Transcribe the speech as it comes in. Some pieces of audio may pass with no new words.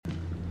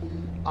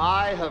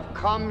I have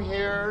come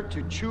here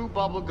to chew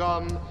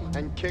bubblegum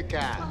and kick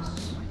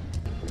ass.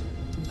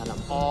 And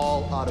I'm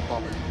all out of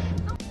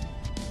bubblegum.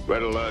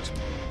 Red alert.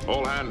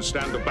 All hands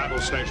stand to battle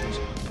stations.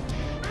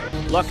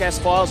 Lock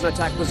S-files and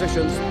attack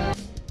positions.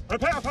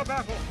 Prepare for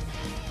battle.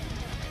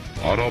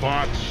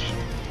 Autobots,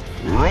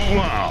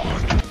 roll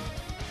out!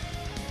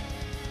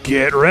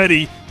 Get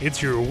ready, it's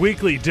your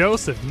weekly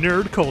dose of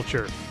nerd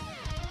culture.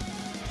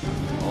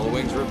 All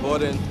wings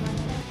reporting.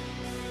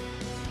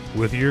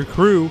 With your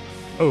crew,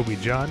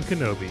 Obi-Wan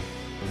Kenobi.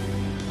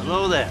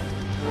 Hello there.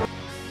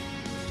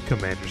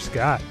 Commander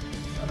Scott.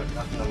 There's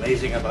nothing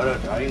amazing about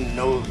it. I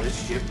know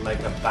this ship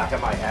like the back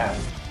of my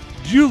hand.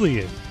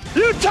 Julian.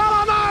 You tell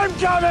them I'm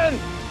coming!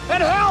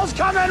 And hell's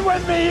coming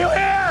with me, you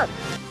hear?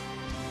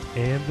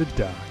 And the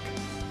Doc.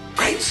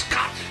 Great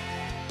Scott!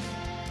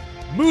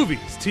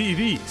 Movies,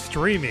 TV,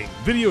 streaming,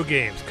 video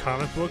games,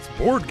 comic books,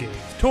 board games,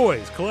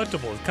 toys,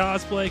 collectibles,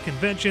 cosplay,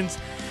 conventions.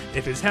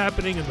 If it's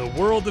happening in the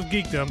world of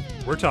geekdom,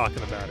 we're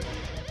talking about it.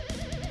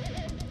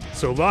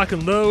 So lock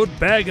and load,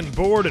 bag and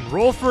board, and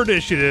roll for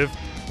initiative.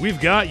 We've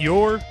got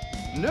your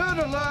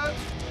Nerd alert!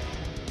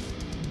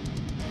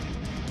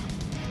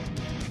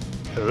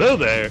 Hello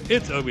there,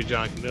 it's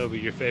Obi-Wan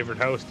Kenobi, your favorite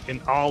host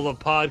in all of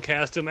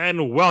podcastum,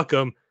 and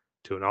welcome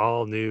to an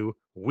all-new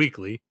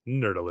weekly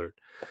Nerd Alert.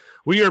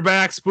 We are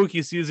back.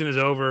 Spooky season is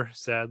over,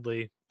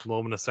 sadly.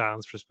 Moment of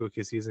silence for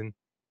spooky season.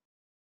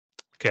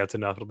 Okay, that's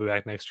enough. It'll be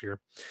back next year.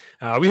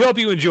 We hope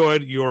you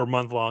enjoyed your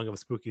month-long of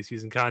spooky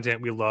season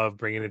content. We love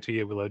bringing it to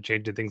you. We love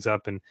changing things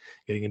up and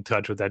getting in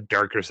touch with that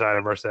darker side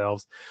of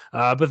ourselves.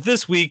 But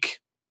this week,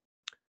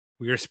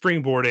 we are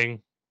springboarding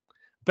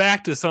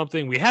back to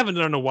something we haven't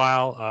done in a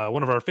while.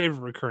 One of our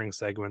favorite recurring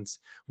segments.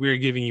 We are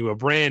giving you a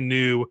brand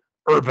new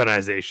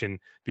urbanization,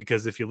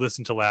 because if you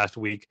listened to last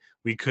week,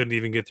 we couldn't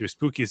even get through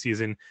spooky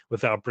season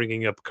without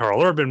bringing up a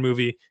Carl Urban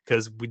movie,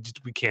 because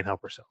we can't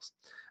help ourselves.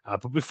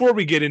 But before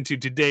we get into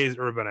today's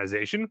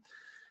urbanization,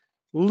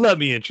 let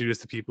me introduce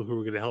the people who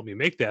are going to help me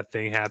make that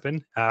thing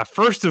happen.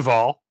 First of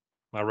all,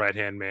 my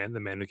right-hand man,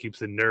 the man who keeps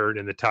the nerd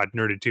in the Todd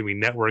Nerded to Me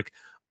network,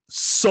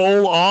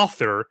 sole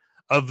author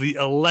of the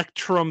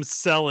Electrum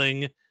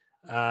selling,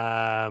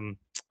 I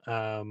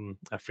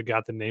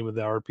forgot the name of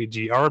the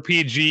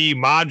RPG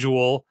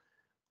module.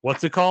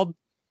 What's it called?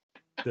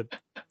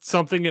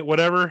 Something at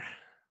whatever.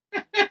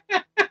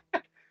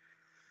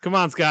 Come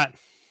on, Scott.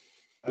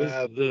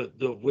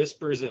 The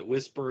Whispers at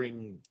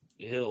Whispering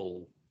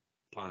Hill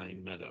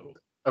Pine Meadow.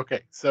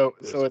 Okay, so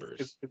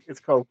it's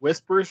called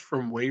Whispers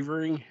from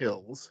Wavering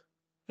Hills.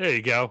 There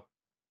you go.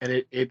 And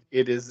it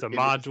is a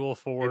module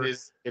for it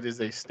is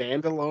a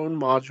standalone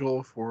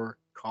module for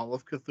Call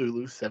of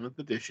Cthulhu 7th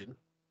edition,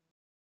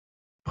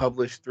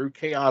 published through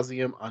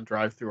Chaosium on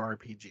DriveThru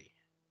RPG.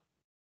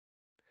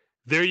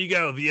 There you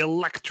go. The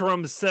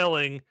Electrum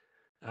selling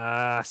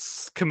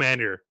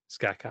Commander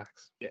Scott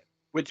Cox. Yeah,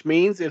 which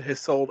means it has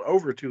sold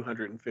over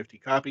 250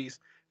 copies,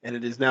 and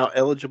it is now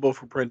eligible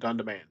for print on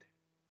demand,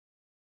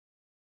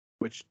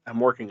 which I'm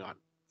working on.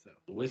 So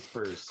the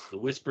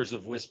Whispers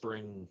of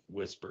Whispering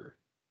Whisper.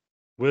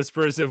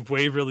 Whispers of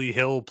Waverly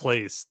Hill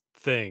Place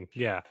thing.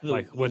 Yeah,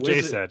 like what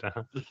Jay said.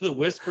 The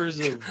Whispers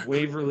of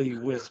Waverly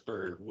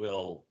Whisper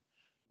will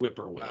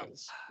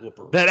whippoorwills.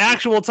 That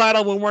actual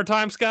title one more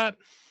time, Scott.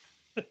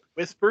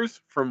 Whispers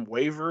from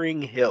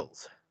Wavering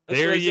Hills.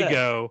 There you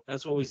go.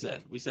 That's what we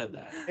said. We said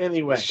that.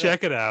 Anyway,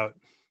 check it out.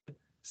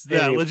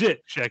 Yeah,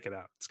 legit. Check it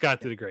out. Scott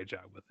did a great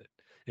job with it.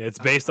 It's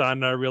based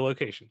on a real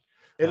location.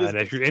 And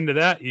if you're into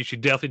that, you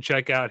should definitely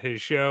check out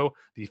his show,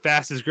 the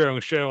fastest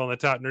growing show on the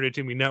Top Nerded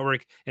to Me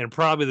network, and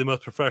probably the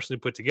most professionally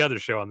put together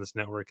show on this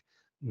network.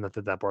 Not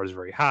that bar is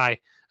very high.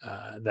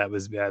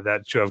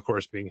 That show, of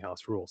course, being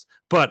House Rules.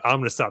 But I'm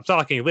going to stop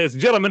talking. Ladies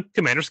and gentlemen,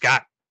 Commander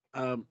Scott.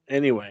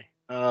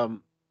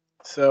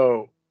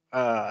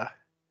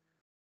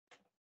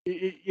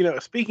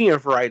 Speaking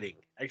of writing,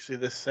 actually,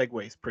 this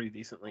segues pretty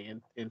decently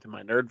into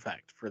my nerd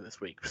fact for this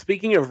week.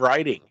 Speaking of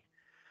writing,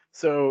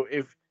 so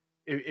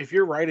if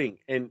you're writing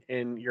and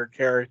your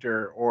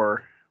character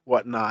or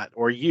whatnot,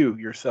 or you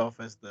yourself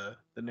as the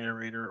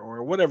narrator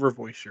or whatever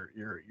voice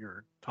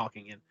you're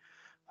talking in,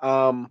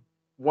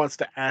 wants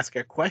to ask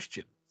a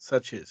question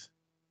such as,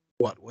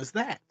 what was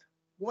that?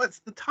 What's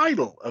the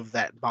title of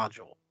that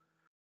module?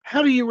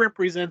 How do you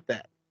represent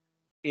that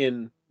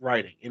in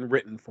writing, in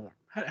written form?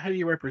 How do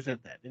you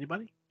represent that?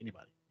 Anybody? You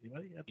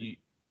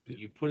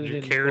put it your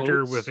in character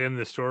quotes? Within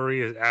the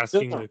story is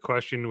asking the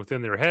question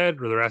within their head,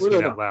 or they're asking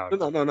it out loud?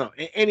 No.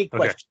 Any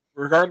question,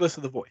 regardless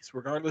of the voice,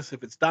 regardless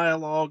if it's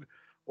dialogue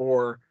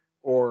or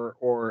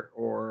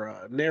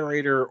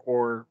narrator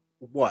or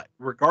what,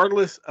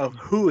 regardless of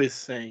who is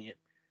saying it.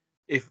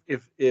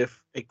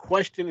 If a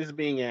question is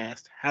being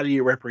asked, how do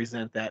you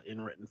represent that in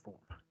written form?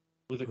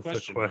 With a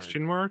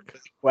question mark?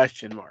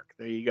 Question mark.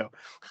 There you go.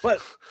 But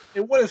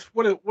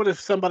what if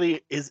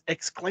somebody is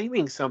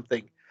exclaiming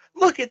something?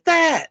 Look at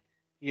that!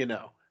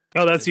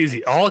 Oh, that's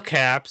easy. All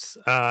caps,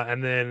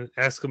 and then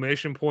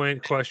exclamation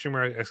point, question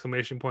mark,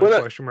 exclamation point,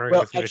 Well, question mark,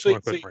 well, exclamation actually,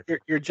 point, question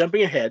mark. you're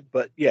jumping ahead,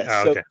 but yes.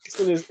 Oh, So okay. the next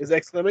one is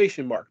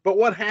exclamation mark. But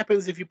what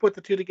happens if you put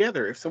the two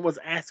together? If someone's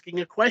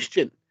asking a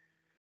question,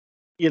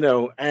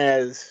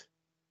 as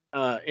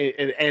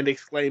and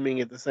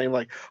exclaiming at the same,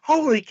 like,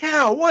 "Holy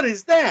cow, what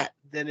is that?"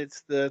 Then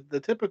it's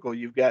the typical.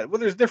 You've got, well,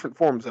 there's different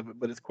forms of it,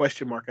 but it's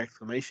question mark,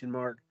 exclamation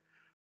mark,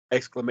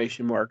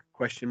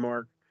 question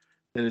mark.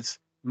 Then it's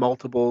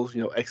multiples,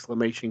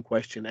 exclamation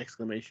question,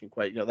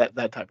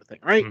 that type of thing,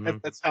 right?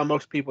 Mhm. That's how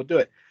most people do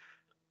it.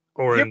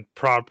 Or Yep. in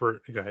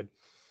proper. Go ahead.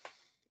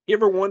 You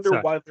ever wonder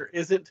Sorry. why there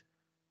isn't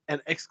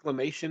an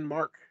exclamation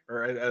mark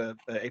or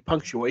a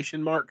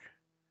punctuation mark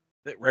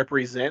that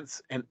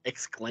represents an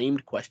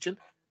exclaimed question?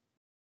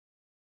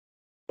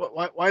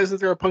 Why isn't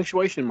there a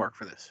punctuation mark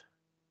for this?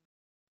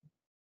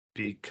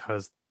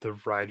 Because the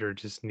writer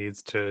just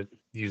needs to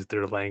use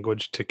their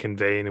language to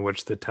convey in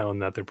which the tone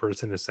that the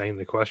person is saying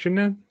the question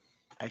in.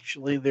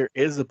 Actually, there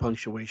is a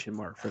punctuation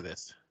mark for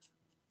this.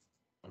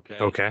 Okay.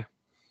 Okay.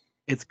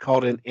 It's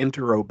called an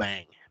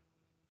interrobang.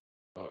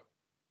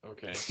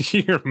 Okay.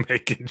 You're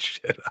making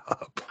shit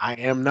up. I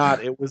am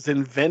not. It was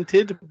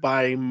invented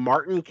by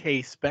Martin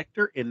K.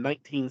 Spector in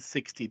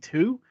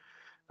 1962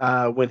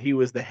 when he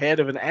was the head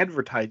of an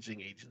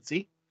advertising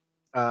agency.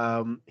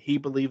 He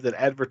believed that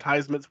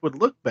advertisements would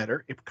look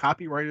better if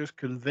copywriters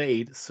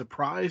conveyed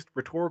surprised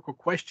rhetorical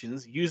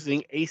questions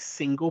using a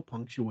single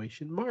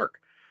punctuation mark.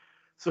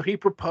 So he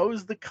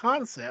proposed the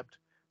concept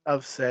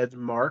of said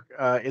mark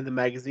in the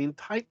magazine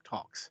Type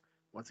Talks,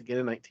 once again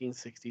in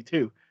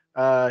 1962.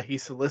 He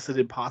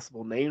solicited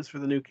possible names for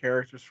the new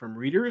characters from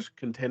readers.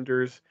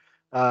 Contenders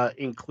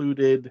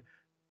included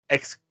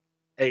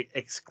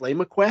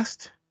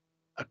Exclamaquest,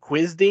 a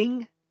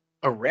Quizding,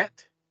 a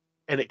Ret,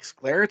 an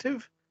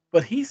Exclarative,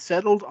 but he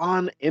settled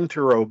on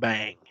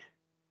Interrobang.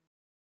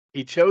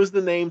 He chose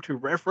the name to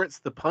reference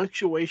the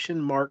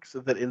punctuation marks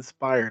that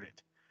inspired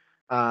it.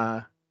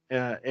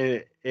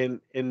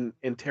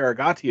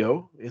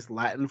 Interrogatio is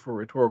Latin for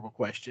rhetorical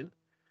question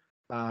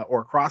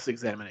or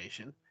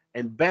cross-examination,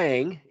 and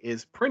bang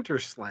is printer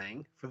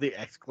slang for the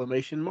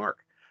exclamation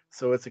mark.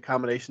 So it's a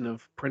combination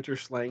of printer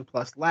slang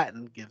plus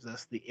Latin gives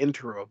us the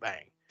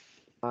interrobang.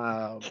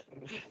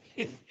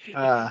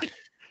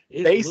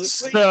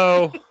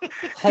 So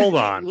hold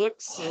on.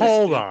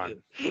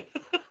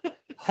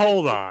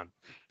 Hold on.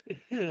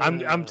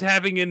 I'm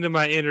tapping into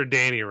my inner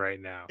Danny right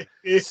now.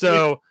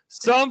 So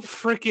some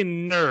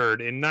freaking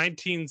nerd in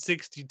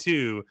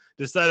 1962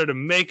 decided to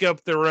make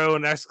up their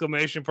own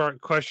exclamation mark,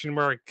 question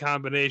mark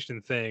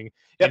combination thing,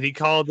 and he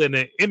called it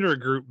an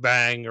intergroup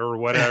bang or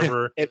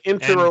whatever. An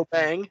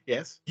interrobang,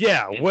 yes.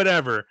 Yeah,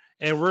 whatever.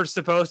 And we're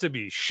supposed to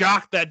be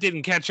shocked that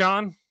didn't catch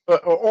on.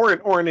 Or an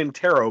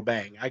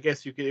interrobang. I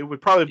guess you could. It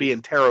would probably be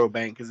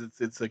interrobang because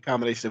it's a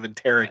combination of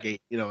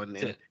interrogate,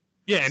 and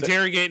yeah,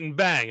 interrogate and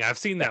bang. I've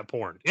seen that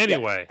porn.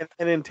 Anyway,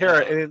 an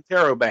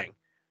interrobang.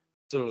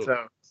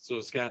 So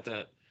Scott,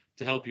 to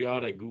help you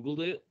out, I googled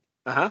it.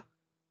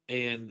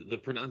 And the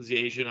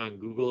pronunciation on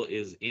Google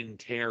is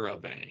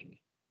interrobang.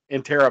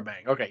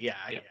 Interrobang. Okay, yeah.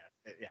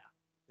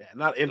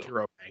 Not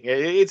interrobang.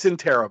 It's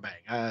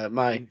interrobang.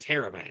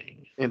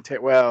 Interrobang.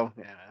 Well,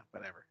 yeah,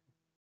 whatever.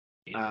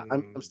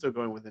 I'm still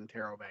going with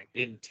interrobang.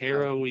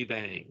 Interrowe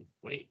bang.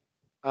 Wait.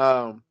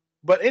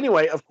 But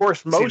anyway, of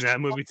course, most seen that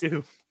movie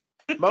too.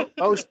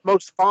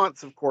 most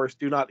fonts, of course,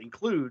 do not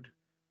include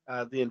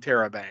the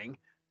interrobang,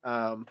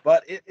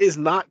 but it is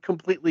not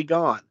completely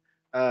gone.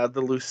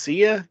 The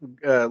Lucidia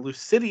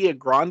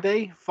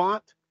Grande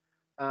font,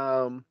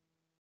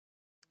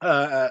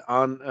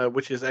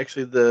 which is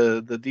actually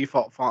the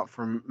default font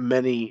from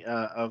many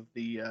of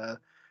the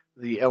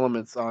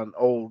elements on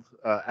old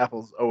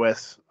Apple's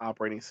OS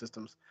operating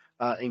systems,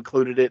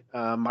 included it.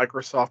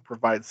 Microsoft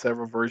provides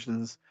several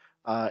versions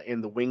in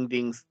the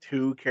Wingdings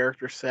 2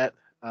 character set.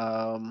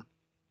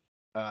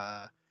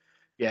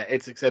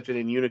 It's accepted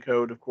in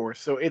Unicode, of course,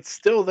 so it's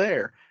still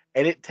there,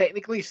 and it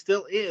technically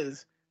still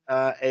is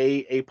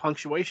a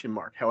punctuation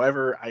mark.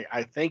 However,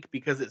 I think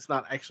because it's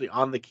not actually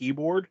on the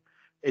keyboard,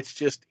 it's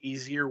just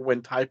easier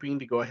when typing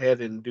to go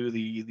ahead and do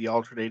the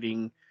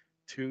alternating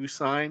two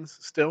signs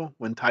still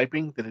when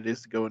typing than it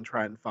is to go and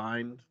try and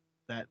find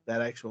that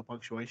actual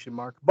punctuation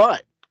mark.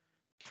 But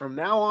from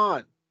now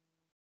on,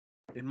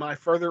 in my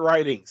further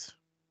writings,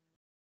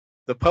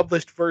 the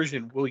published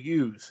version will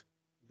use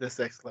this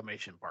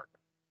exclamation mark.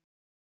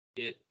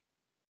 It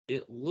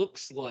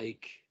looks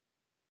like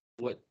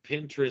what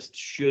Pinterest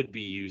should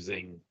be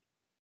using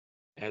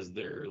as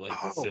their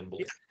symbol.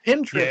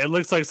 Pinterest. Yeah, it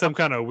looks like some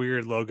kind of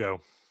weird logo.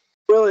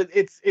 Well,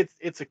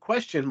 it's a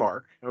question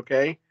mark,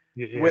 okay?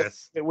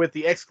 Yes. With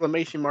the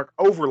exclamation mark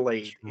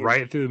overlaid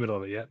right through the middle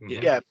of it. Yeah.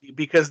 Mm-hmm. Yeah,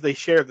 because they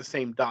share the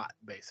same dot,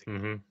 basically.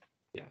 Mm-hmm.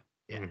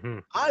 Yeah. Mm-hmm.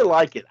 I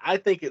like it. I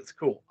think it's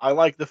cool. I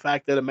like the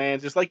fact that a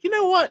man's just like, you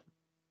know what?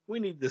 We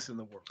need this in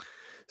the world.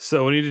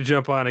 So we need to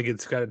jump on and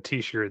get Scott a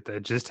T-shirt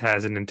that just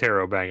has an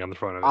interrobang on the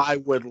front of it. I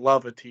would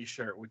love a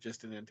T-shirt with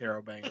just an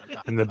interrobang on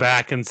top. In the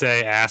back and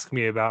say, "Ask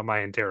me about my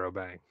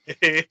interrobang."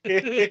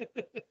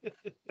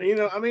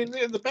 I mean,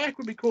 the back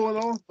would be cool and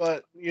all,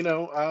 but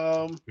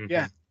Mm-hmm.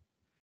 yeah.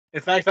 In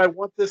fact, I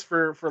want this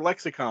for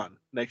Lexicon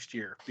next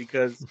year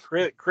because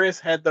Chris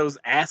had those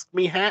Ask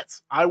Me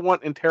hats. I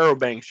want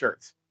Interrobang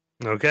shirts.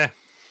 Okay.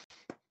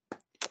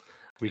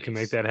 We can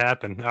make that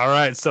happen. All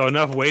right. So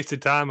enough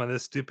wasted time on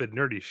this stupid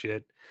nerdy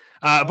shit.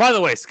 By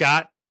the way,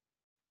 Scott,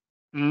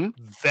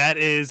 that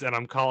is, and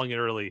I'm calling it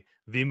early,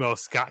 the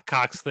most Scott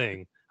Cox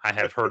thing I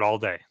have heard all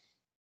day.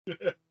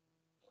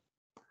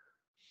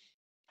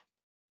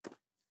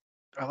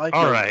 I like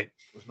all right.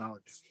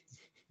 Knowledge.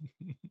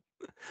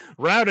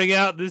 Rounding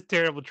out this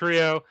terrible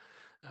trio,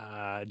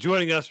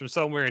 joining us from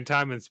somewhere in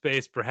time and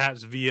space,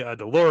 perhaps via a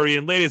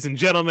DeLorean, ladies and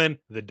gentlemen,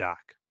 the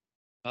Doc.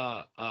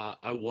 I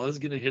was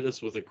gonna hit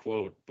us with a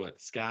quote,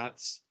 but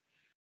Scott's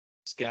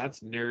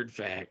nerd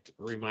fact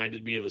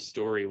reminded me of a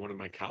story one of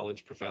my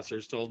college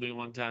professors told me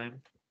one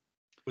time.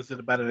 Was it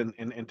about it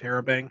in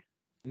Interrobang?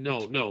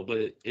 No,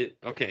 but it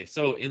okay.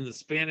 So in the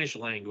Spanish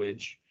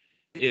language,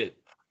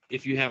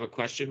 if you have a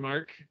question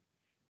mark,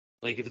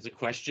 like if it's a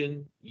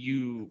question,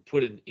 you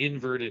put an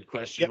inverted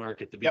question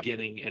mark at the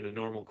beginning and a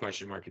normal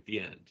question mark at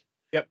the end.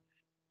 Yep.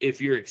 If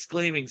you're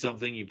exclaiming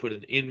something, you put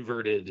an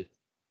inverted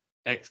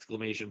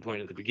exclamation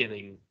point at the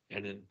beginning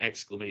and an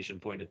exclamation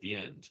point at the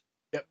end.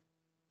 Yep.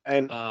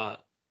 And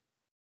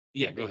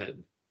yeah, go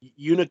ahead.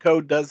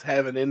 Unicode does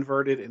have an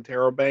inverted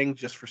Interrobang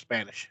just for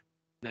Spanish.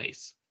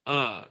 Nice.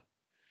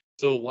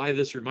 So why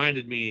this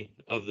reminded me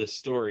of this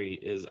story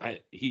is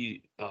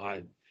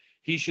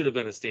he should have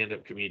been a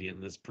stand-up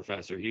comedian, this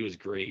professor. He was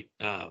great.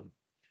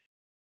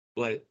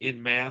 But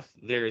in math,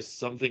 there's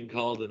something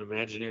called an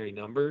imaginary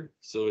number.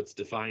 So it's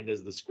defined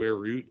as the square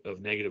root of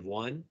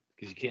 -1,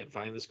 because you can't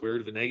find the square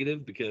root of a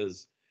negative,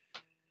 because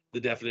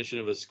the definition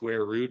of a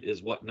square root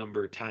is what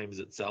number times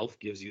itself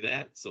gives you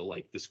that. So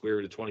like the square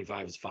root of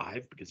 25 is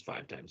 5, because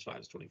 5 times 5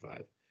 is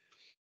 25.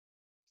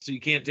 So you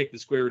can't take the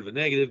square root of a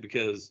negative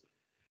because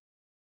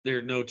there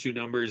are no two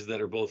numbers that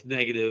are both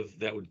negative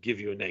that would give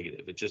you a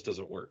negative. It just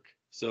doesn't work.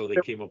 So they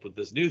came up with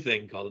this new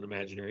thing called an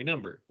imaginary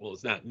number. Well,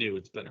 it's not new.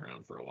 It's been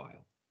around for a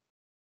while.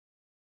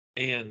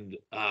 And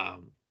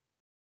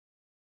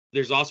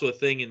there's also a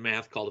thing in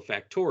math called a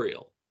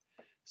factorial.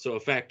 So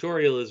a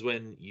factorial is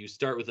when you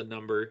start with a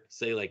number,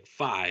 say like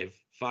 5.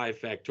 5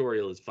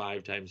 factorial is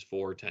 5 times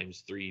 4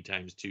 times 3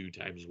 times 2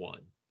 times 1.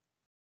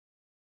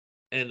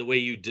 And the way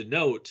you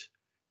denote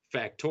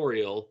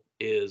factorial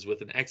is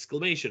with an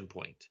exclamation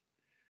point.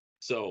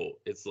 So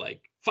it's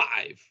like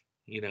 5,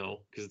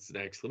 because it's an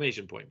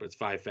exclamation point, but it's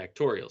 5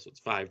 factorial. So it's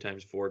 5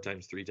 times 4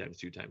 times 3 times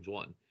 2 times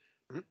 1.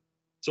 Mm-hmm.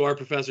 So our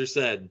professor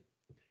said,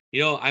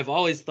 I've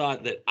always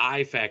thought that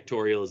I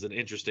factorial is an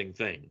interesting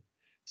thing.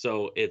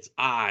 So it's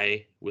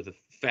I with a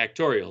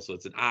factorial. So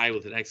it's an I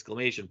with an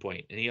exclamation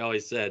point. And he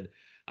always said,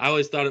 I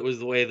always thought it was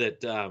the way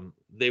that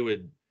they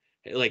would,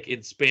 like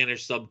in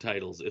Spanish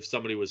subtitles, if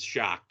somebody was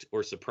shocked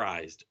or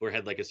surprised or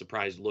had like a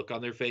surprised look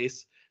on their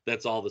face,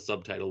 that's all the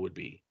subtitle would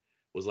be,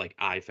 was like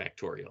I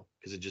factorial,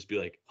 because it'd just be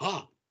like,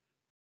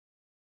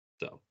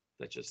 So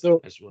I just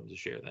wanted to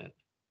share that.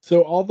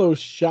 So all those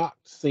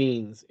shocked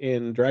scenes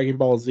in Dragon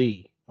Ball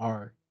Z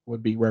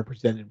would be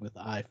represented with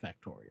I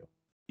factorial.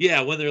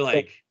 Yeah, when they're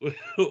like,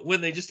 when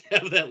they just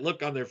have that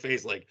look on their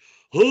face, like,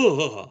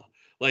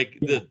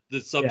 the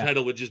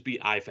subtitle would just be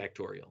I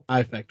factorial.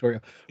 I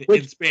factorial.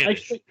 In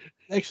Spanish.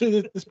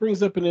 Actually, this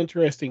brings up an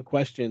interesting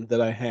question that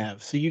I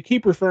have. So you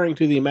keep referring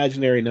to the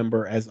imaginary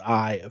number as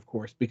I, of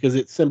course, because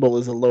its symbol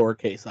is a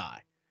lowercase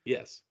I.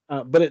 Yes.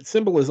 But its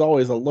symbol is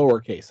always a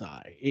lowercase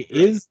I.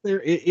 Is there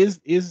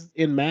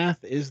in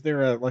math? Is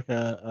there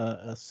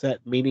a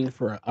set meaning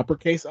for an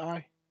uppercase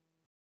I?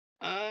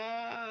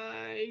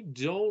 I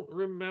don't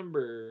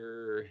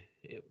remember.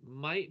 It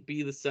might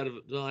be the set of,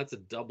 no, that's a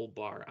double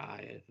bar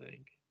I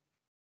think.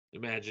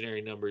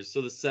 Imaginary numbers.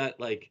 So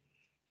the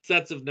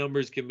sets of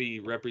numbers can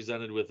be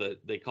represented with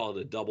they call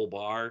it a double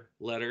bar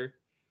letter.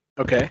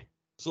 Okay.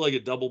 So like a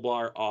double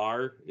bar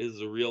R is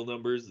the real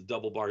numbers, the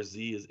double bar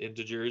Z is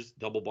integers,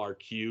 double bar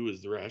Q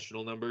is the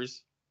rational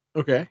numbers.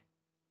 Okay.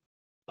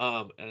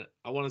 And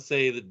I want to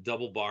say the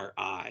double bar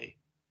I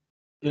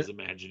is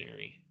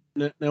imaginary.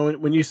 Now,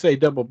 when you say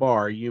double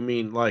bar, you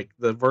mean like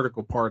the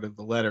vertical part of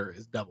the letter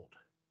is doubled.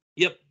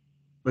 Yep.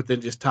 But then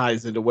just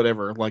ties into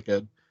whatever, like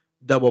a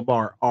double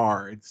bar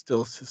R. It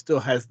still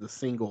has the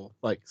single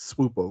like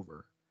swoop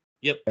over.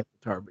 Yep. At the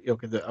tar.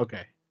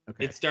 Okay.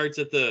 It starts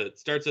at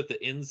the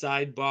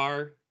inside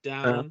bar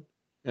down,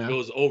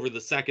 goes over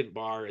the second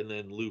bar, and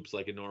then loops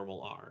like a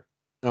normal R.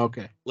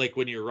 Okay. Like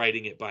when you're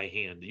writing it by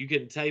hand. You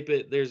can type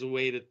it. There's a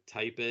way to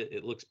type it.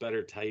 It looks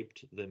better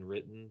typed than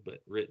written,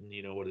 but written,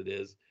 you know what it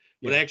is.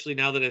 But actually,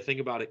 now that I think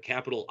about it,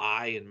 capital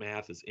I in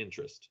math is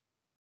interest.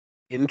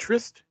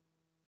 Interest?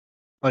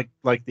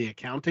 Like the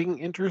accounting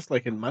interest,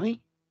 like in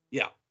money?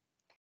 Yeah.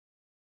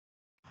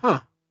 Huh.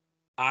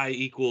 I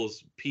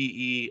equals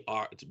P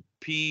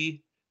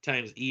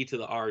times E to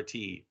the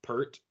RT.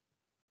 PERT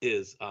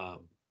is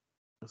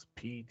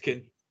P.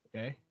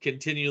 Okay.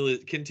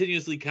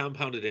 Continuously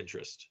compounded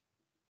interest.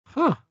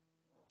 Huh.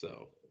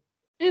 So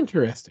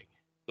interesting.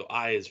 So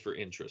I is for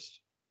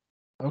interest.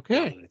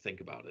 Okay. When I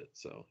think about it.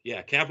 So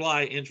yeah, capital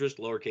I, interest,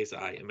 lowercase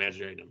I,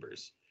 imaginary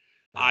numbers.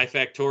 I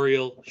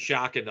factorial,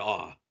 shock and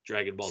awe.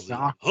 Dragon Ball Z.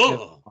 Shock and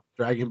Huh.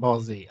 Dragon Ball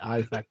Z,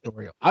 I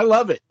factorial. I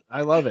love it.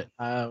 I love it.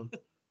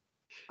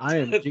 I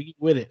am jiggy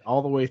with it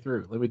all the way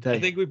through. Let me tell you.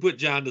 I think we put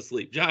John to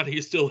sleep. John, are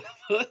you still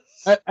with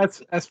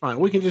us? That's fine.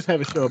 We can just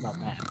have a show about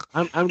math.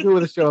 I'm good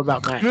with a show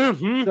about math.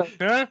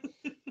 Huh?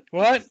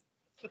 What?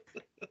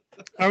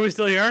 Are we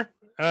still here?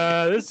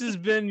 This has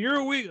been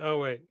your week. Oh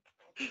wait.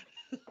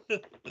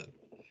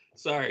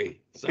 Sorry.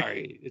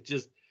 It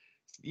just,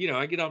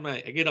 I get on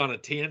a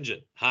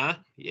tangent, huh?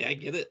 Yeah, I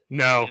get it.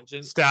 No,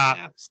 Tangent.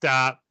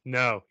 stop.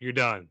 No, you're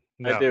done.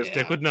 No, do.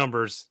 stick with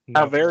numbers.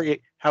 How No.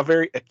 how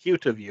very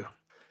acute of you.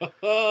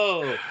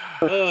 Oh,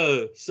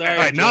 sorry. All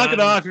right, knock it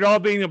John. off. You're all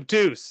being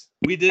obtuse.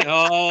 We did.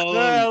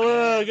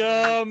 Oh,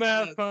 Look,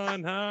 math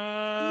fun,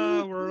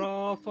 huh? We're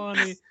all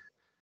funny.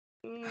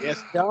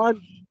 Yes,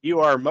 John, you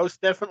are most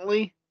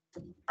definitely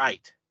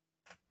right.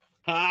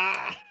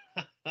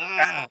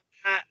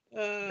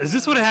 Is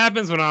this what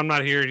happens when I'm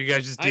not here? Do you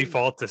guys just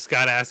default to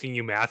Scott asking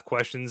you math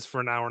questions for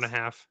an hour and a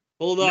half?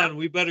 Hold on,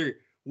 we better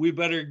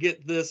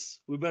get this.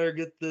 We better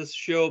get this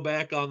show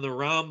back on the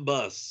ROM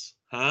bus,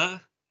 huh?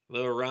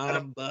 The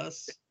ROM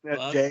bus.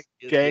 Jay,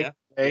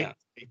 Yeah.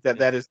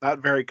 That is not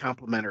very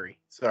complimentary.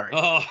 Sorry.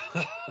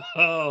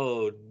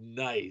 Oh,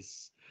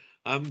 nice.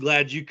 I'm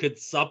glad you could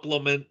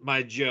supplement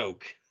my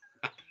joke.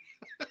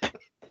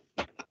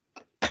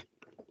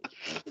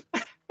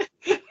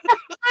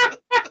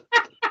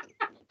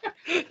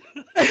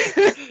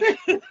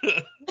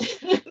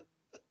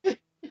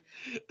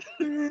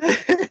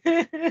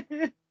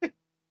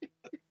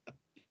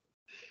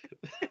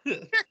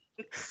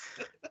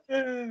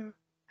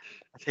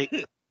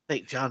 I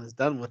think John is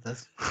done with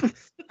us.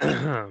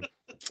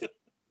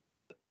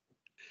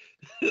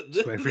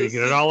 Just wait for you to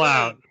get it all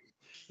out.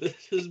 This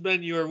has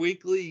been your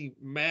weekly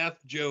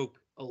math joke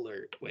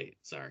alert. Wait,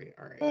 sorry.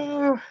 All right.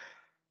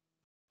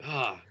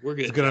 We're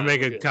good. I was going to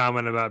make a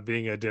comment about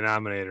being a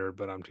denominator,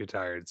 but I'm too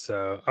tired.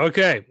 So,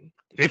 okay.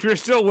 If you're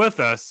still with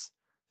us,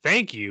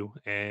 thank you.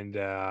 And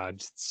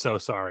just so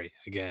sorry.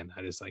 Again,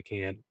 I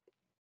can't.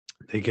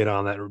 They get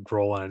on that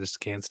roll and I just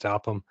can't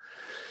stop them.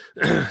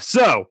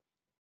 So,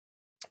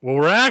 what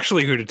we're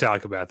actually here to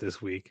talk about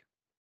this week,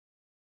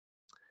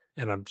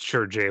 and I'm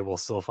sure Jay will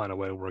still find a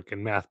way to work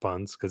in math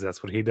puns because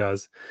that's what he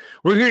does.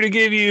 We're here to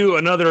give you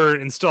another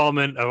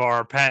installment of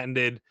our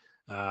patented,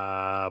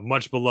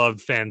 much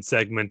beloved fan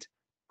segment,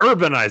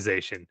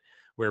 Urbanization,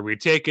 where we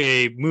take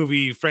a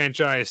movie,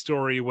 franchise,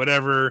 story,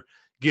 whatever,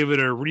 give it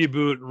a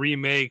reboot,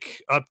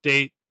 remake,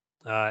 update,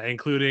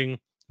 including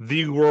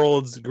the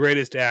world's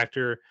greatest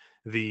actor,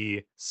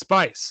 the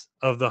spice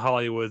of the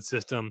Hollywood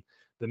system,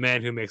 the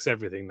man who makes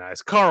everything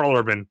nice, Karl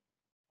Urban,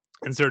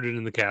 inserted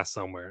in the cast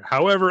somewhere.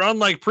 However,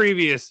 unlike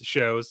previous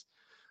shows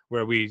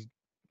where we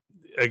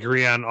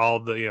agree on all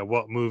the,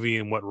 what movie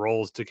and what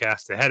roles to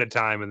cast ahead of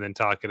time and then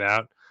talk it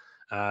out,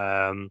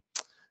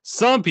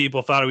 some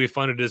people thought it'd be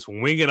fun to just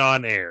wing it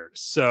on air.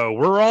 So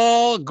we're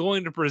all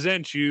going to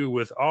present you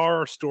with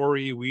our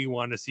story we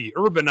want to see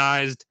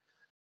urbanized,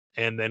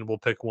 and then we'll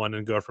pick one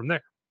and go from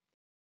there.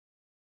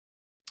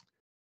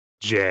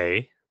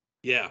 Jay.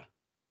 Yeah.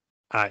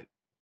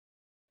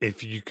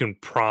 If you can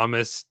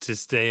promise to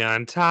stay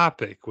on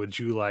topic, would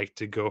you like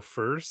to go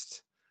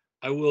first?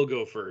 I will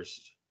go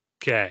first.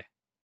 Okay.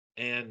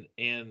 And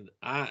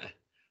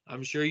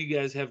I'm sure you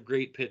guys have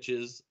great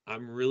pitches.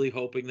 I'm really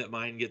hoping that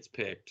mine gets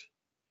picked.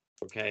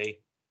 Okay.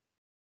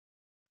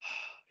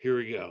 Here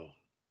we go.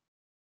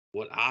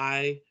 What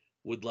I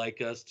would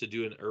like us to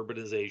do an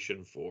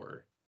urbanization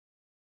for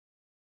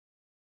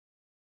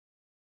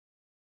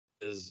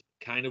is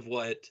kind of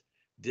what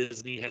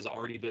Disney has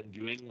already been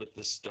doing with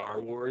the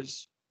Star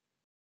Wars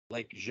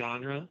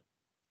genre,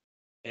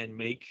 and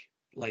make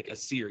like a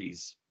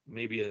series,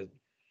 maybe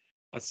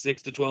a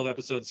 6 to 12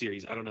 episode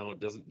series. I don't know.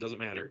 It doesn't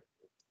matter.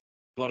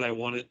 But I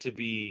want it to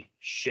be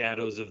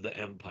Shadows of the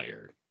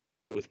Empire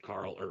with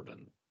Karl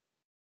Urban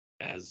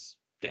as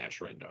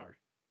Dash Rendar.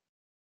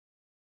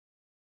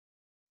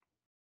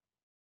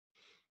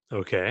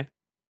 Okay.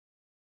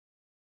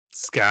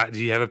 Scott, do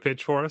you have a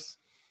pitch for us?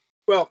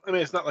 Well, I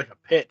mean, it's not like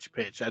a pitch.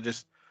 I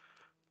just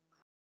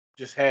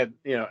had,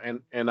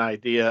 an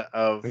idea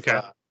of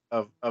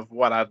of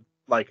what I'd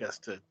like us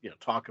to,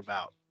 talk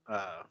about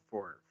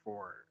for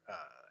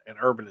an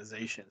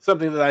urbanization,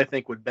 something that I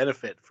think would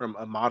benefit from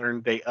a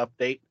modern day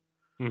update.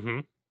 Mm-hmm.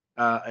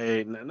 Not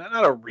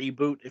a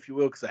reboot, if you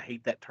will, because I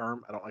hate that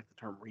term. I don't like the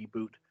term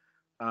reboot.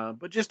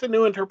 But just a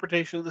new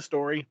interpretation of the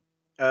story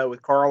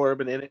with Karl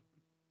Urban in it.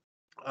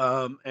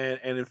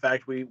 And in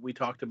fact, we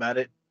talked about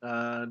it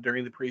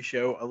during the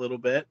pre-show a little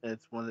bit.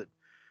 It's one that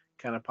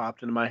kind of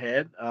popped into my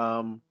head.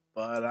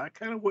 But I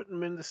kind of wouldn't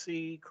mind to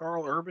see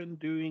Karl Urban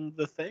doing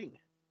The Thing.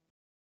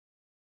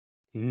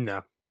 No.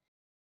 What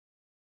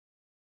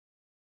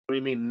do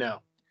you mean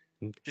no?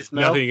 Just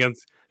no? Nothing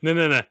against.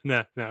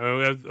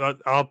 No.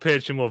 I'll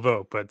pitch and we'll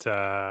vote. But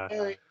All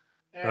right.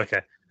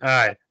 Okay.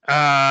 All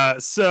right.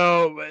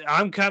 So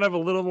I'm kind of a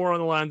little more on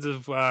the lines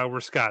of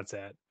where Scott's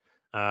at.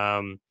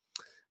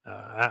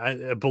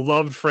 a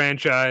beloved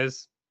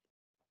franchise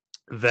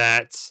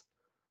that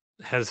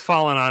has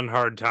fallen on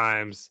hard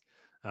times.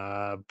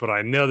 But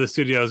I know the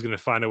studio is going to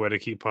find a way to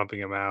keep pumping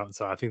them out.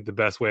 So I think the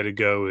best way to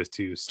go is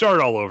to start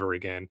all over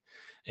again.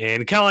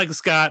 And kind of like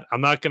Scott,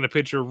 I'm not going to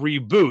pitch a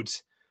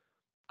reboot.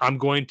 I'm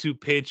going to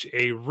pitch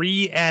a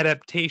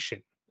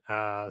readaptation.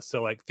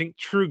 So like think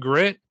True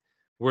Grit,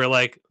 where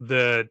like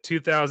the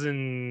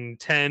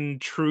 2010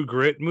 True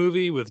Grit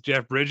movie with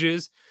Jeff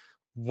Bridges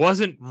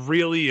wasn't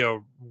really a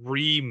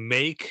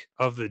remake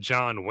of the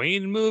John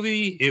Wayne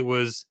movie. It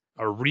was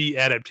a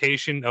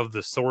readaptation of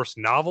the source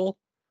novel.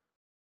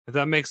 If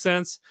that makes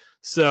sense.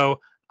 So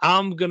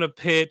I'm going to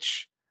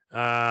pitch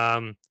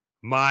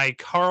my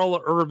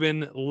Carl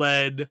Urban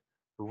led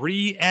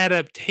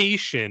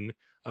readaptation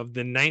of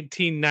the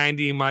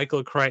 1990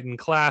 Michael Crichton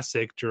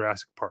classic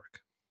Jurassic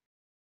Park.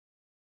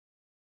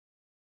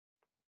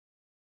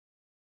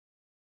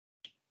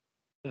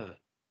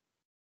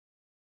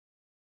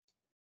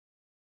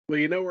 Well,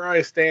 you know where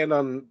I stand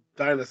on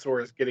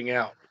dinosaurs getting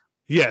out.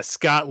 Yes,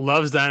 Scott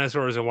loves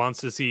dinosaurs and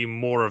wants to see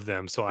more of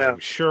them, so I'm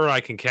sure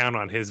I can count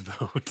on his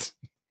vote.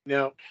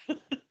 No.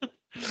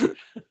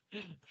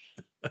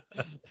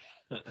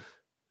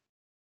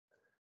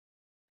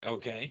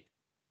 Okay.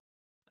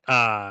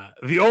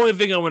 The only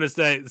thing I want to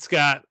say,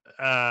 Scott,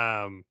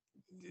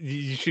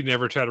 you should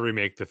never try to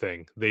remake The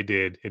Thing. They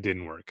did. It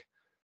didn't work.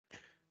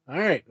 All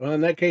right. Well,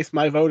 in that case,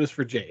 my vote is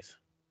for Jay's.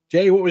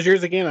 Jay, what was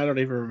yours again? I don't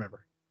even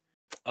remember.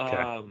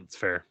 Okay, it's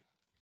fair.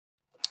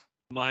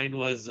 Mine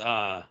was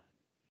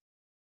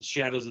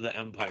Shadows of the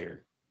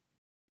Empire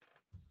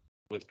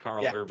with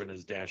Carl Urban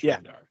as Dash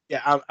Rendar.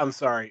 Yeah, I'm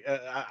sorry.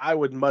 I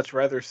would much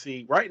rather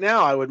see, right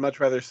now, I would much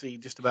rather see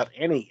just about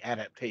any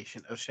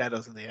adaptation of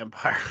Shadows of the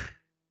Empire.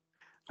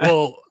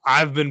 Well,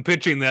 I've been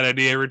pitching that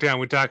idea every time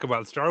we talk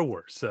about Star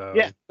Wars. So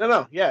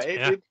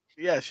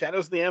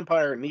Shadows of the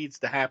Empire needs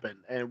to happen,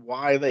 and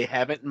why they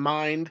haven't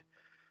mined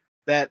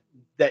that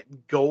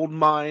gold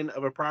mine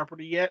of a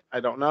property yet, I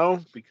don't know,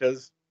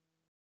 because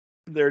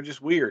they're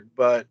just weird.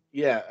 But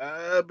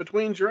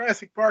between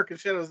Jurassic Park and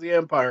Shadows of the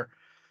Empire,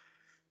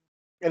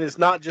 and it's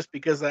not just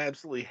because I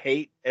absolutely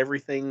hate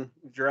everything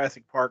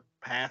Jurassic Park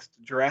past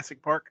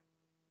Jurassic Park.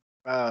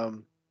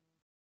 I'm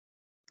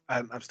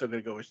still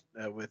going to go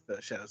with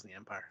Shadows of the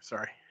Empire.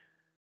 Sorry.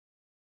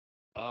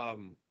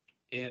 And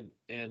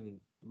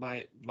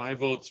my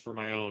vote's for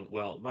my own.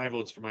 Well, my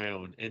vote's for my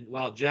own. And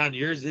while John,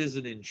 yours is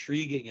an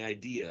intriguing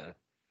idea,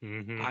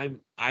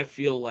 I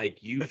feel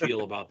like you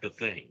feel about The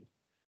Thing.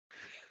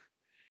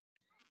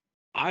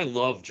 I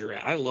love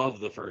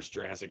the first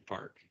Jurassic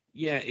Park.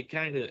 Yeah, it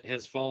kind of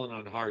has fallen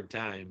on hard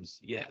times,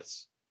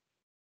 yes.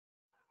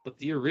 But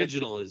the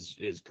original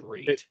is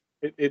great.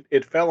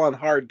 It fell on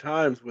hard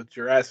times with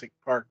Jurassic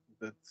Park,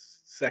 the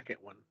second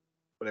one,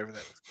 whatever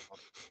that was called.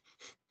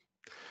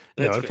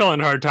 No, it fell on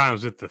hard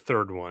times with the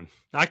third one.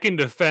 I can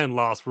defend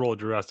Lost World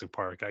Jurassic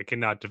Park. I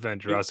cannot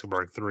defend Jurassic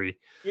Park 3.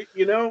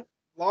 You know,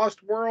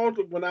 Lost World,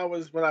 when I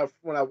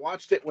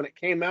watched it when it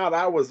came out,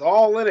 I was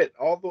all in it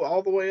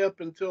all the way up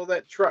until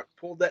that truck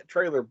pulled that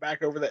trailer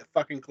back over that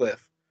fucking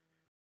cliff.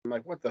 I'm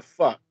like, what the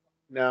fuck?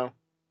 No.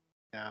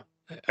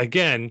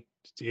 Again,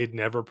 it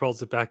never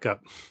pulls it back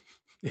up.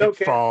 It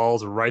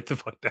falls right the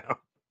fuck down.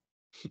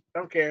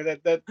 Don't care.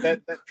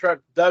 That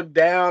truck dug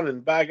down,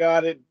 and by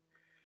God, it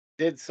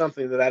did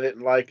something that I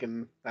didn't like,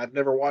 and I've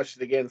never watched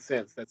it again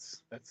since.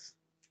 That's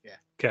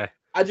okay.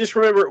 I just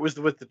remember it was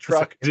with the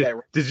truck.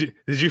 Did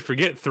you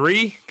forget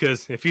 3?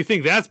 Because if you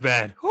think that's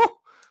bad, whew.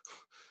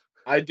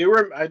 I do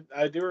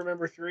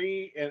remember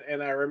 3,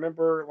 and I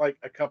remember like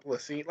a couple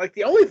of scenes. Like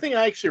the only thing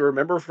I actually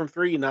remember from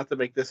 3, not to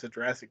make this a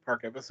Jurassic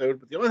Park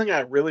episode, but the only thing I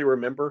really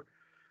remember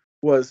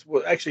was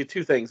actually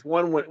 2 things.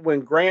 One,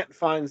 when Grant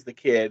finds the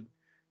kid,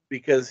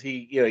 because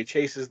he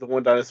chases the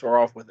one dinosaur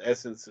off with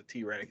essence of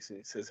T-Rex, and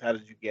he says, "How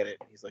did you get it?"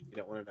 And he's like, "You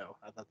don't want to know."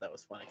 I thought that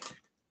was funny.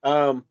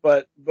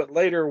 But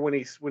later when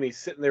he's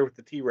sitting there with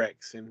the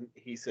T-Rex and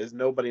he says,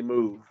 "Nobody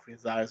move,"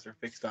 his eyes are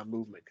fixed on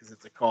movement because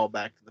it's a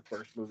callback to the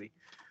first movie.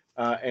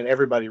 And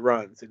everybody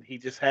runs, and he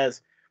just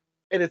has,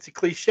 and it's a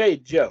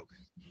cliched joke.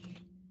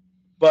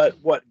 But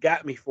what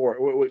got me for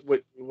it,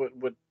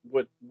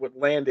 what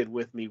landed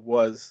with me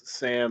was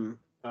Sam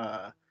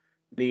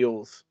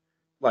Neill's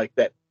like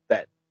that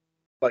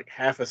like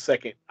half a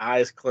second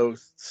eyes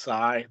closed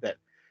sigh that,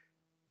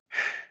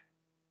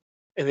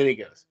 and then he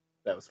goes.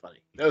 That was funny.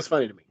 That was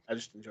funny to me. I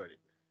just enjoyed it.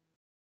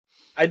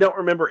 I don't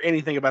remember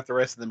anything about the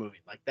rest of the movie.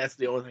 Like that's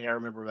the only thing I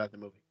remember about the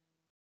movie.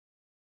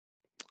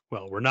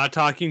 Well, we're not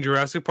talking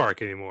Jurassic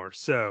Park anymore.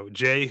 So,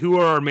 Jay, who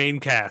are our main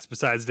cast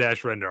besides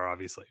Dash Rendar,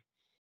 obviously?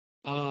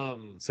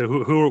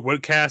 So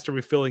what cast are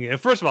we filling in?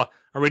 First of all,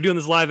 are we doing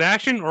this live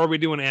action or are we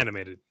doing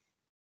animated?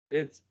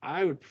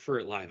 I would prefer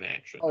it live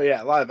action. Oh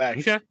yeah, live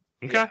action.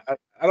 Okay. Yeah,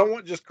 I don't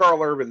want just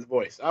Carl Urban's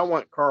voice. I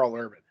want Carl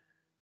Urban.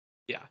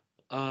 Yeah.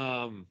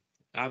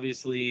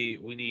 Obviously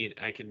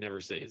I can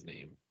never say his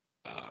name.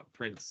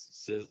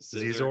 Prince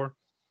Shizor.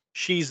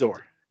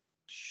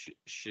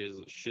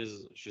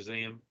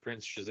 Shazam.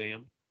 Prince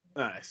Shazam.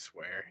 I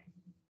swear.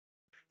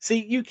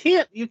 See, you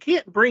can't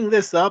bring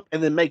this up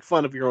and then make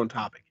fun of your own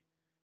topic.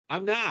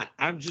 I'm not.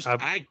 I'm just the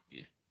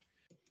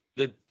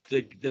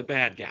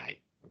bad guy.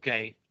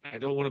 Okay, I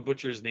don't want to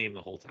butcher his name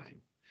the whole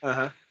time.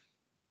 The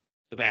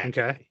bad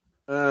guy.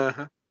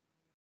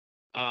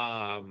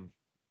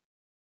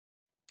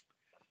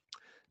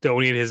 Don't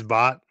we need his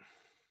bot?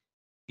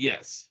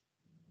 Yes.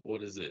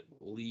 What is it?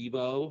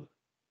 Lebo.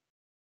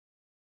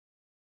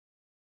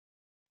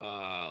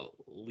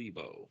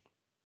 Lebo.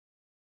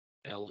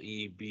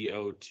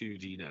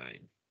 LEBO2D9.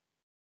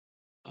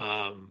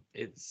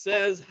 It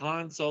says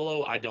Han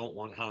Solo. I don't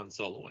want Han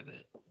Solo in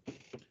it.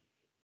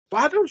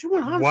 Why don't you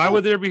want Han Solo? Why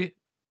would there be?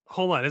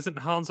 Hold on, isn't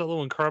Han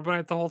Solo in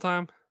Carbonite the whole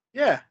time?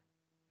 Yeah,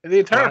 and the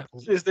entire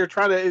is they're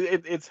trying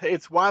to.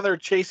 It's why they're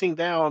chasing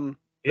down.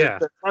 Yeah,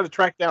 they're trying to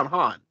track down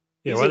Han.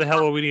 Yeah, why the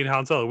hell would we need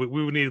Han Solo?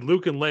 We would need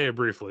Luke and Leia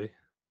briefly.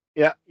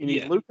 Yeah, you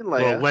need Luke and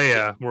Leia. Well,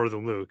 Leia more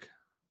than Luke.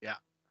 Yeah.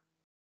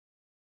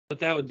 But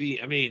that would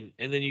be, I mean,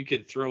 and then you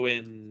could throw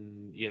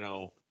in,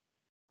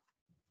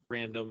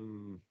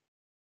 random.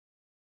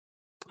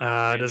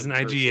 Doesn't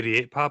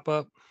IG-88 pop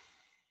up?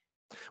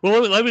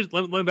 Well, let me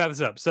back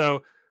this up.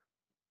 So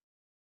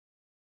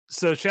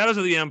Shadows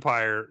of the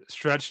Empire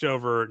stretched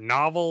over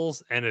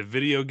novels and a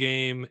video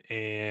game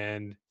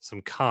and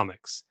some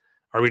comics.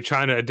 Are we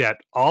trying to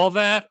adapt all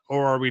that,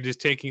 or are we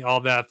just taking all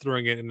that,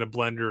 throwing it in a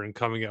blender, and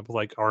coming up with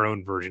like our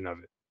own version of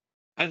it?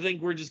 I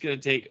think we're just gonna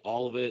take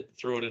all of it,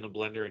 throw it in a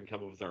blender, and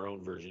come up with our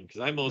own version.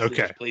 Because I mostly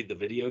just played the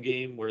video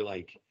game where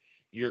like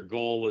your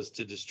goal was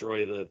to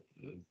destroy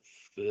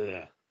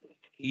the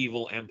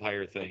evil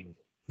Empire thing.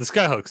 The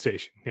Skyhook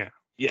Station, yeah.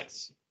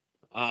 Yes.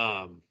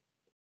 So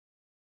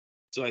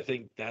I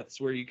think that's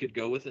where you could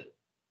go with it.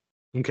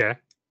 Okay.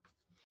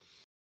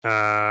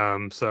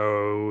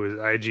 So is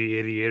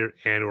IG-88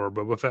 and or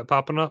Boba Fett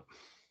popping up?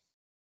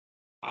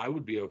 I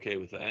would be okay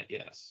with that,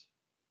 yes.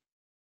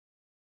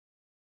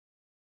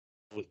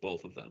 With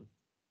both of them.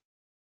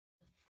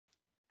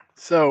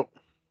 So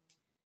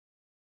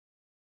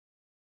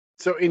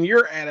in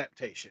your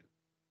adaptation,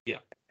 yeah,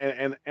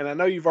 and I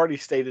know you've already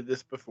stated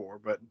this before,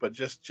 but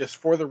just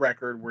for the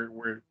record,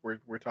 we're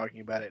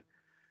talking about it.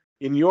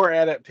 In your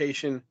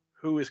adaptation,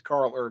 who is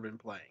Karl Urban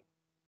playing?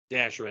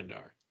 Dash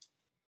Rendar.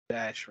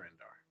 Dash Rendar.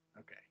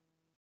 Okay,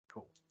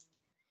 cool.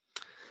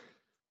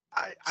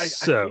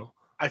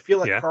 I feel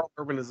like Karl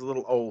Urban is a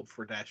little old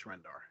for Dash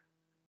Rendar.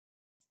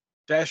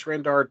 Dash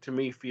Rendar to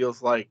me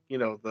feels like,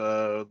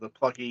 the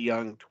plucky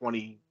young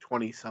 20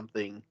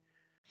 something,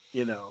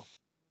 I'm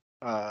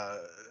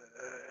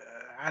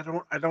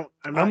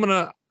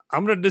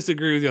gonna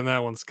disagree with you on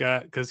that one,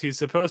 Scott, because he's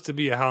supposed to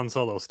be a Han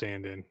Solo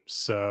stand-in,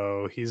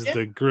 so he's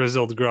the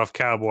grizzled, gruff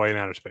cowboy in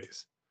outer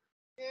space.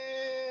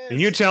 And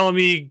you're telling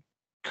me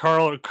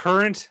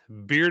current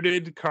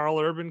bearded Karl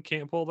Urban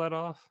can't pull that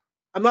off?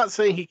 I'm not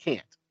saying he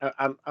can't.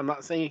 I'm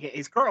not saying he can't.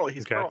 He's Karl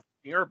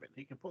Urban.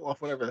 He can pull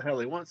off whatever the hell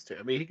he wants to.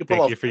 I mean, he can pull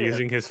off. Thank you for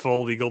using his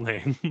full legal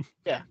name.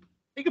 Yeah,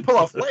 he can pull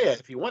off Leia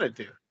if he wanted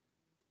to.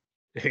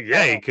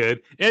 Yeah, he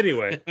could.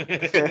 Anyway,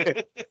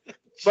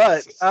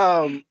 but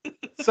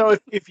so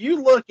if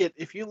you look at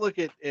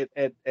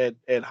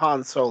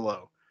Han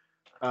Solo,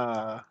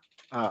 a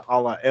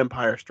la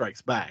Empire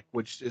Strikes Back,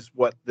 which is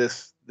what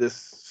this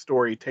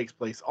story takes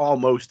place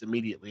almost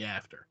immediately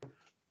after.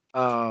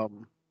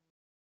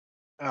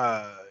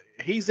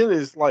 He's in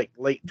his late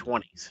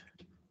 20s.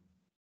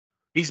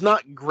 He's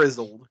not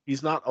grizzled.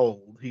 He's not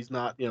old. He's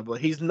not, but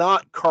he's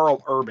not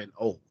Karl Urban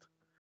old.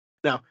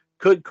 Now,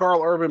 could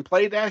Karl Urban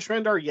play Dash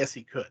Rendar? Yes,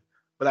 he could.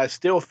 But I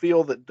still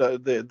feel that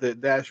the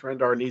Dash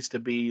Rendar needs to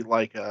be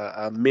like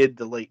a mid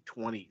to late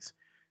 20s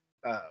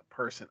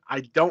person.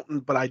 I don't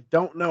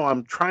know.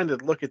 I'm trying to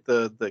look at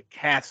the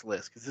cast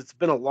list because it's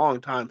been a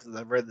long time since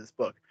I've read this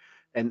book,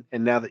 and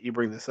now that you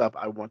bring this up,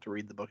 I want to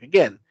read the book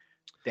again.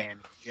 Dan.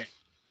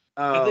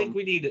 I think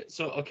we need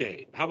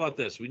how about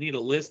this? We need a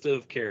list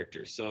of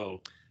characters.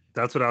 So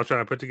that's what I was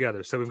trying to put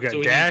together. So we've got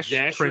Dash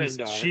Prince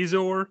Rendar,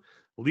 Xizor,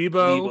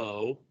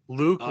 Lebo,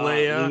 Luke,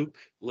 Leia,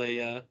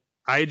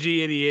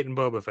 IG-88, and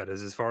Boba Fett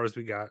is as far as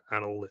we got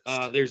on a list.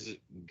 There's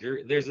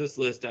this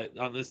list.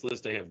 On this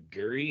list, I have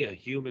Guri, a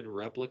human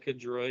replica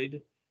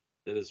droid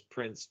that is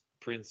Prince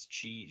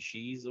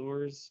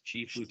Xizor's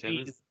chief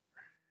lieutenant.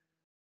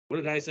 What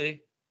did I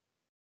say?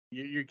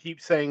 You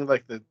keep saying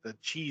like the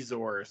Xizor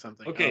or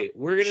something. Okay,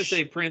 we're gonna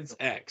say Prince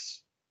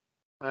X.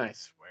 I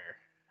swear.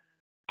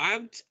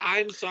 I'm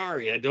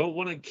sorry. I don't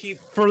want to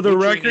keep. For the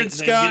record,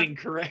 Scott, getting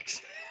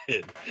corrected.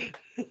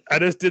 I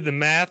just did the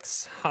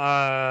maths.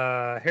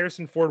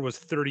 Harrison Ford was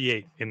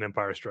 38 in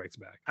Empire Strikes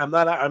Back. I'm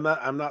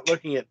not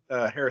looking at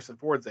Harrison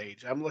Ford's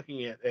age. I'm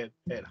looking at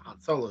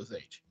Han Solo's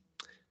age.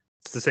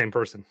 It's the same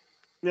person.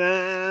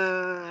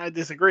 I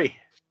disagree.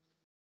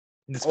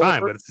 It's fine,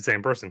 but it's the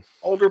same person.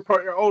 Older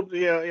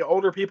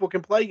people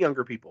can play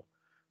younger people.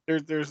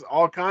 There's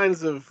all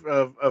kinds of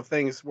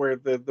things where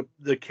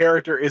the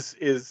character is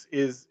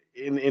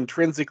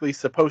intrinsically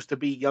supposed to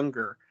be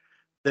younger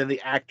than the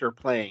actor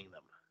playing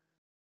them.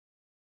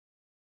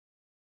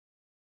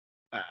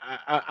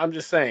 I'm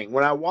just saying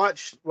when I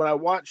watch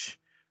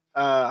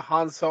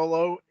Han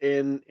Solo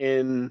in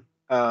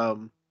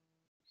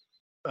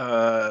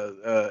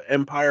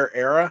Empire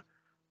era,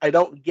 I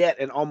don't get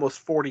an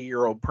almost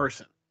 40-year-old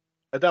person.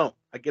 I don't.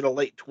 I get a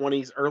late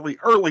 20s, early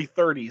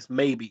 30s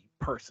maybe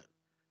person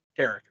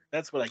character.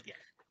 That's what I get.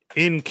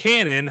 In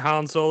canon,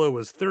 Han Solo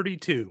was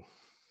 32.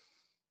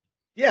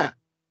 Yeah,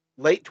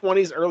 late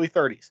 20s, early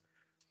 30s.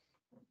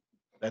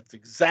 That's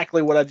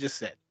exactly what I just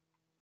said.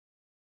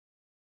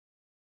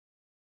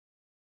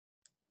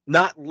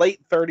 Not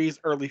late 30s,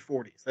 early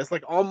 40s. That's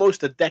like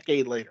almost a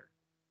decade later.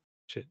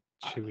 Should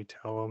we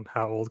tell him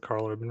how old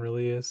Carl Urban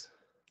really is?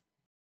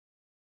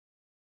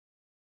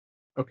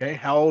 Okay,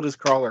 how old is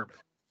Carl Urban?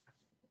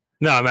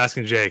 No, I'm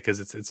asking Jay because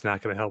it's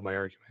not going to help my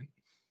argument.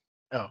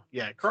 Oh,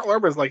 yeah. Carl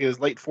Urban's like in his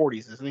late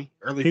 40s, isn't he?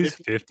 Early 50s? He's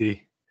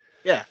 50.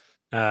 Yeah.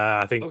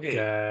 I think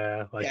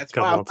Okay. like That's a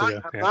couple why months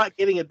ago. I'm not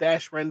getting a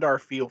Dash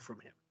Rendar feel from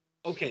him.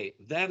 Okay,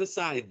 that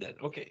aside then.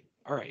 Okay,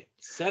 all right.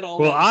 Set all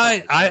Well,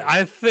 that aside.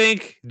 I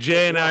think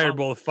Jay and I are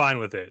Well, both fine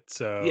with it.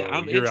 So yeah,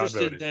 I'm you're interested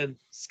outvoted. then,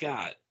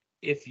 Scott.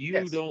 If you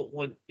Yes. don't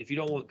want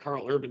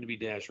Carl Urban to be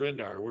Dash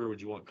Rendar, where would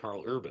you want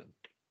Carl Urban?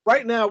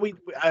 Right now, we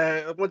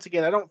once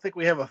again, I don't think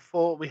we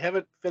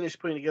haven't finished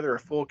putting together a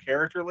full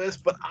character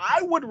list, but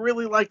I would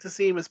really like to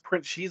see him as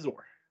Prince Shizor.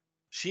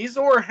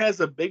 Shizor has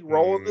a big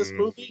role in this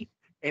movie,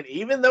 and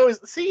even though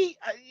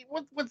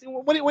what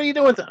are you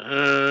doing?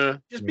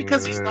 Just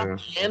because he's not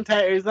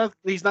the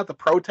he's not the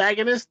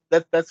protagonist.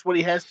 That's what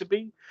he has to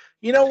be.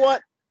 You know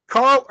what?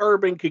 Carl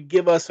Urban could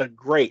give us a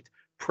great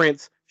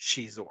Prince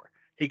Shizor.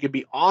 He could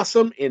be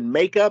awesome in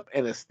makeup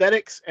and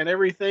aesthetics and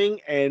everything,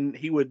 and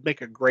he would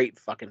make a great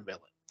fucking villain.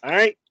 All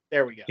right,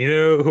 there we go. You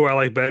know who I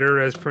like better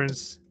as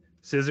Prince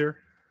Scissor?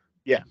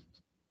 Yeah.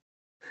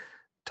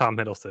 Tom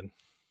Hiddleston.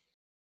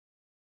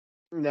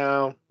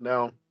 No.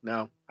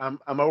 I'm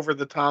over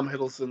the Tom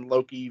Hiddleston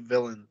Loki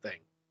villain thing.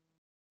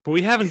 But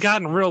we haven't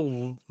gotten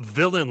real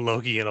villain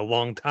Loki in a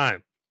long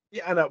time.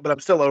 Yeah, I know, but I'm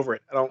still over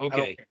it. I don't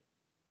Okay. care.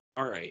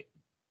 All right.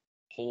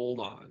 Hold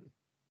on.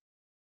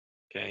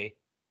 Okay.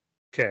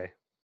 Okay.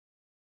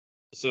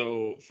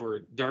 So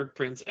for Dark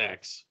Prince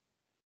X,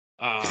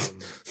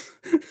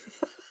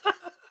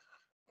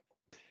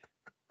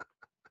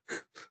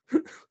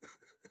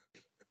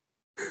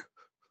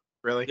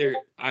 Really?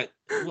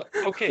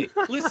 Okay,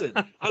 listen.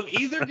 I'm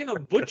either gonna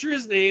butcher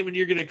his name and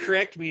you're gonna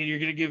correct me and you're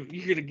gonna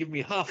give me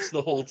huffs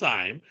the whole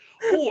time,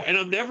 and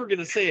I'm never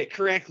gonna say it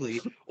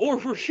correctly, or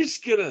we're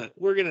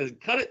gonna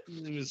cut it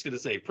and I'm just gonna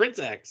say Prince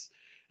X,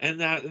 and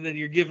then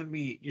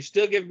you're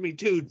still giving me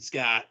Tood,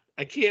 Scott.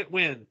 I can't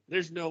win.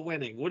 There's no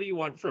winning. What do you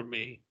want from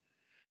me?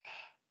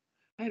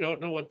 I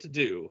don't know what to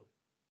do.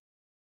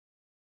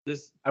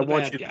 I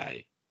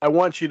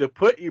want you to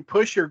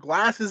push your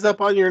glasses up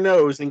on your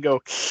nose and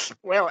go,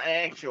 well,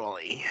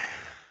 actually.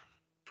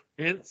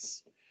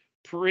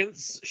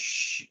 Prince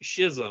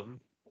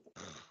Schism.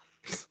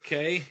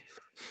 Okay.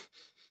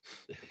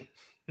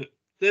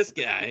 This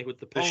guy with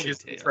the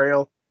ponytail.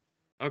 Trail.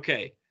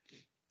 Okay.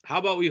 How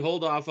about we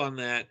hold off on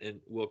that and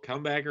we'll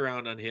come back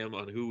around on him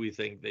on who we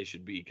think they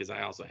should be, because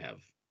I also have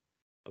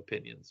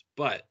opinions.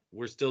 But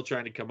we're still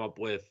trying to come up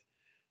with,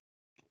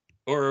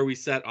 or are we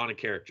set on a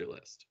character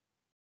list?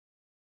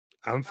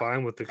 I'm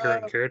fine with the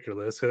current character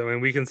list. I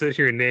mean, we can sit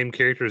here and name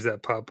characters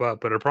that pop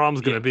up, but our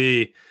problem's going to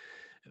be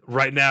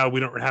right now we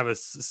don't have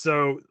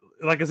so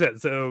like I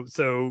said, so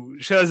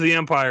Shadows of the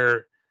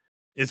Empire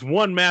is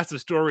one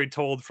massive story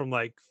told from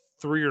like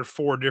 3 or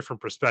 4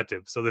 different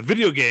perspectives. So the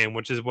video game,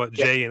 which is what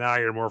Jay and I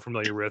are more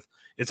familiar with,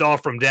 it's all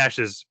from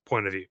Dash's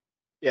point of view.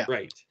 Yeah.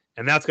 Right.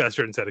 And that's got a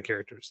certain set of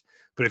characters.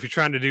 But if you're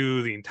trying to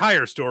do the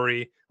entire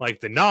story, like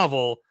the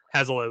novel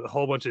has a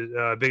whole bunch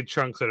of big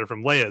chunks that are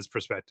from Leia's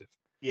perspective.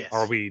 Yes.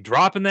 Are we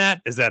dropping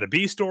that? Is that a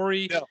B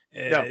story?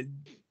 No.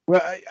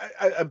 Well,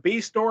 a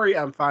B story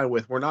I'm fine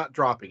with. We're not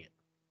dropping it.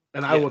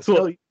 And I will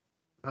tell you.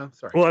 I'm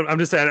sorry. Well, I'm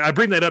just saying, I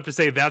bring that up to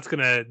say that's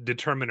going to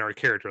determine our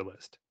character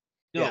list.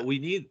 No,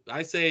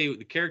 I say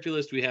the character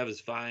list we have is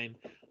fine.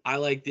 I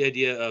like the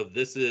idea of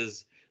this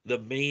is the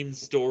main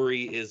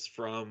story is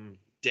from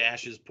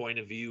Dash's point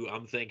of view.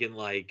 I'm thinking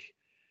like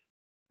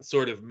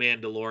sort of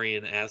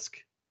Mandalorian-esque.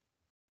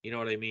 You know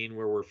what I mean?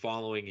 Where we're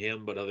following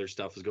him, but other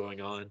stuff is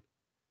going on.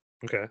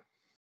 Okay.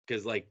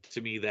 Because like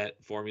to me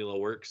that formula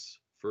works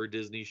for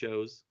Disney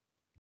shows.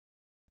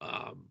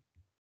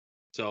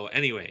 So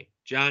anyway,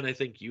 John, I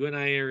think you and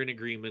I are in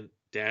agreement.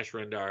 Dash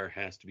Rendar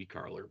has to be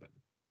Carl Urban.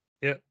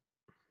 Yep.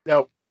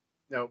 No,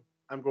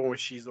 I'm going with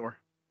Shizor.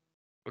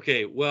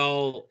 Okay,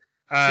 well,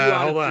 2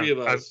 out hold of on. 3 of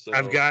us.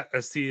 I've got a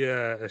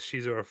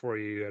Shizor for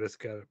you. I just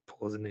got to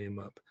pull his name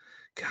up.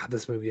 God,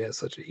 this movie has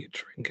such a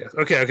huge cast.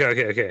 Okay.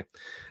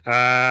 All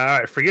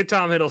right, forget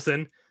Tom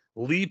Hiddleston.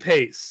 Lee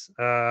Pace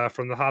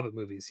from the Hobbit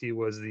movies. He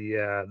was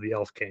the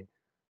Elf King.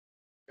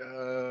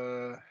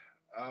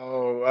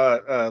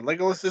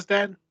 Legolas's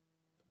dad?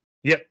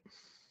 Yep.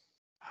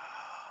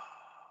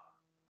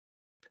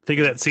 Think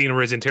of that scene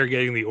where he's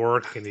interrogating the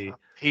orc and he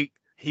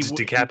just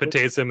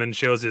decapitates him and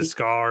shows his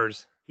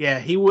scars. Yeah,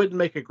 he wouldn't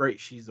make a great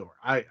Shizor.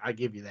 I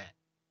give you that.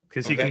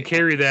 Because he can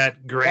carry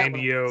that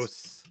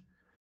grandiose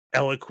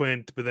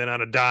eloquent, but then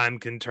on a dime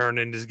can turn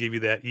and just give you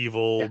that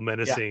evil, Yeah,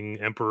 menacing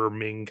Emperor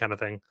Ming kind of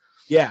thing.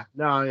 Yeah,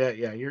 no,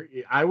 yeah.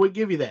 I would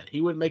give you that.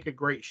 He would make a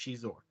great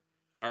Shizor.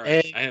 All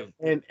right, And I have.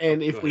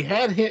 and if go we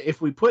ahead. had him,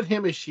 if we put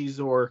him as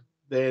Shizor,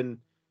 then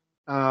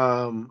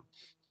I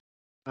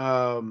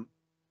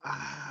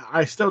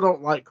still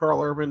don't like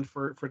Carl Urban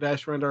for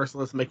Dash Rendar, so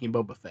let's make him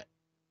Boba Fett.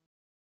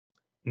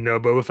 No,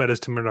 Boba Fett is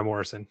Temuera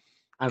Morrison.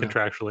 I know.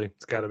 Contractually,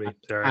 it's got to be.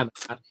 Sorry.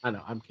 I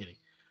know. I'm kidding.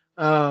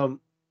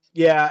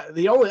 Yeah,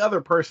 the only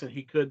other person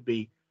he could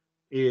be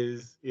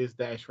is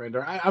Dash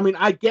Rendar. I mean,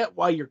 I get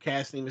why you're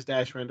casting him as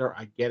Dash Rendar.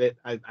 I get it.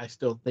 I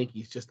still think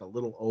he's just a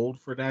little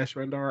old for Dash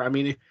Rendar. I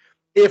mean,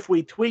 if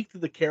we tweaked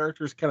the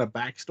character's kind of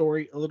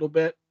backstory a little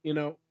bit,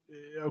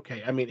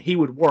 okay. I mean, he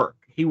would work.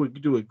 He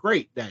would do a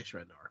great Dash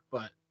Rendar,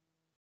 but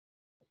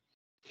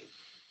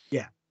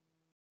yeah.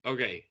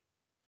 Okay.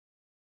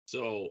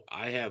 So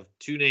I have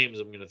two names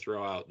I'm going to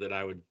throw out that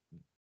I would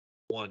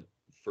want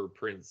for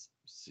Prince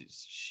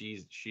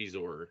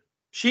Shizor.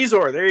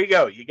 Shizor, there you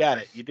go. You got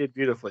it. You did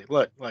beautifully.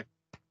 Look.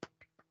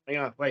 Hang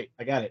on. Wait,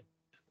 I got it.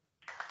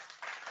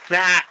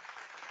 Nah.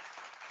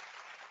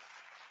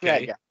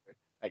 Okay. Yeah,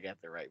 I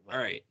got the right one.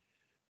 All right.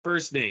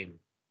 First name,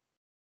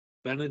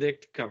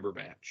 Benedict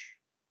Cumberbatch.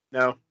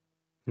 No.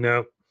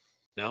 No.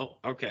 No?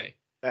 Okay.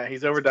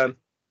 He's overdone.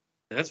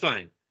 That's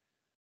fine.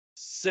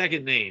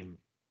 Second name,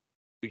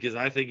 because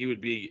I think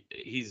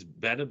he's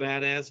been a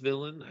badass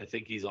villain. I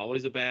think he's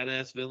always a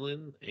badass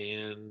villain.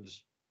 And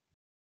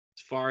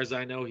as far as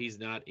I know, he's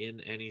not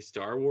in any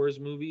Star Wars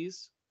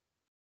movies.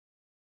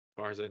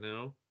 As far as I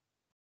know.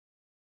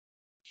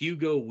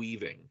 Hugo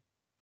Weaving.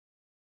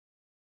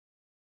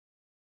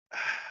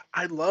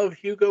 I love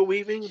Hugo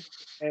Weaving,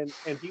 and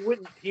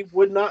he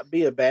would not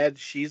be a bad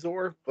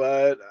Shizor,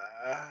 but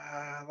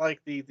I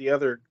like the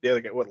other guy.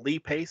 What, Lee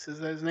Pace is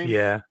that his name?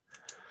 Yeah.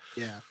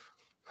 I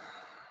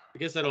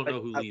guess I don't know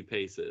who Lee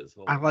Pace is.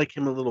 I like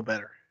him a little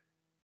better.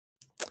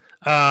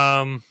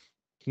 Not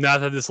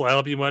that this will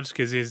help you much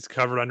because he's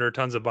covered under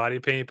tons of body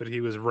paint, but he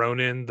was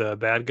Ronin, the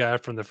bad guy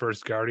from the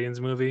first Guardians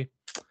movie.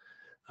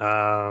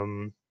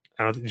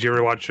 Did you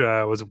ever watch?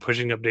 Was it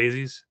Pushing Up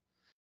Daisies?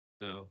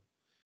 No.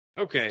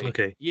 Okay.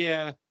 Okay.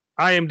 Yeah.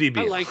 IMDb.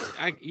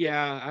 I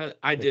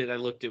did. I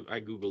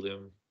Googled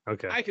him.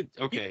 Okay.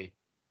 Okay.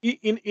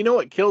 You know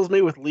what kills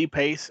me with Lee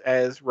Pace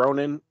as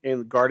Ronin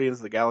in Guardians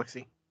of the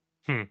Galaxy?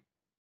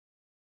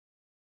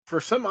 For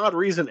some odd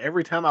reason,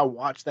 every time I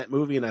watch that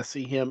movie and I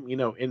see him,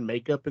 in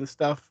makeup and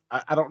stuff,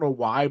 I don't know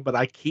why, but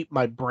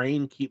my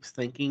brain keeps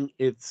thinking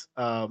it's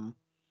Brent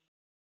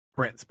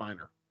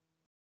Spiner.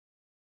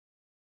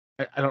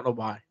 I don't know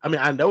why. I mean,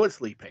 I know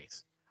it's Lee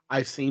Pace.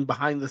 I've seen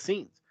behind the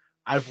scenes.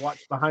 I've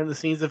watched behind the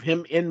scenes of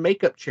him in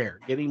makeup chair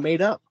getting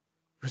made up.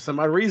 For some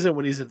odd reason,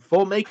 when he's in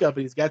full makeup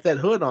and he's got that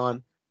hood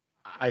on,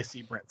 I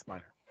see Brent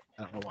Spiner.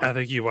 I don't know why. I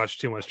think you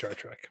watched too much Star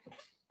Trek.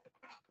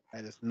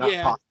 That is not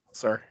possible,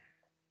 sir.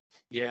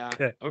 Yeah.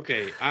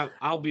 Okay.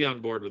 I'll be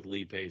on board with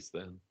Lee Pace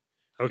then.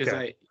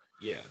 Okay.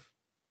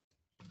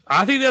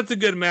 I think that's a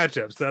good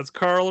matchup. So that's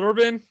Carl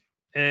Urban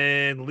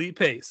and Lee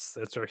Pace.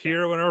 That's our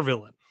hero and our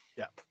villain.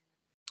 Yeah.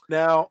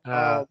 Now,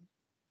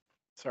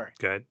 sorry.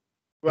 Go ahead.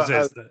 Well,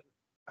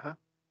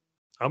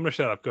 I'm gonna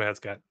shut up. Go ahead,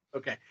 Scott.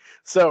 Okay,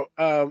 so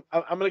I'm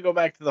going to go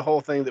back to the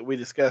whole thing that we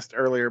discussed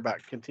earlier about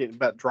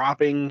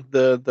dropping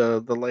the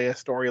Leia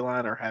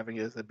storyline or having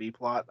it as a B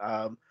plot.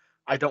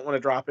 I don't want to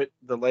drop it.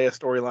 The Leia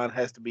storyline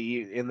has to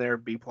be in there.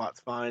 B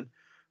plot's fine,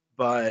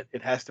 but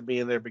it has to be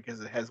in there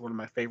because it has one of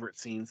my favorite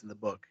scenes in the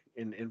book.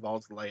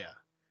 Involves Leia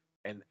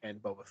and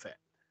Boba Fett.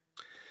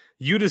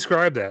 You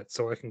describe that,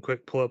 so I can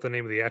pull up the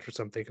name of the actress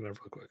I'm thinking of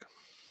real quick.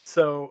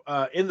 So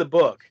in the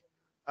book,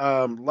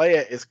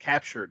 Leia is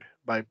captured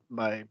by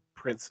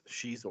Prince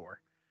Shizor,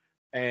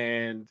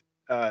 and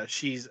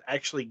she's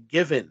actually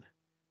given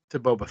to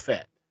Boba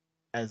Fett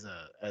as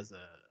a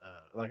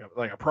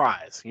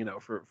prize,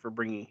 for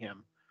bringing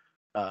him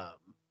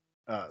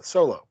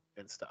Solo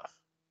and stuff.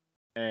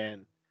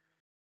 And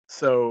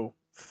so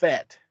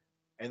Fett,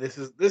 and this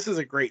is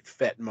a great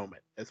Fett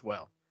moment as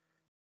well.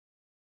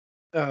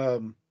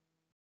 Fett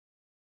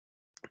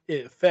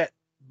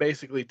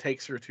basically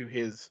takes her to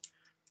his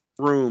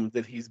room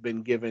that he's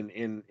been given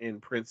in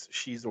Prince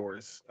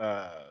Shizor's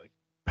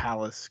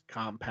palace,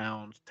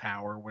 compound,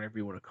 tower, whatever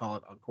you want to call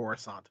it, on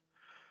Coruscant.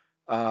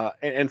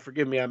 And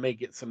forgive me, I may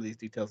get some of these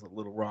details a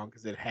little wrong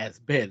because it has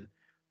been,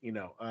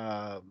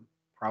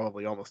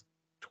 probably almost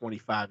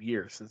 25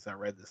 years since I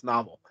read this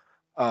novel.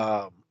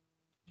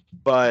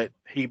 But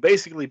he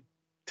basically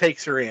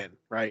takes her in,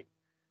 right?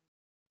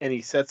 And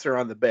he sets her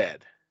on the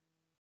bed.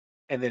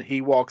 And then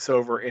he walks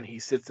over and he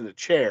sits in a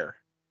chair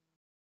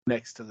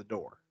next to the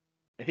door.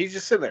 And he's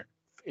just sitting there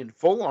in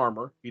full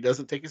armor. He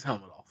doesn't take his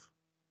helmet off.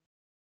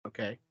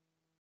 Okay.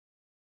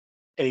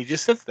 And he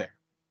just sits there.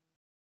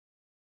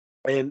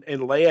 And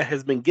Leia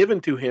has been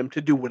given to him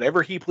to do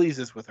whatever he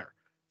pleases with her.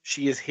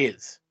 She is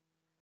his.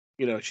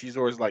 She's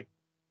always like,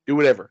 do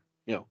whatever.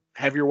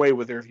 Have your way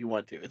with her if you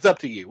want to. It's up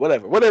to you.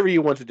 Whatever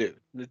you want to do.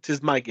 It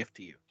is my gift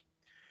to you.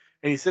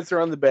 And he sits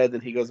her on the bed, then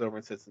he goes over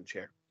and sits in the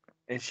chair.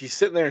 and she's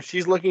sitting there and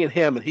she's looking at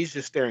him and he's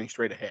just staring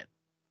straight ahead.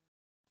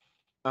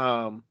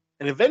 And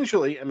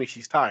eventually, I mean,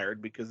 she's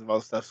tired because of all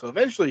the stuff. So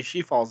eventually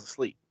she falls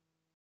asleep.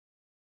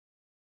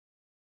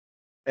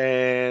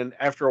 And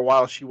after a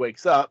while she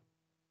wakes up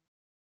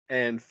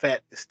and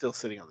Fett is still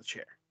sitting on the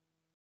chair.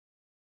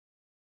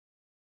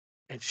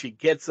 And she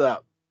gets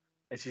up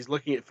and she's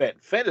looking at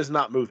Fett. Fett is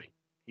not moving.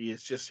 He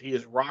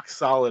is rock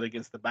solid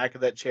against the back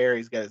of that chair.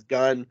 He's got his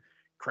gun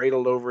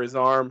cradled over his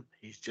arm.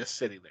 He's just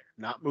sitting there,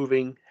 not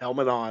moving,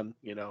 helmet on,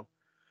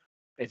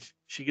 And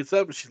she gets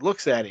up and she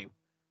looks at him.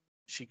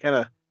 She kind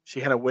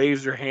of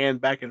waves her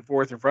hand back and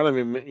forth in front of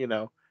him,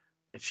 and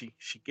she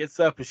gets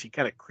up and she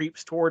kind of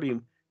creeps toward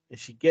him, and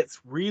she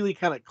gets really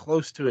kind of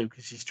close to him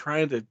because she's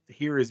trying to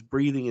hear his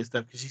breathing and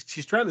stuff, because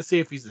she's trying to see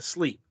if he's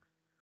asleep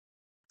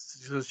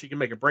so she can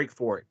make a break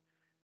for it.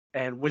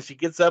 And when she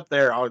gets up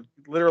there,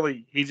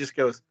 he just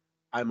goes,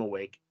 "I'm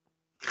awake."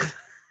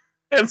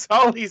 That's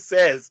all he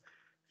says.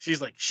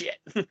 She's like, "Shit."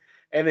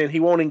 And then he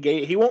won't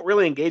engage. He won't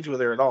really engage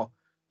with her at all,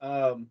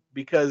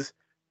 because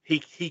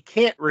he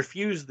can't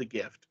refuse the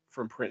gift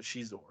from Prince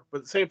Shizor. But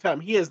at the same time,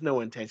 he has no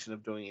intention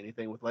of doing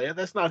anything with Leia.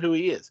 That's not who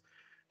he is.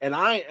 And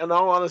in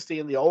all honesty,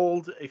 in the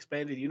old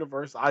expanded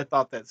universe, I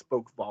thought that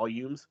spoke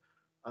volumes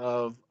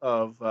of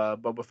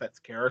Boba Fett's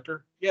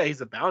character. Yeah,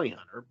 he's a bounty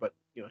hunter, but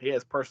he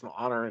has personal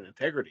honor and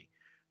integrity.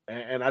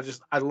 And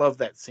I love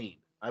that scene.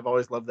 I've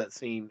always loved that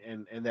scene,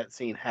 and that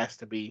scene has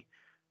to be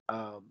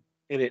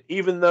in it.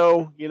 Even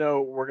though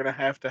we're gonna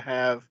have to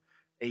have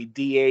a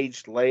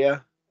de-aged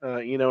Leia,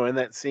 in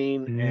that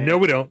scene. No,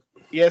 we don't.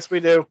 Yes,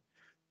 we do.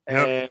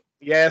 Nope. And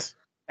yes,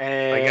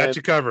 and I got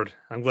you covered.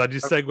 I'm glad you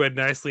segued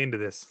nicely into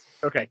this.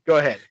 Okay, go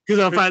ahead.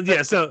 Because I'm fine.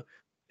 Yeah. So,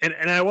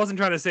 and I wasn't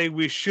trying to say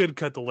we should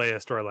cut the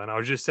Leia storyline. I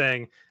was just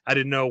saying I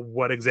didn't know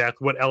what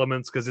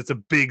elements, because it's a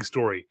big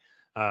story.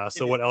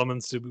 So what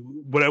elements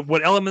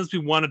we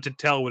wanted to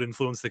tell would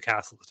influence the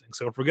cast listing.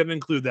 So if we're going to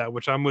include that,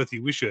 which I'm with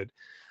you, we should,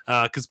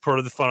 because part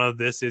of the fun of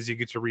this is you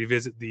get to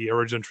revisit the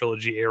original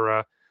trilogy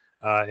era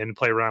and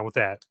play around with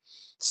that.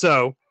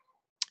 So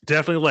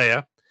definitely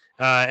Leia,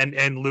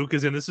 and Luke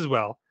is in this as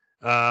well.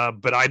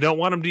 But I don't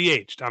want him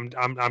de-aged. I'm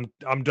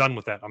done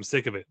with that. I'm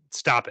sick of it.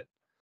 Stop it.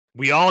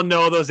 We all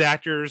know those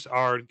actors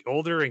are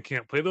older and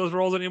can't play those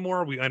roles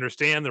anymore. We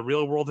understand the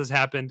real world has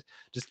happened.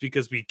 Just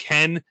because we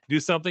can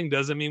do something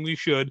doesn't mean we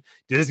should.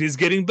 Disney's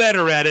getting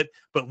better at it,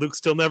 but Luke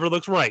still never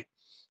looks right.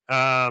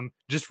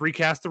 Just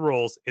recast the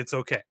roles. It's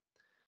okay.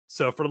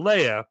 So for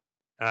Leia,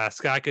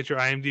 Scott, get your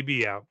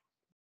IMDb out.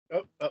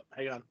 Oh,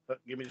 hang on.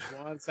 Give me just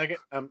 1 second.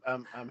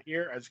 I'm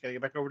here. I just gotta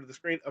get back over to the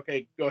screen.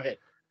 Okay, go ahead.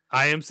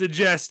 I am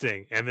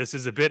suggesting, and this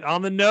is a bit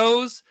on the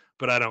nose,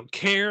 but I don't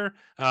care.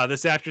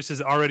 This actress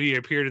has already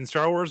appeared in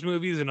Star Wars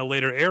movies in a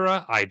later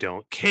era. I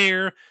don't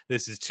care.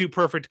 This is too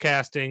perfect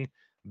casting.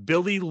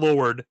 Billie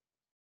Lourd,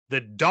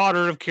 the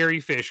daughter of Carrie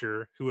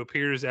Fisher, who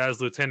appears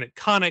as Lieutenant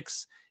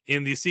Connix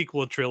in the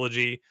sequel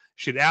trilogy,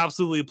 should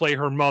absolutely play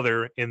her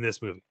mother in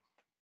this movie.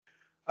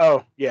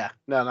 Oh, yeah.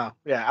 No.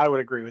 Yeah, I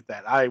would agree with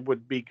that. I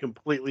would be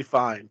completely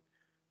fine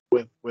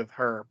with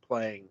her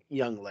playing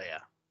young Leia.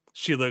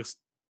 She looks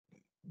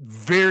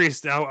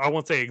I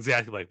won't say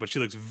exactly like, but she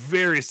looks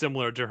very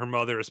similar to her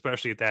mother,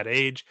 especially at that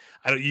age.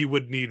 You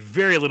would need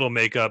very little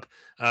makeup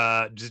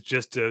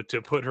just to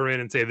put her in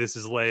and say this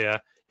is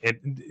Leia,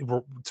 and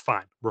it's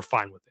fine. We're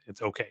fine with it.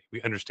 It's okay.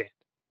 We understand.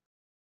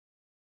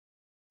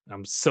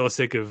 I'm so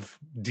sick of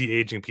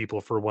de-aging people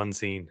for one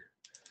scene.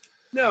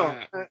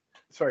 No,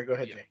 sorry. Go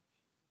ahead, Jay.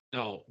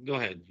 No, go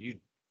ahead.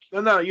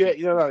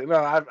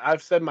 No.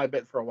 I've said my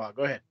bit for a while.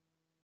 Go ahead.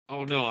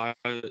 Oh no, I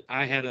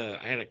had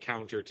a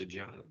counter to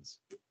John's.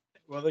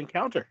 Well, then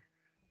counter.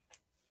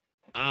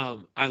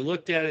 I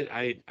looked at it.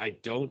 I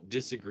don't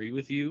disagree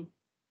with you.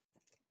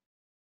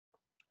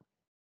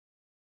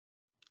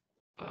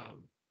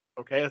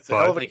 Okay, that's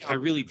I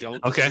really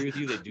don't disagree with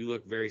you. They do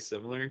look very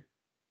similar.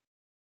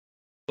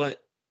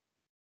 But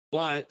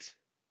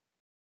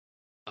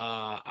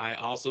I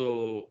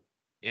also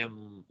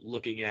am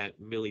looking at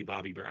Millie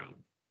Bobby Brown.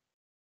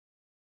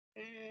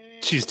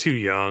 She's too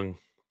young.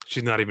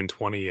 She's not even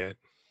 20 yet.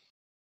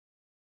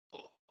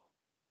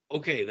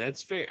 Okay,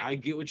 that's fair. I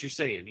get what you're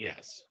saying.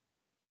 Yes,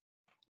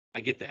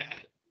 I get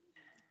that.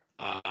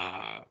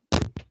 But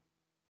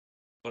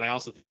I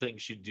also think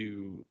she'd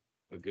do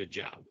a good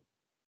job.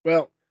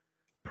 Well,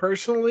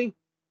 personally,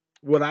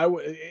 what I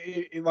would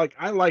like,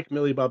 I like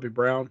Millie Bobby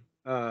Brown.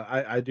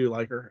 I do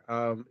like her.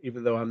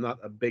 Even though I'm not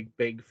a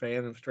big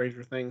fan of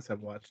Stranger Things,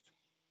 I've watched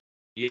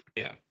a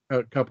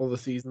couple of the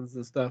seasons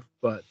and stuff,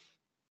 but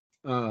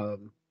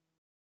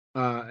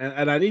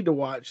and I need to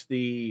watch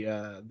the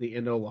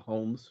Enola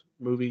Holmes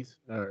movies,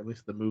 or at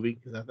least the movie,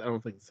 because I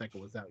don't think the second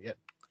one's out yet.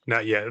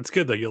 Not yet. It's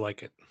good though. You'll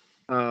like it.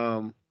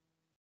 But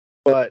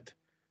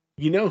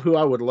who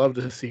I would love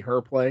to see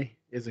her play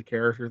is a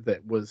character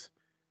that was,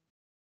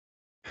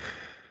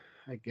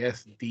 I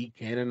guess,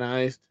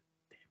 decanonized.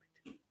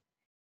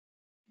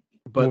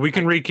 But we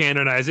can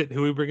recanonize it.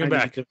 Who we bringing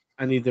back?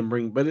 I need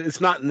them but it's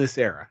not in this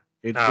era.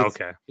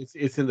 Okay.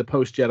 It's in the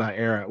post Jedi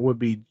era. It would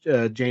be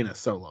Jaina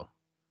Solo.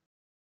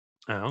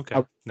 Oh,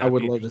 okay. I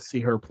would love to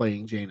see her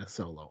playing Jaina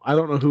Solo. I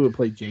don't know who would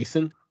play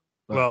Jason.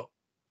 But... Well,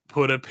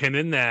 put a pin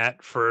in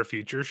that for a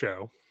future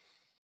show.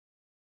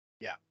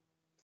 Yeah.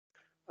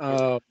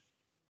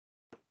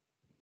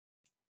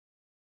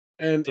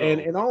 And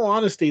in all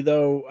honesty,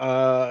 though,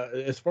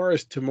 as far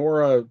as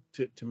Tamara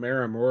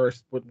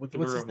Morris, what's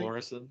his name?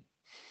 Morrison.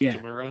 Yeah.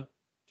 Tamara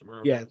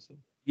Yeah. Morrison.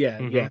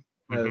 Yeah.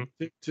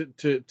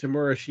 To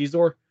Tamara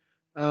Shizor,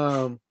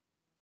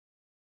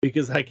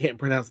 because I can't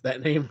pronounce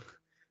that name.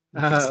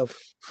 I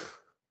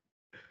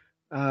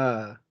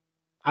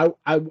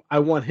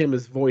want him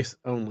as voice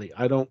only.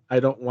 I don't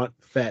want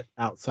Fett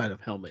outside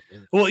of Helmet.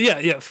 Well,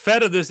 yeah.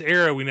 Fett of this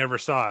era we never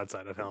saw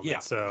outside of Helmet. Yeah.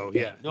 So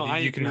yeah, No,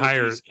 you can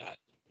hire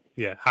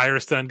hire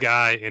a stunt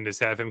guy and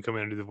just have him come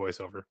in and do the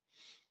voiceover.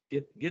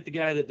 Get the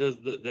guy that does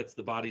that's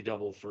the body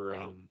double for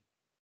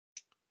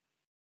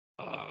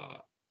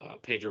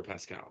Pedro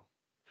Pascal.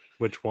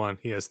 Which one?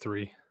 He has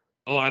 3.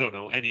 Oh, I don't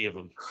know. Any of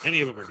them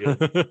are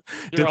good.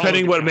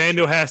 Depending what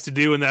Mando has to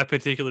do in that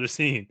particular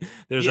scene.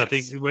 There's I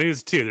think when he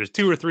was 2, there's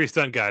 2 or 3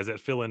 stunt guys that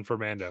fill in for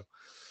Mando.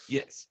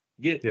 Yes.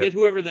 Get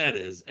whoever that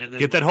is, and then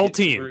get that whole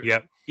team.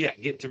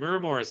 Get Tamara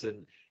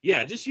Morrison.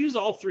 Yeah, just use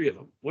all 3 of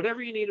them.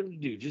 Whatever you need them to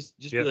do. Just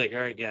be like,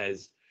 all right,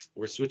 guys,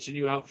 we're switching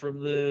you out from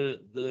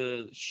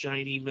the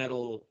shiny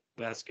metal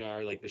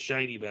Beskar, like the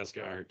shiny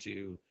Beskar,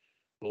 to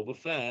Boba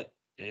Fett,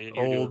 and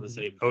you're doing the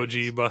same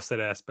things. OG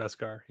busted ass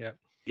Beskar. Yeah.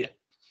 Yeah.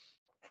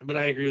 But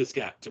I agree with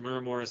Scott.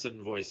 Tamara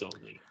Morrison, voice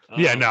only.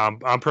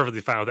 I'm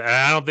perfectly fine with that. And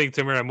I don't think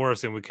Tamara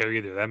Morrison would care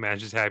either. That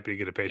man's just happy to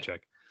get a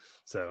paycheck.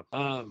 So,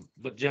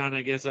 but John,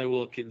 I guess I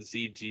will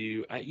concede to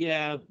you.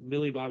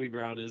 Millie Bobby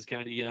Brown is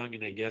kind of young,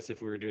 and I guess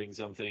if we were doing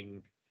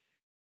something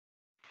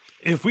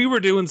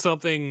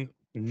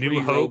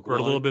New Hope or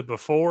a little bit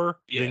before,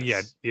 then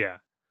yeah.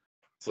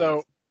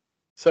 So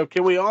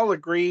can we all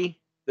agree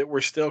that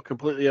we're still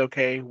completely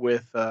okay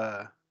with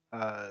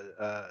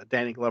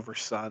Danny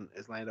Glover's son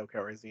as Lando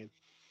Calrissian?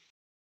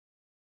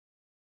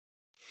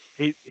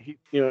 He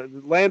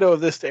Lando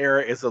of this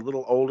era is a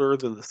little older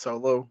than the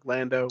Solo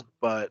Lando,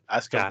 but I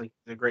still think he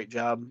did a great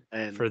job.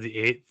 And for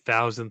the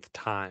 8,000th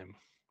time,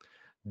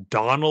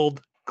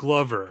 Donald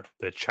Glover,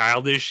 the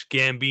childish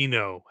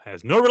Gambino,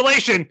 has no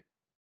relation to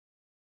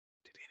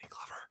Danny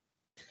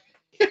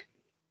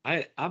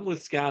Glover. I'm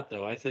with Scott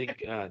though. I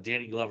think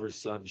Danny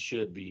Glover's son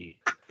should be.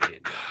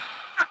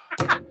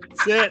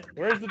 That's it.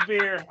 Where's the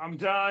beer? I'm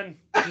done.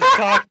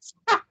 Just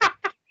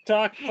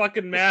talk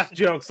fucking math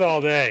jokes all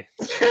day.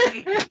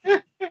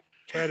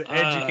 Try to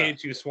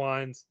educate you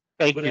swines.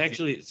 Thank you,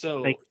 Jay.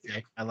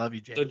 I love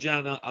you, Jay. So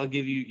John, I'll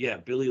give you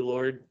Billy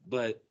Lord,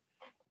 but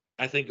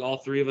I think all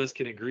 3 of us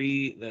can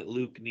agree that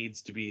Luke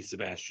needs to be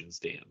Sebastian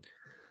Stan.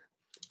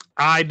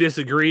 I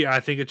disagree. I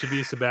think it should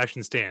be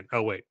Sebastian Stan.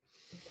 Oh wait.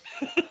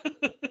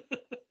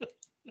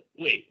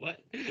 Wait, what?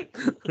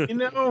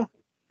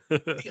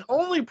 The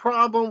only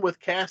problem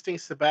with casting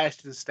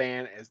Sebastian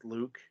Stan as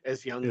Luke,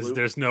 as young Luke,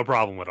 there's no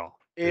problem at all.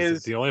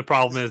 The only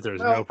problem is there's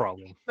no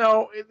problem.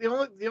 No,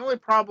 the only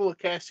problem with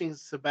casting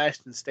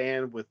Sebastian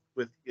Stan with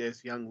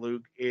as young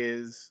Luke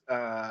is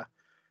that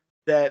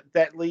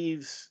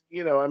leaves,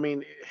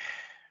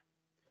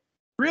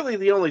 really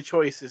the only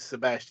choice is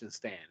Sebastian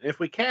Stan. If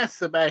we cast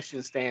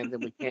Sebastian Stan, then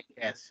we can't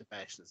cast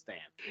Sebastian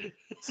Stan.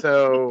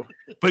 So,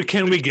 but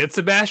can we get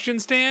Sebastian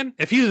Stan?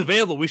 If he's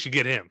available, we should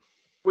get him.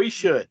 We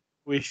should,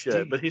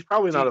 but he's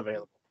probably not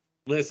available.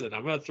 Listen,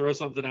 I'm going to throw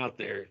something out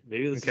there.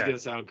 Maybe this is going to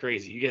sound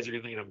crazy. You guys are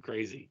going to think I'm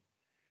crazy.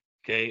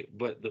 Okay,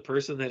 but the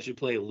person that should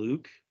play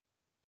Luke,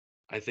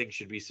 I think,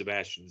 should be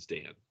Sebastian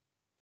Stan.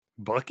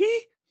 Bucky?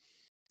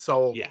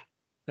 So yeah,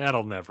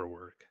 that'll never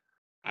work.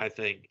 I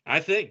think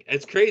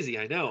it's crazy.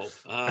 I know.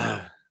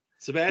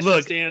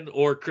 Sebastian Stan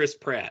or Chris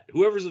Pratt,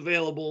 whoever's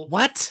available.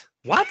 What?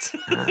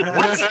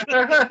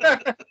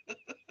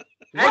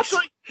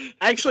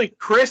 Actually,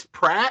 Chris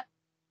Pratt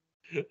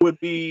would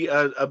be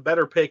a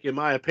better pick, in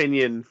my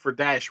opinion, for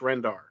Dash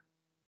Rendar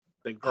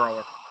than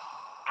Carl.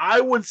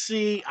 I would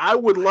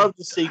love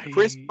to see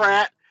Chris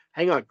Pratt.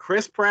 Hang on,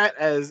 Chris Pratt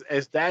as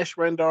Dash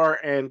Rendar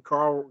and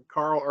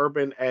Carl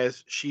Urban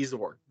as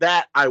Shizor.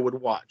 That I would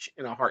watch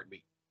in a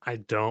heartbeat. I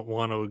don't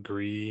want to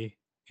agree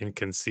and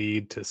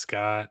concede to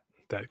Scott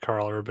that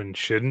Carl Urban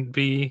shouldn't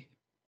be,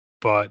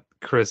 but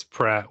Chris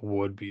Pratt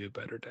would be a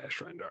better Dash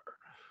Rendar.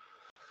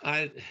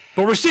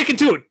 But we're sticking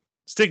to it.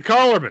 Stick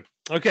Carl Urban.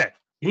 Okay.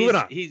 Moving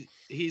on.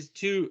 He's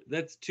too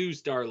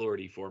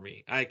Star-Lordy for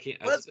me. I can't.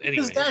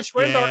 Anyway, Dash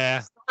Rendar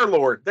is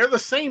Star-Lord. They're the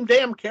same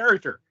damn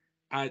character.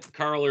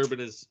 Carl Urban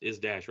is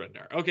Dash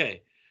Rendar.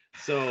 Okay,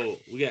 so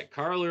we got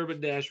Carl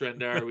Urban Dash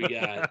Rendar. We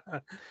got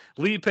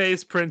Lee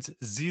Pace Prince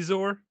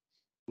Xizor.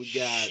 We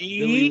got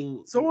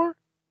Xizor.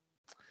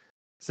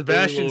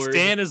 Sebastian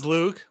Stan is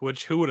Luke.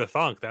 Which who would have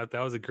thunk that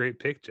was a great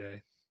pick,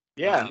 Jay.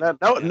 Yeah,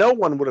 no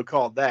one would have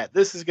called that.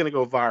 This is going to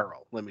go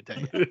viral, let me tell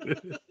you.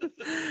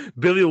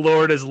 Billy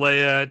Lord as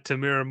Leia,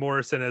 Tamara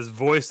Morrison as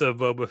voice of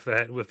Boba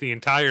Fett, with the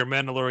entire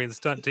Mandalorian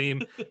stunt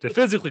team to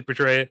physically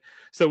portray it.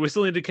 So we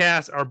still need to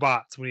cast our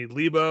bots. We need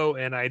Lebo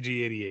and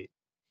IG-88.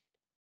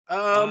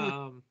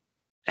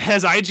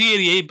 Has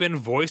IG-88 been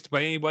voiced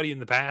by anybody in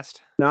the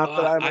past? Not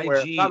that I'm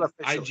aware. IG, Not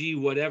officially.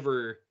 IG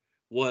whatever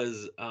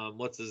was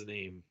what's his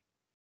name?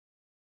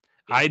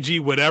 IG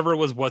whatever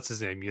was what's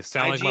his name? You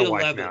sound like my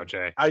wife IG-11. now,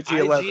 Jay.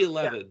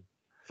 IG-11.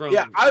 From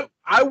Yeah,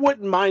 I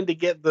wouldn't mind to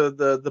get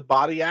the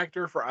body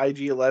actor for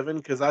IG-11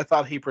 because I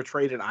thought he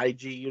portrayed an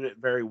IG unit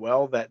very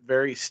well. That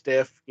very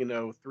stiff,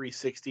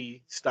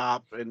 360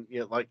 stop, and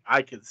like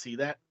I could see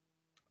that.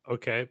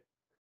 Okay,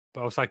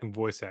 but I was talking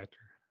voice actor.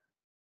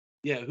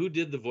 Yeah, who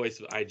did the voice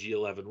of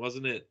IG-11?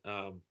 Wasn't it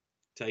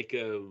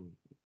Taika?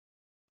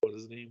 What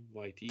is his name?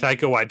 Waititi.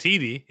 Taika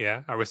Waititi.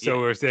 Yeah,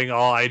 we're saying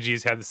all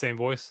IGs have the same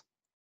voice.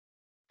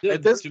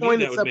 At this To point,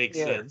 me, it's that would up make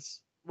in the air. sense.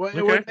 Well, it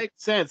Okay. would make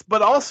sense,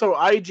 but also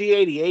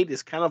IG-88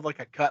 is kind of like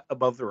a cut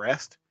above the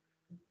rest.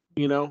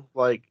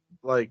 Like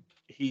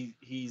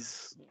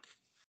he's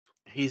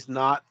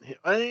not.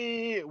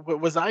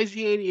 Was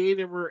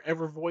IG-88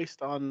 ever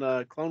voiced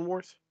on Clone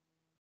Wars?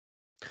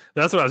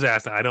 That's what I was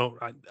asking.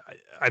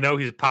 I know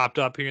he's popped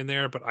up here and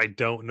there, but I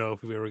don't know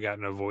if we've ever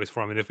gotten a voice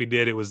from him. And if we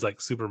did, it was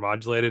like super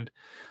modulated.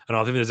 I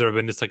don't think there's ever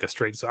been just like a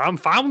straight. So I'm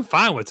fine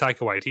with Taika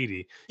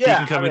Waititi. He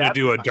can come in and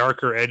do a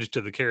darker edge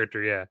to the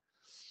character. Yeah.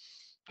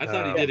 I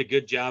thought he did a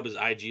good job as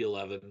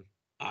IG-11.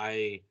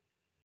 I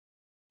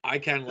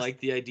kind of like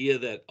the idea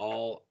that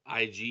all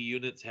IG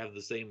units have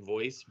the same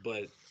voice,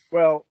 but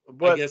I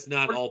guess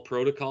not all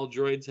protocol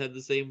droids had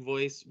the same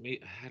voice.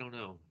 I don't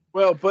know.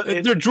 Well, but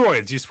they're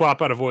droids. You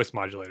swap out a voice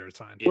modulator. It's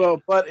fine. Yeah.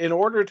 Well, but in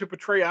order to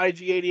portray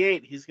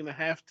IG-88, he's gonna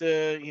have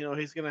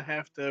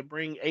to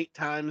bring 8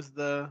 times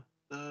the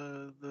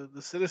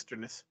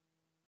sinisterness.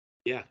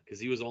 Yeah, because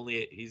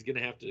he's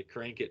gonna have to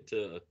crank it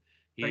to.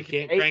 He Crank it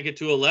can't to 8. crank it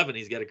to 11.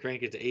 He's got to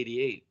crank it to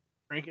 88.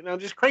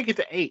 Just crank it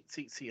to 8.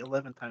 See,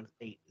 11 times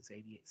 8 is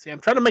 88. See, I'm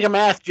trying to make a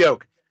math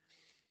joke.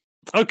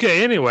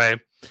 Okay. Anyway,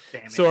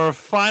 Damn it. so our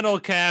final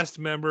cast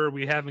member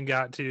we haven't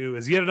got to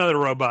is yet another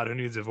robot who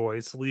needs a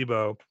voice,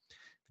 Lebo.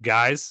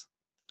 Guys,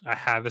 I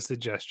have a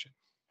suggestion.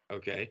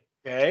 Okay.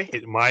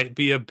 It might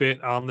be a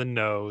bit on the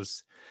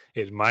nose.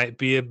 It might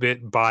be a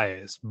bit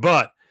biased,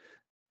 but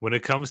when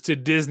it comes to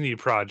Disney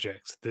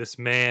projects, this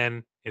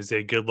man is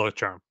a good luck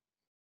charm.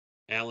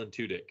 Alan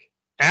Tudyk.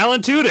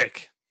 Alan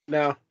Tudyk.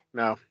 No.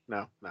 John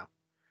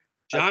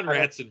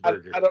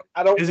Ratzenberger.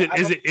 I don't. Is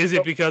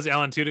it because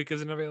Alan Tudyk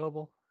isn't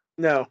available?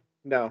 No.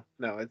 I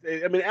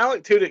mean,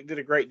 Alan Tudyk did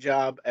a great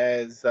job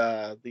as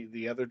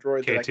the other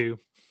droid. K2.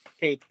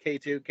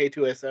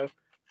 K2SO.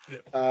 Yeah.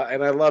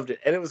 And I loved it,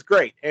 and it was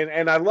great.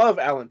 And I love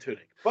Alan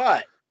Tudyk,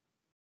 but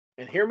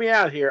and hear me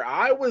out here.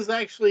 I was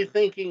actually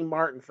thinking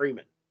Martin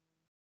Freeman.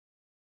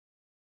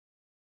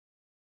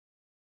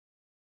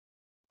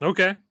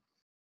 Okay.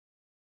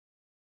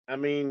 I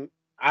mean,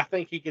 I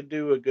think he could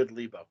do a good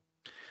Lebo.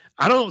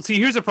 I don't see.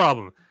 Here's the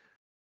problem.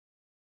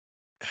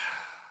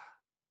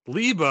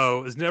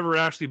 Lebo has never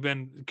actually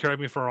been, correct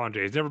me if I'm wrong,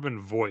 Jay, he's never been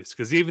voiced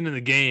because even in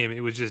the game, it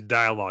was just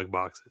dialogue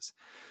boxes.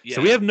 Yeah.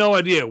 So we have no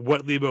idea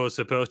what Lebo is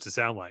supposed to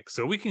sound like.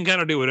 So we can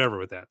kind of do whatever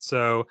with that.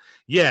 So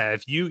yeah,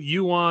 if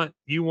you want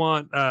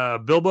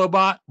Bilbo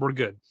Bot, we're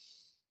good.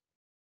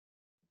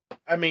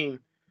 I mean,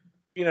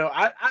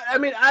 I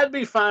mean, I'd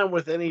be fine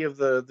with any of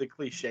the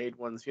cliched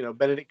ones.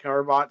 Benedict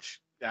Cumberbatch,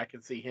 I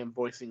could see him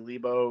voicing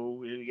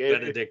Lebo.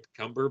 Benedict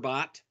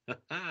Cumberbatch.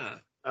 Oh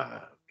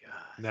God.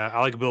 No, I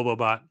like Bilbo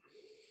Bot.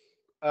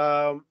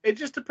 It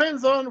just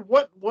depends on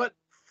what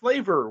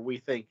flavor we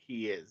think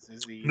he is.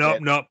 Is he?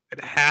 Nope.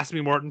 It has to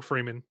be Martin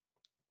Freeman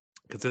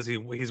because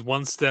he's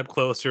one step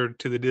closer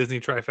to the Disney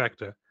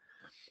trifecta.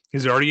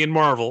 He's already in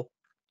Marvel.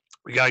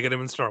 We gotta get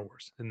him in Star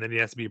Wars, and then he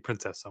has to be a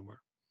princess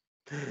somewhere.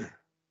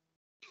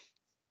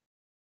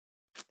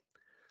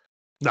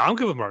 No, I'm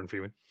good with Martin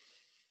Freeman.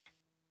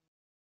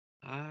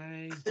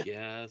 I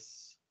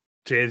guess.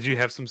 Jay, did you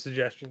have some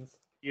suggestions?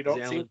 You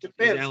don't seem to Is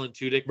fit. Alan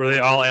Tudyk? Were they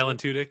all Alan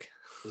Tudyk?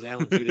 Was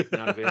Alan Tudyk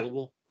not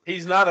available?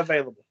 He's not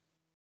available.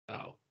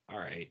 Oh, all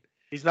right.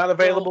 He's not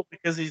available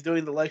because he's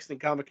doing the Lexington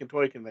Comic and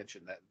Toy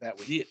Convention that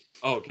week. Yeah.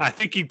 Oh, okay. I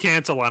think he'd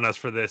cancel on us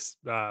for this,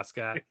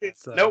 Scott.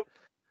 Nope.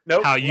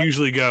 How it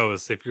usually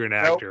goes if you're an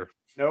actor.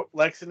 Nope.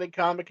 Lexington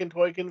Comic and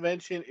Toy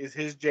Convention is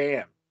his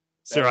jam.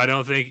 Sir, I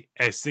don't think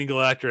a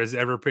single actor has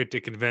ever picked a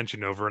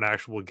convention over an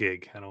actual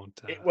gig. I don't.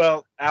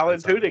 Well,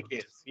 Alan Tudyk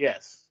is,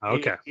 yes.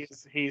 Okay.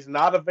 He's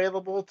not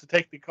available to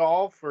take the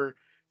call for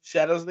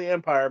Shadows of the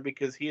Empire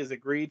because he has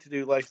agreed to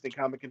do Lexington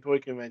Comic and Toy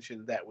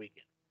Convention that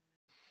weekend.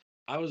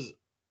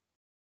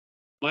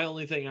 My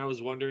only thing I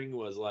was wondering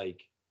was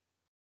like,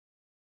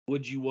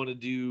 would you want to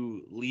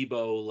do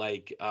Lebo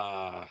like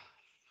I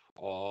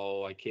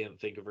can't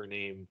think of her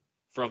name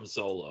from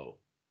Solo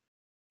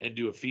and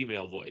do a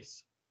female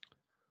voice?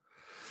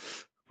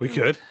 We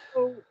could.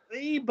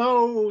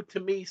 Lebo to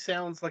me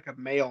sounds like a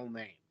male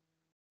name.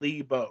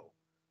 Lebo.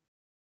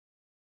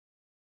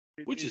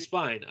 Which is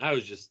fine. I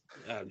was just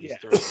throwing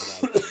it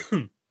out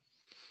there.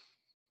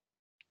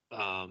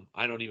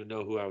 I don't even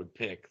know who I would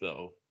pick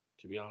though,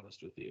 to be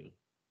honest with you.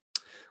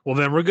 Well,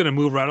 then we're going to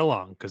move right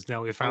along because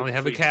now we finally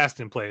have a cast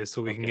in place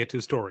so we can get to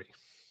a story.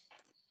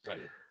 Right.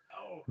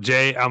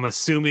 Jay, I'm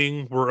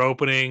assuming we're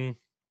opening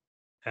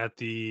at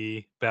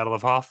the Battle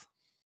of Hoth?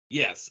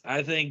 Yes,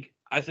 I think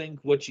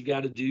what you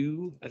got to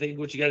do. I think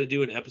what you got to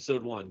do in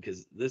episode 1,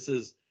 because this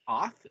is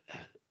Hoth.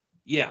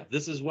 Yeah,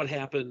 this is what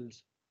happened.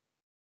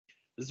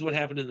 This is what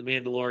happened in The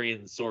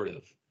Mandalorian. Sort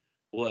of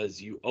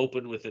was you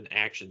open with an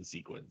action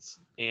sequence,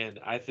 and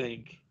I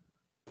think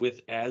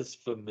with as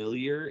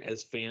familiar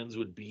as fans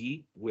would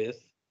be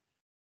with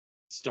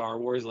Star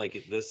Wars, like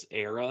at this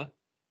era,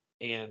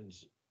 and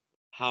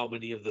how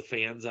many of the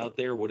fans out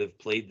there would have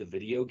played the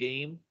video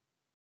game,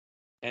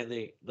 and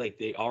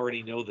they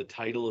already know the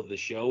title of the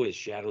show is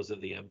Shadows of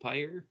the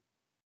Empire.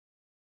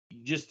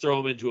 You just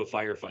throw them into a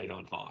firefight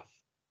on Hoth.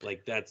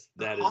 Like that is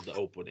the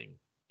opening.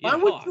 Why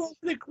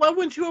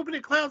wouldn't you open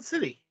at Cloud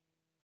City?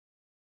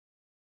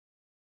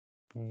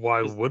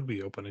 Why would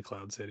we open a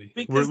Cloud City?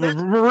 Because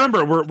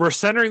Remember, we're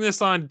centering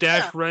this on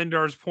Dash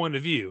Rendar's point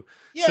of view.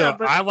 Yeah, so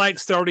but I like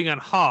starting on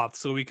Hoth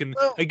so we can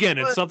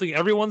it's something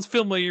everyone's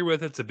familiar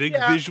with. It's a big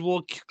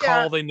visual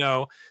call they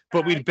know,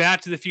 but we'd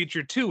Back to the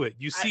Future to it.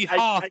 You see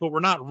Hoth, but we're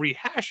not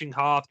rehashing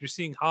Hoth. You're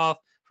seeing Hoth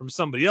from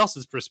somebody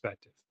else's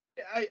perspective.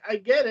 I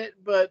get it,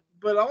 but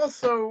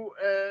also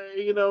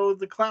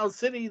the Cloud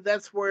City,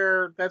 that's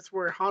where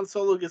Han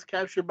Solo gets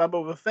captured by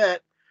Boba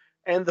Fett,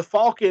 and the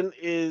Falcon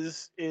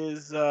is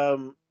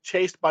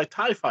chased by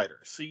TIE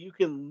fighters. So you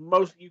can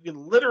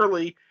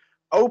literally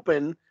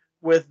open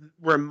with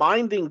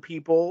reminding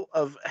people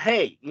of,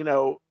 hey,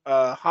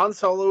 Han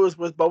Solo is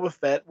with Boba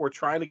Fett. We're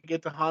trying to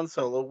get to Han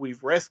Solo.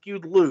 We've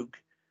rescued Luke,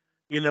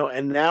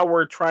 and now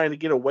we're trying to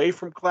get away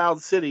from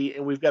Cloud City,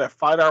 and we've got to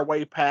fight our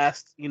way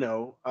past,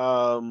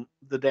 the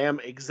damn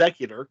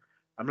Executor.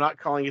 I'm not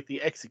calling it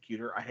the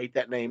Executor. I hate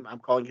that name. I'm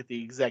calling it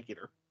the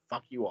Executor.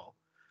 Fuck you all.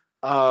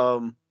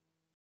 And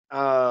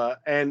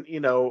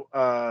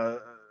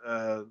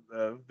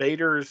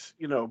Vader's,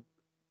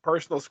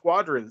 personal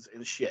squadrons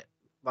and shit.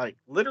 Like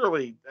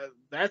literally,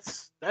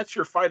 that's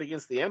your fight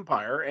against the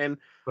Empire. And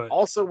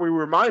also, we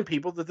remind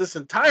people that this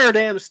entire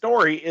damn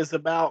story is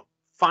about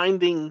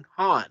finding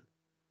Han.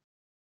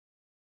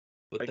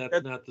 But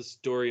that's not the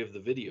story of the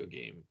video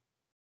game.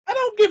 I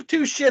don't give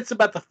two shits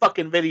about the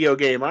fucking video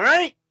game. All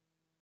right,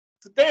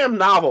 it's a damn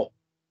novel.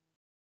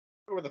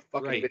 Or the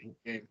fucking video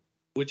game,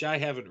 which I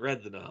haven't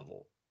read the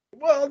novel.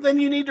 Well, then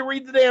you need to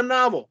read the damn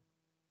novel.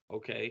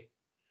 Okay.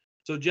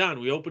 So,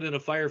 John, we open in a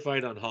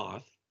firefight on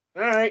Hoth.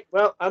 All right.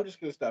 Well, I'm just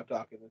going to stop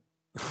talking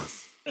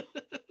then.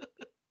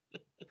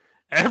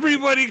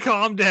 Everybody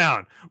calm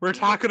down. We're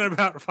talking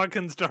about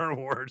fucking Star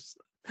Wars.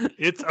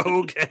 It's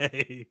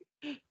okay.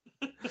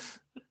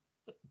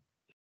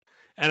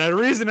 And the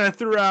reason I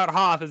threw out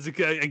Hoth is,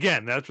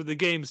 again, that's where the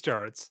game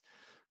starts.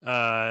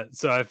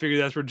 So I figured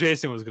that's where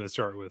Jason was going to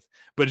start with.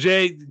 But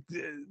Jay,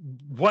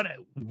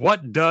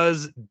 what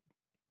does...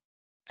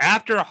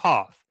 After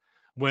Hoth,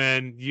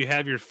 when you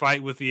have your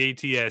fight with the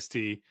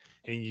AT-ST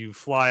and you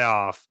fly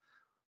off,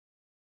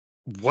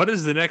 what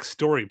is the next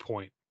story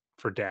point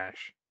for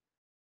Dash?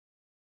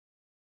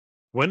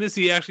 When does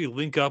he actually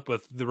link up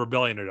with the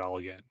Rebellion at all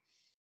again?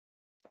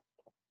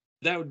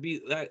 That would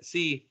be that.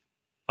 See,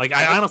 like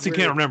I honestly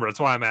can't remember.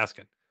 That's why I'm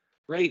asking.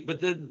 Right, but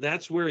then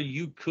that's where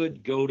you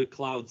could go to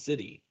Cloud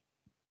City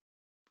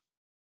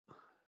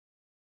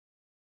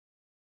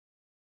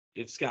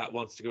if Scott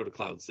wants to go to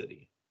Cloud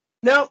City.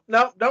 No,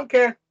 don't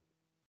care.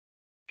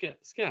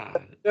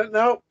 Scott.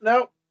 No,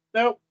 don't.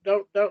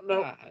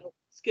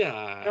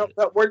 Scott.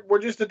 No, we're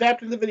just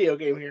adapting the video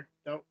game here.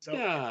 No,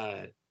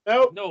 Scott.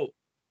 No,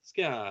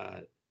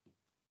 Scott.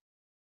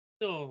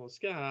 No,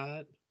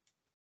 Scott.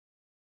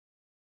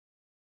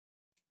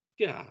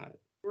 Scott.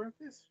 Where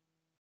is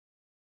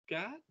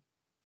Scott?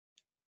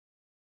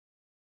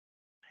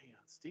 Hang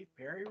on, Steve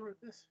Perry wrote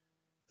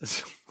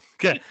this.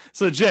 Okay,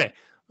 so Jay.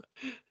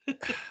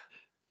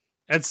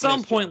 At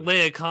some point,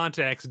 Leia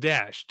contacts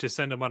Dash to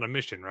send him on a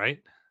mission, right?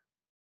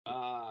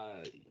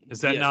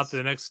 Is that not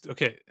the next?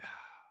 Okay.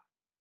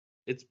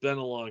 It's been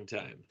a long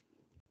time.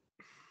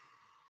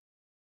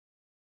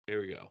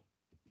 Here we go.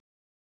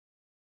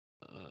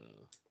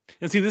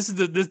 And see, this is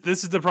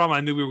the problem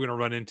I knew we were going to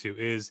run into.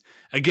 Is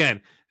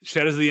again,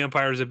 Shadows of the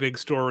Empire is a big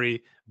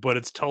story, but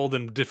it's told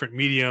in different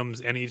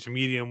mediums, and each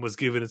medium was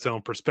given its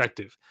own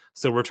perspective.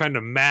 So we're trying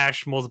to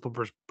mash multiple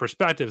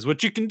perspectives,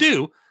 which you can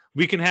do.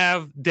 We can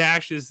have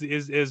Dash is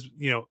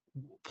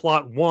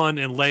plot 1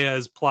 and Leia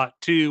is plot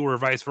 2, or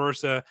vice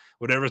versa.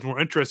 Whatever's more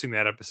interesting in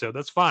that episode,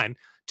 that's fine.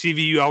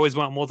 TV, you always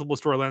want multiple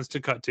storylines to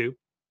cut to,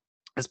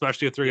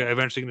 especially if they're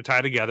eventually going to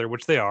tie together,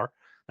 which they are.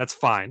 That's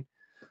fine.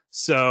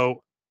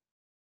 So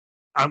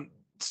I'm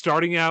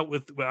starting out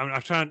with I'm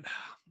trying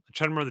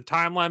to remember the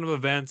timeline of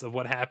events of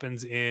what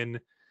happens in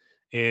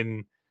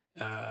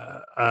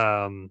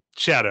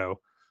Shadow.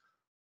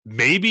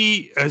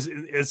 Maybe as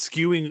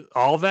skewing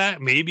all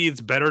that, maybe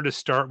it's better to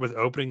start with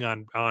opening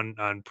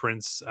on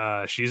Prince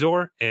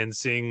Shizor and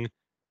seeing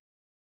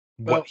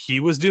what he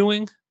was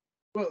doing.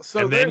 Well,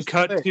 so and then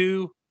cut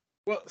to.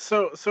 Well,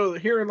 so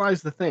herein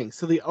lies the thing.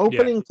 So the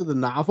opening to the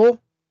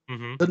novel,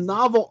 the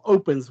novel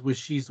opens with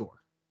Shizor.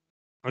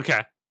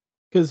 Okay.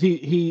 Because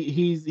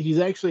he's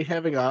actually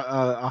having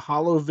a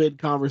holovid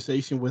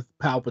conversation with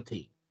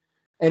Palpatine,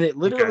 And it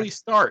literally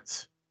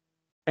starts,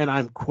 and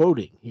I'm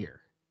quoting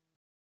here.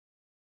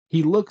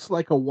 He looks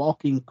like a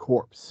walking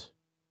corpse,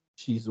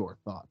 Shizor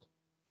thought.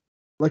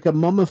 Like a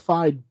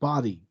mummified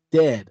body,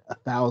 dead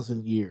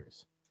 1,000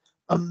 years.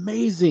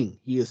 Amazing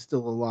he is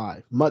still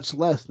alive, much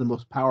less the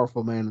most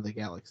powerful man in the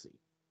galaxy.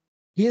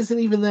 He isn't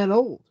even that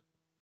old.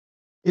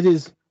 It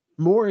is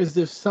more as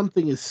if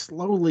something is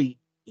slowly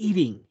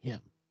eating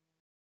him.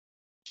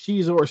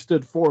 Shizor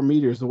stood 4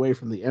 meters away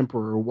from the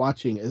Emperor,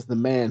 watching as the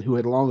man who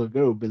had long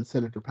ago been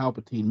Senator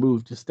Palpatine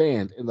moved to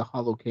stand in the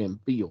holocam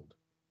field.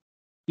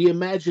 He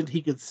imagined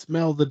he could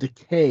smell the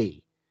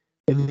decay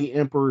in the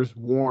Emperor's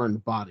worn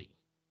body.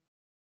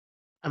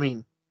 I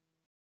mean,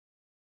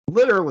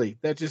 literally,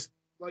 that's just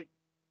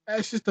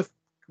a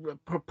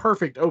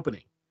perfect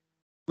opening.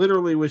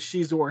 Literally, with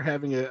Shizor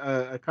having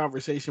a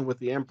conversation with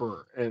the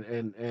Emperor and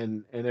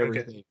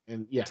everything. Okay.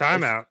 And yeah,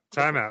 time out.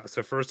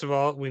 So first of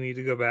all, we need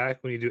to go back.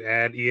 We need to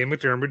add Ian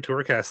McDermott to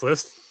our cast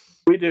list.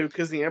 We do,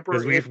 because the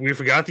Emperor. We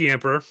forgot the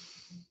Emperor.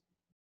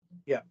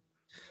 Yeah.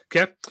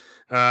 Okay.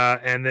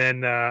 And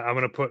then I'm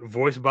going to put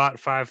VoiceBot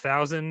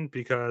 5000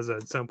 because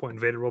at some point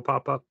Vader will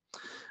pop up.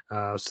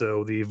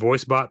 So the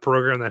VoiceBot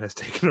program that has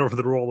taken over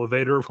the role of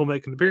Vader will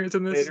make an appearance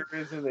in this. Vader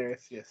is in there,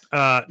 yes.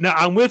 No,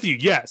 I'm with you.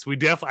 Yes, I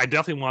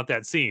definitely want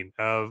that scene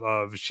of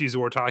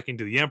Shizor talking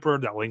to the Emperor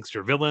that links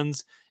your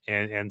villains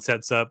and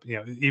sets up.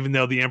 Even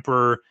though the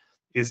Emperor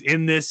is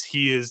in this,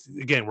 he is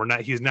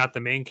he's not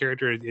the main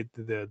character.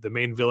 The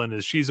main villain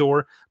is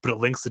Shizor, but it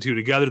links the two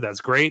together.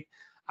 That's great.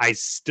 I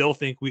still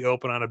think we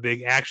open on a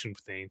big action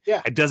thing.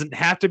 Yeah, it doesn't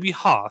have to be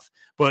Hoth,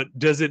 but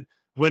does it?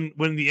 When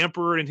the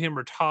Emperor and him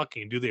are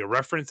talking, do they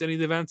reference any of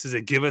the events? Does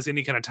it give us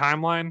any kind of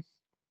timeline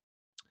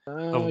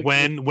of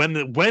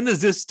when does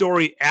this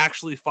story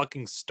actually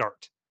fucking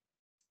start?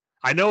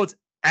 I know it's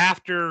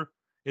after,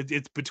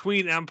 it's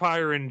between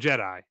Empire and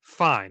Jedi,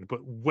 fine, but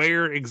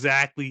where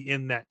exactly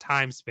in that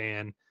time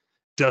span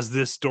does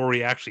this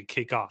story actually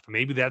kick off?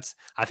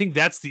 I think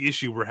that's the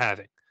issue we're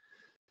having.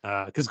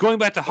 Because going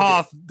back to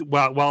Hoth,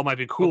 while it might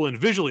be cool and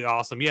visually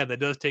awesome, yeah, that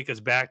does take us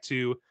back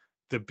to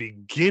the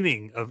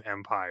beginning of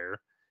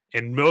Empire,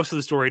 and most of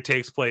the story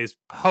takes place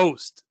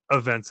post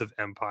events of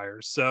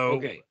Empire.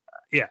 So,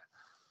 yeah,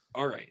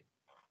 all right.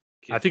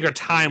 I think our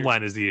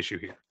timeline is the issue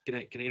here. Can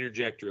I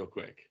interject real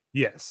quick?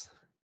 Yes.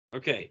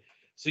 Okay.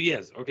 So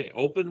yes. Okay.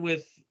 Open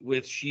with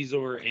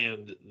Shizor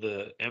and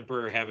the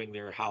Emperor having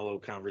their hollow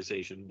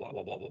conversation. Blah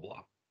blah blah blah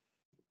blah.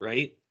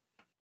 Right.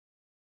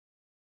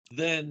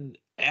 Then,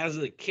 as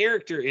a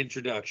character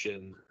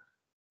introduction,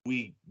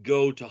 we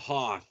go to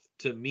Hoth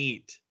to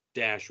meet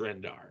Dash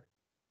Rendar.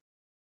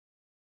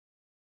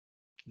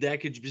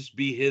 That could just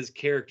be his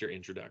character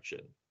introduction.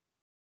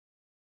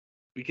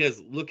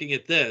 Because looking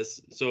at this,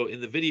 so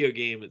in the video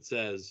game it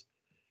says,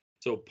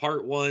 so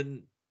part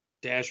 1,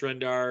 Dash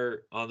Rendar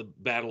on the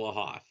Battle of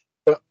Hoth.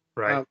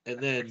 Right. And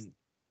then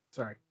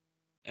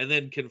and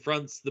then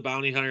confronts the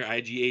bounty hunter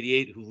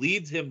IG-88, who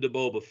leads him to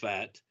Boba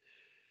Fett.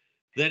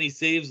 Then he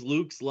saves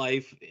Luke's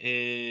life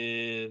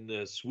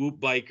in Swoop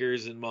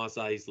Bikers in Mos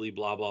Eisley,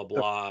 blah, blah,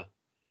 blah.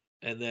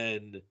 And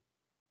then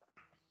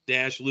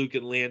Dash, Luke,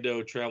 and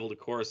Lando travel to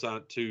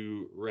Coruscant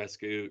to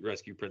rescue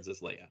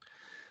Princess Leia.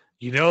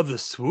 The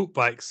Swoop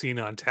Bike scene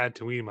on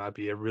Tatooine might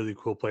be a really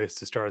cool place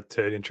to start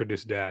to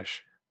introduce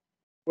Dash.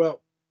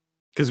 Well,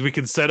 because we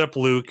can set up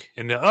Luke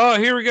and, oh,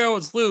 here we go,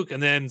 it's Luke.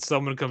 And then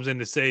someone comes in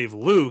to save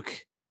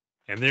Luke,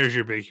 and there's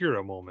your big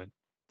hero moment.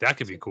 That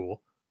could be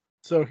cool.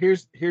 So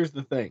here's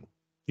the thing.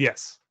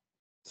 Yes.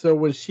 So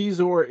when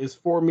Shizor is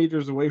 4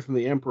 meters away from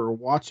the Emperor,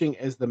 watching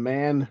as the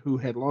man who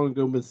had long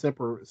ago been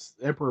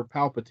Emperor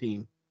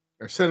Palpatine,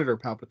 or Senator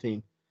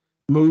Palpatine,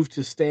 moved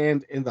to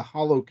stand in the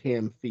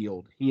holocam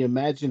field, he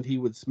imagined he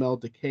would smell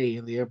decay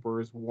in the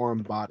Emperor's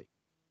warm body.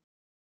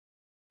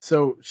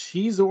 So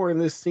Shizor in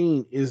this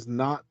scene is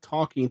not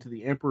talking to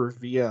the Emperor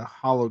via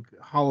the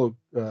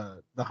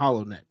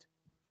HoloNet.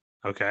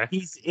 Okay.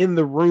 He's in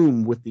the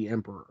room with the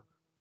Emperor,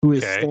 who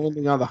is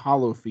standing on the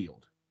holo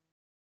field,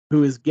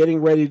 who is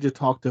getting ready to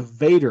talk to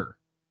Vader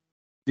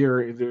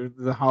during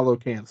the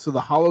holocam. So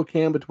the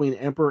holocam between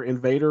Emperor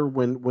and Vader,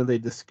 when they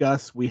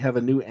discuss, we have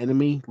a new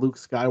enemy, Luke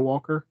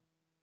Skywalker.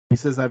 He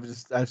says,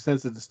 I've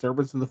sensed a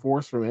disturbance in the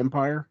Force from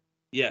Empire.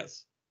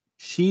 Yes.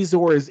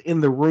 Shizor is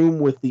in the room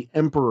with the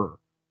Emperor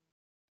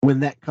when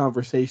that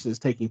conversation is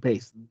taking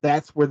place.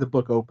 That's where the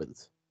book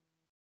opens.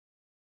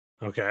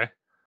 Okay.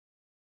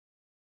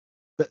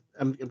 But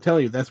I'm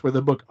telling you, that's where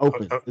the book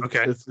opens.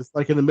 Okay. It's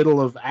like in the middle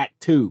of Act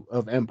 2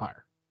 of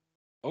Empire.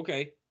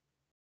 Okay.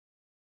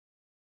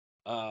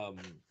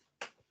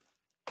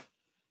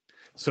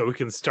 So we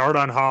can start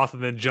on Hoth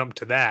and then jump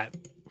to that.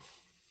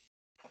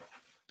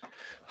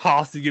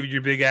 Hoth to give you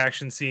your big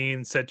action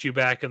scene, set you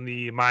back in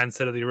the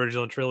mindset of the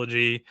original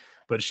trilogy,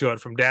 but show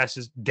it from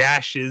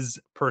Dash's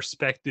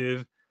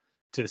perspective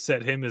to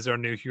set him as our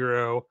new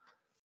hero.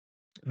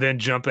 Then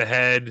jump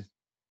ahead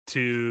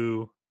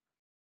to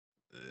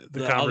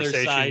the conversation.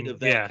 Other side of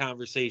that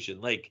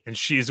conversation, and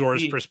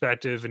Shizor's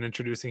perspective and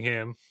introducing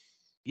him.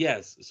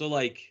 Yes, so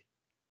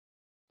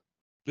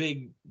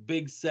big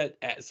set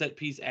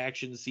piece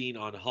action scene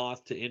on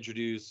Hoth to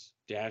introduce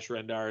Dash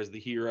Rendar as the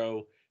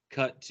hero.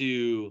 Cut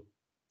to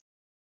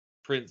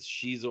Prince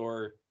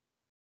Shizor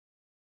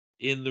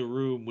in the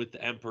room with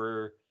the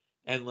Emperor,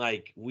 and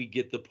like we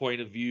get the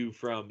point of view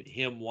from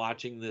him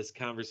watching this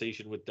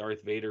conversation with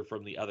Darth Vader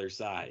from the other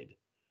side.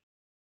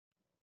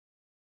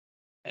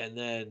 And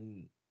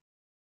then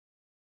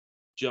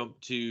jump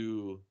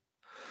to...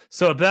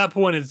 So at that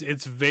point,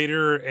 it's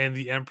Vader and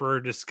the Emperor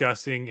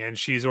discussing, and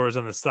Shizor's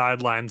on the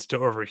sidelines to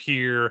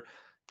overhear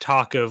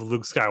talk of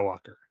Luke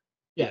Skywalker.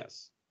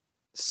 Yes.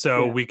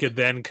 So we could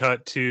then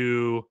cut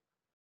to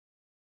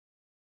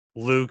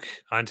Luke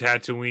on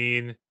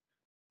Tatooine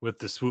with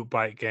the Swoop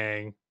Bike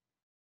gang,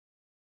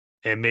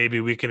 and maybe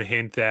we can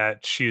hint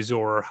that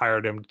Shizor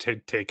hired him to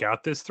take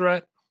out this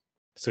threat.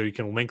 So you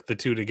can link the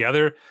two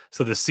together.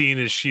 So the scene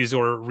is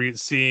Shizor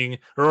seeing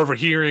or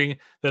overhearing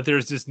that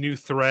there's this new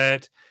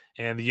threat,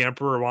 and the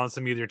Emperor wants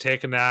him either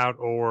taken out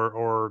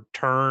or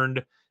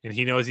turned, and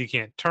he knows he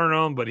can't turn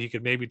him, but he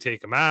could maybe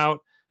take him out,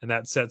 and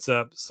that sets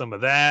up some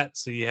of that.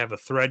 So you have a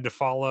thread to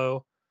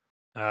follow,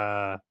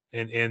 and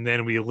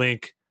then we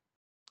link,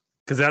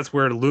 because that's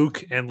where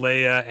Luke and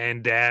Leia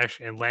and Dash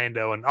and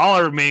Lando and all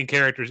our main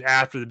characters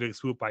after the big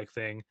Swoop Bike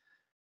thing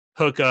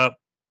hook up,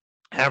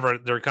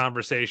 have their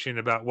conversation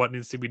about what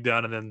needs to be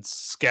done, and then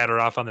scatter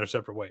off on their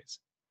separate ways.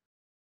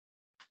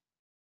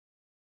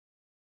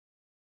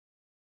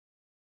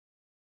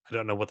 I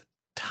don't know what the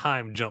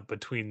time jump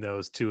between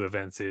those two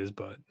events is,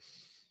 but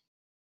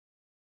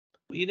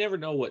you never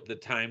know what the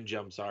time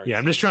jumps are. Yeah,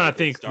 I'm just trying to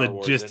think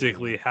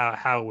logistically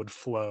how it would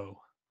flow.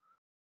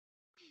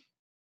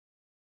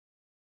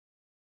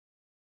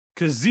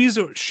 Because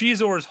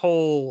Shizor's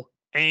whole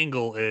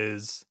angle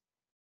is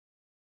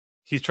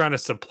he's trying to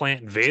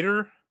supplant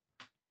Vader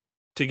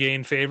to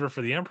gain favor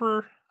for the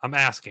Emperor. I'm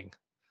asking.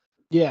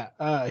 Yeah,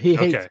 he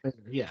hates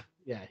Vader.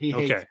 Yeah, he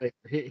hates Vader.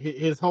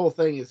 His whole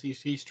thing is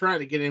he's trying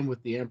to get in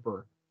with the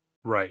Emperor.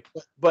 Right.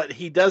 But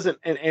he doesn't,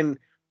 and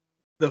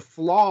the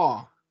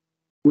flaw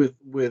with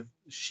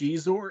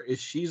Shizor is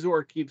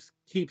Shizor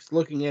keeps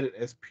looking at it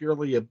as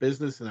purely a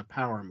business and a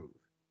power move,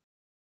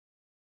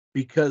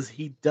 because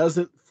he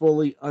doesn't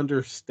fully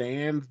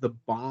understand the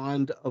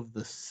bond of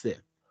the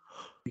Sith,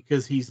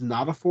 because he's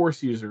not a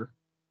Force user,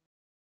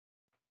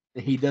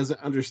 and he doesn't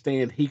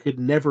understand he could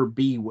never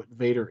be what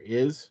Vader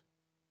is,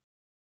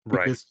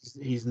 because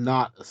he's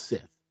not a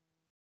Sith.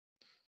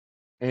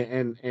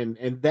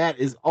 And that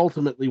is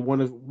ultimately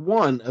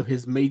one of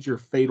his major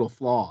fatal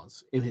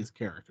flaws in his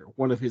character,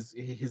 one of his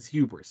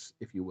hubris,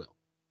 if you will.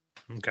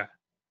 Okay.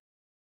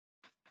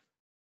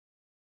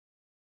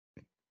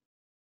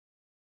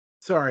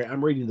 Sorry,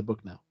 I'm reading the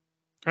book now.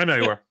 I know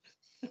you are.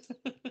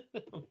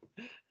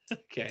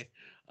 Okay.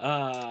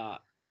 All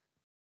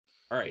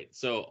right.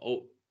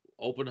 So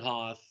Open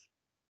Hoth,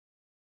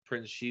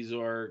 Prince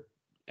Shizor,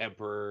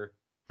 Emperor,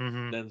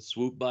 then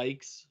Swoop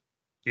Bikes.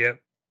 Yep.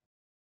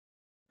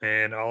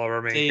 And all of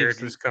our main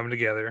characters come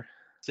together.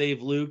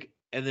 Save Luke,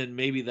 and then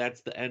maybe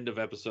that's the end of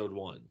episode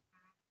 1.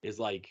 Is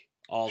like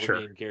all the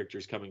main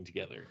characters coming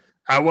together.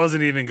 I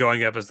wasn't even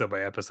going episode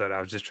by episode.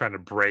 I was just trying to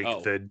break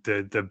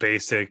the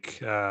basic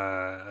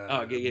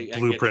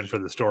blueprint for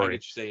the story. I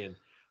get you saying.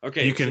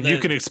 Okay, you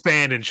can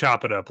expand and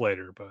chop it up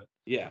later, but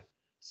yeah.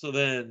 So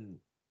then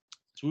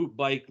Swoop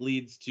Bike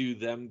leads to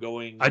them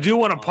going. I do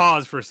want to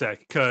pause for a sec,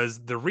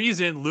 because the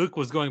reason Luke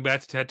was going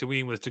back to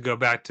Tatooine was to go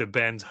back to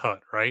Ben's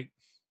hut, right?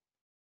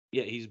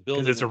 Yeah, he's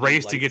building. Because it's a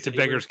race to get to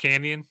Beggar's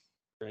Canyon,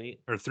 right?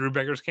 Or through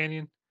Beggar's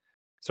Canyon.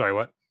 Sorry,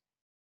 what?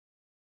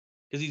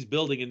 Because he's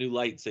building a new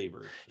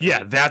lightsaber. Right?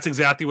 Yeah, that's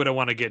exactly what I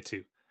want to get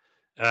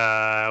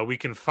to. We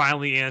can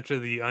finally answer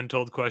the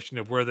untold question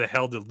of where the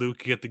hell did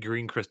Luke get the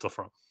green crystal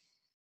from?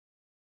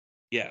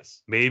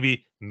 Yes.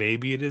 Maybe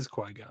it is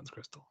Qui-Gon's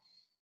crystal.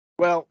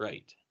 Well,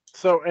 right.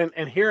 So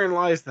and herein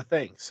lies the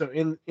thing. So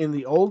in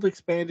the old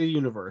expanded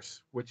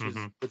universe, which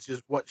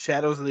is what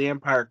Shadows of the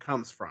Empire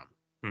comes from,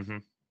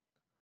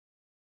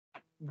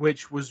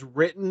 which was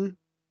written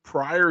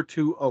prior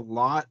to a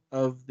lot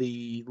of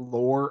the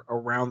lore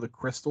around the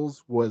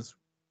crystals was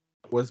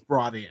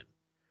brought in,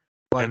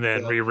 like, and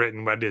then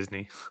rewritten by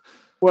Disney.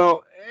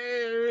 Well,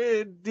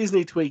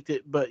 Disney tweaked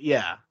it, but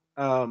yeah,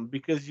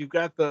 because you've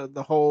got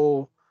the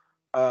whole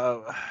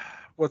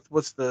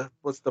what's the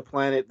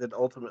planet that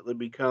ultimately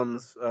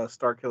becomes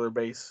Starkiller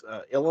Base,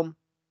 Ilum?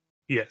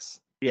 Yes.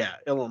 Yeah,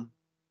 Ilum,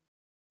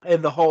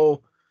 and the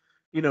whole,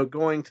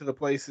 going to the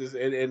places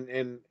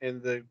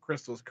and the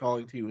crystals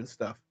calling to you and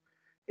stuff.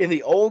 In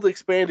the old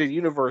expanded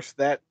universe,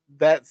 that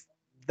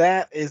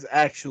is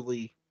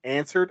actually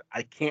answered.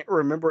 I can't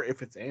remember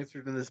if it's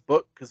answered in this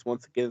book, because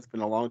once again, it's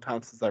been a long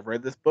time since I've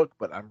read this book,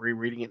 but I'm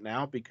rereading it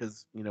now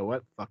because you know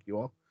what? Fuck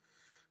you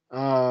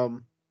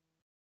all.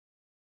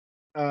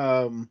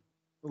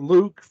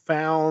 Luke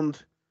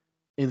found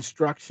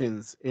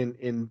instructions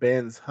in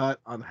Ben's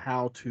hut on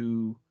how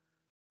to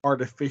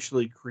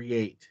artificially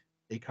create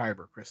a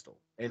kyber crystal,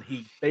 and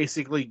he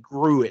basically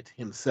grew it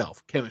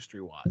himself,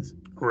 chemistry wise.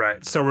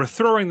 Right. So we're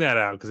throwing that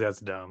out because that's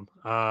dumb.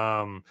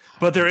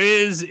 But there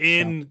is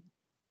in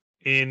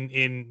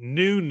in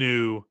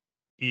new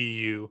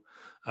EU,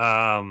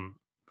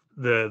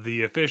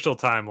 the official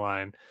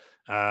timeline,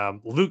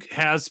 Luke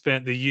has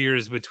spent the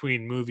years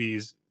between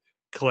movies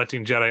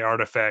collecting Jedi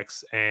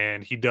artifacts,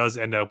 and he does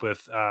end up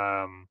with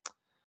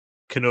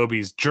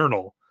Kenobi's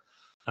journal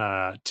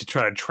to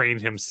try to train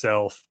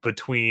himself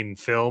between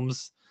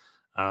films.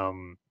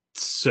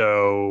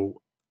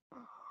 So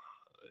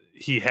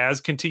he has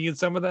continued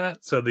some of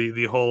that. So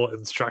the whole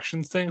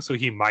instructions thing. So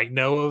he might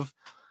know of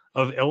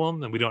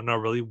Ilum, and we don't know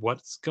really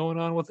what's going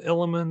on with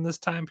Ilum in this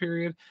time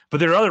period. But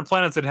there are other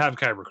planets that have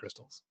kyber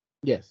crystals.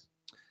 Yes.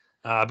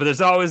 But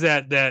there's always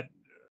that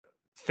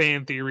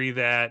fan theory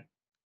that,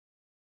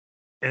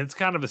 and it's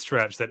kind of a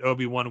stretch, that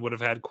Obi-Wan would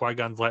have had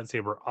Qui-Gon's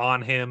lightsaber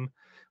on him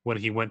when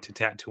he went to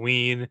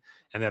Tatooine,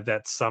 and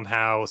that's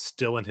somehow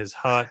still in his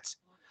hut.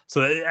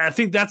 So I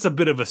think that's a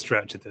bit of a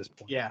stretch at this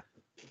point. Yeah.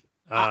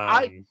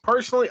 I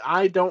personally,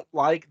 I don't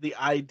like the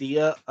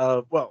idea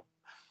of,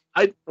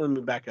 let me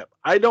back up.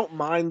 I don't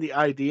mind the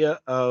idea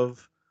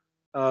of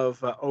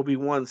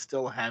Obi-Wan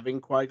still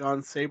having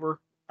Qui-Gon's saber.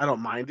 I don't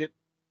mind it.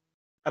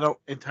 I don't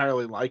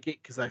entirely like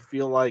it because I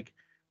feel like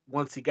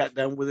once he got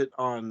done with it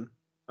on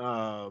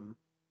Naboo,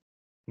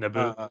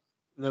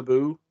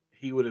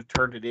 he would have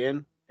turned it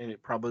in, and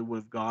it probably would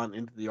have gone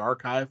into the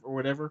archive or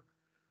whatever.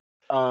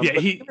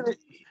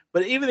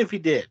 But even if he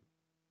did,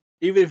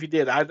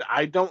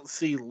 I don't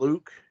see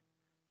Luke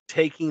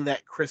taking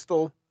that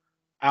crystal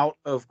out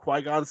of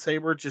Qui-Gon's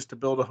saber just to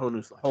build a whole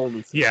new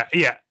saber.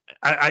 Yeah.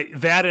 I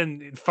that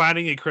and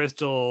finding a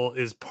crystal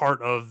is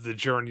part of the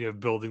journey of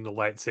building the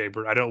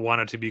lightsaber. I don't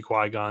want it to be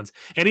Qui-Gon's,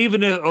 and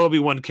even if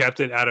Obi-Wan kept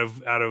it out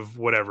of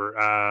whatever,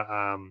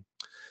 I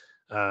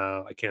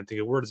can't think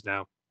of words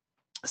now.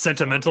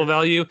 Sentimental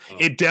value.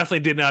 It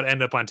definitely did not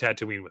end up on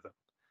Tatooine with him.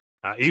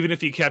 Even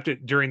if he kept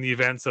it during the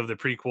events of the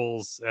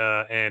prequels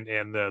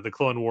and the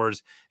Clone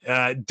Wars,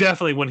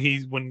 definitely when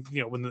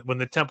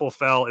the temple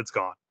fell, it's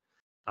gone.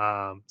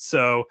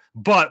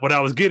 But what I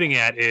was getting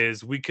at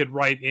is we could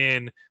write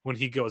in when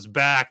he goes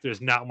back,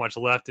 there's not much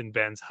left in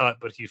Ben's hut,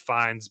 but he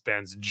finds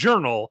Ben's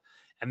journal,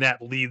 and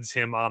that leads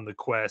him on the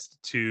quest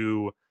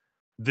to,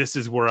 this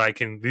is where I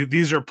can,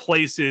 these are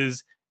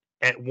places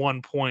at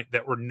one point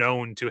that were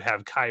known to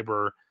have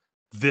kyber.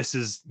 This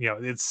is,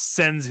 it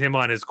sends him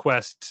on his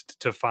quest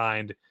to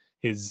find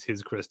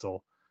his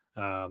crystal.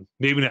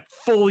 Maybe not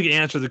fully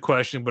answer the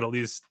question, but at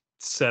least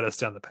set us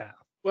down the path.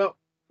 Well,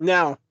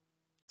 now,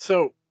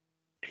 so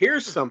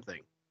here's something,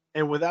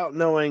 and without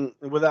knowing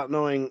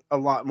a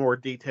lot more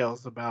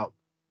details about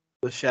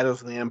the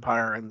Shadows of the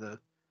Empire and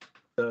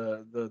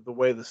the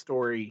way the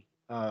story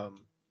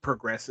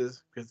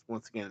progresses, because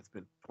once again, it's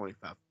been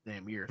 25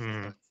 damn years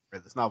since I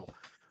read this novel,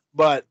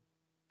 but.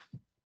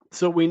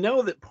 So we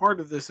know that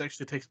part of this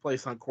actually takes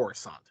place on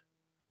Coruscant,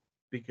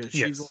 because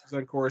she goes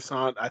on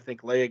Coruscant. I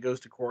think Leia goes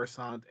to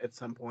Coruscant at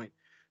some point.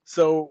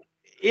 So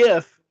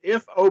if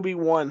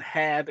Obi-Wan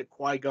had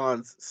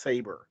Qui-Gon's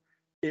saber,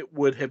 it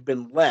would have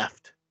been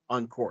left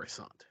on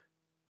Coruscant.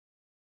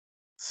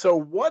 So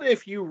what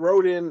if you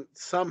wrote in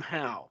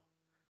somehow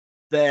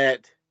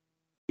that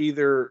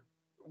either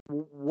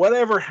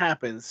whatever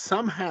happens,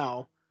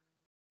 somehow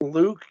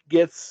Luke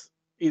gets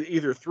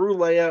either through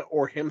Leia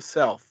or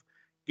himself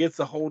gets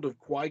a hold of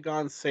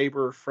Qui-Gon's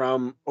saber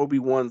from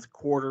Obi-Wan's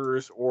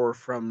quarters or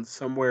from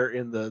somewhere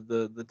in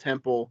the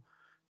temple,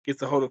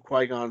 gets a hold of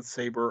Qui-Gon's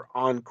saber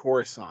on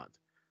Coruscant.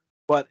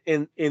 But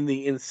in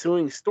the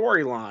ensuing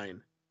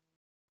storyline,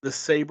 the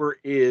saber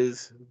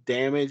is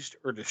damaged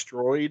or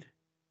destroyed,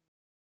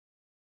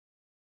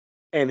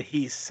 and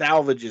he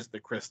salvages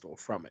the crystal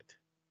from it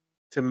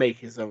to make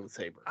his own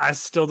saber. I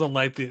still don't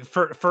like the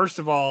first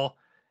of all,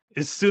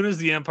 as soon as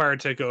the Empire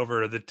took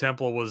over, the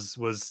temple was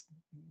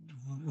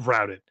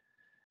routed.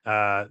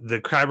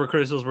 The kyber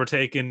crystals were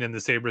taken and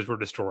the sabers were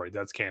destroyed.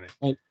 That's canon.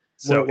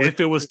 So if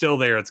it was still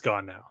there, it's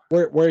gone now.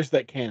 Where's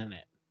that canon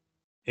at?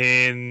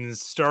 In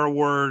Star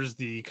Wars,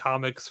 the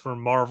comics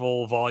from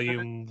Marvel,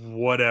 volume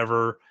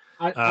whatever.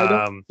 I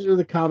don't consider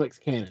the comics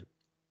canon.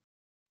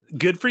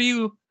 Good for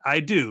you. I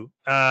do.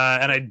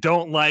 And I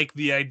don't like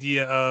the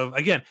idea of,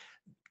 again,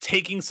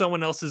 taking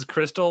someone else's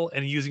crystal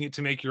and using it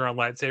to make your own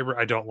lightsaber.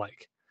 I don't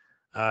like,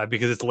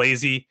 because it's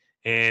lazy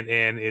and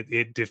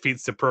it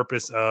defeats the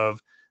purpose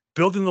of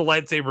building the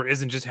lightsaber.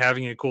 Isn't just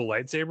having a cool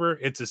lightsaber.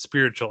 It's a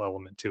spiritual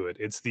element to it.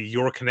 It's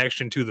your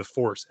connection to the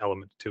Force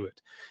element to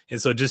it.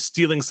 And so just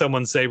stealing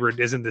someone's saber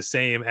isn't the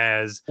same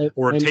as,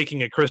 or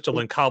taking a crystal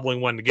and cobbling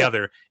one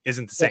together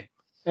isn't the same.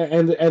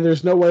 And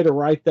there's no way to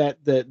write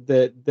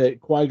that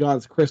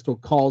Qui-Gon's crystal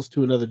calls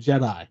to another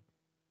Jedi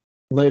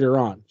later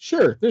on.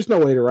 Sure, there's no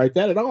way to write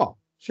that at all.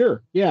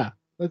 Sure, yeah.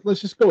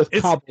 Let's just go with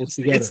cobbles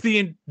together. It's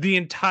the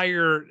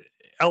entire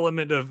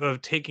element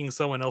of taking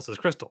someone else's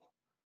crystal.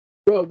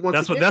 Well,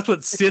 that's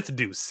what Sith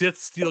do. Sith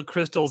steal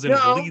crystals and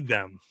bleed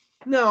them.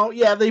 No,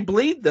 yeah, they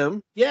bleed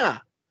them, yeah.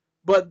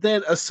 But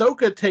then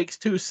Ahsoka takes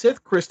 2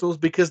 Sith crystals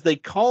because they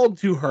called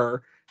to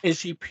her and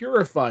she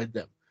purified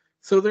them.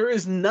 So there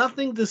is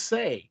nothing to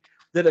say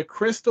that a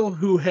crystal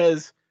who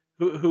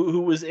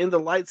who was in the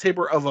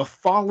lightsaber of a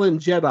fallen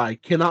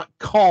Jedi cannot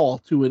call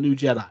to a new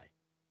Jedi.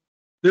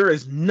 There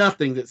is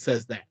nothing that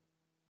says that.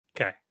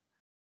 Okay.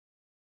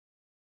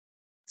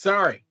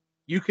 Sorry,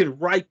 you can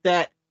write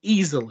that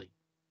easily.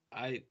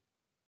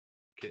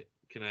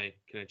 Can I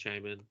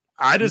chime in?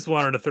 I just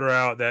wanted to throw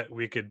out that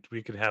we could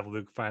have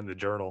Luke find the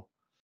journal.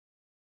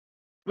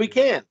 We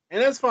can,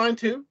 and that's fine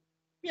too.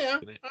 Yeah,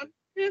 Can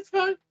it's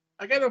fine.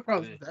 I got no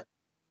problems with that.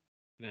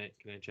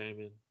 Can I chime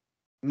in?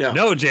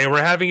 No, Jay,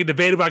 we're having a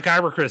debate about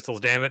kyber crystals.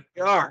 Damn it!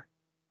 We are.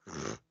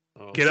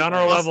 Oh, Get on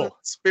our level.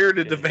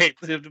 Spirited Okay.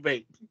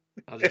 debate.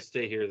 I'll just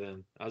stay here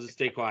then. I'll just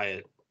stay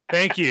quiet.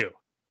 Thank you.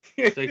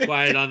 Stay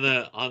quiet on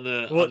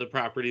the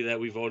property that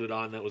we voted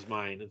on. That was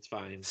mine. It's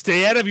fine.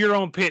 Stay out of your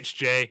own pitch,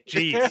 Jay.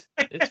 Jeez.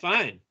 It's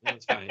fine.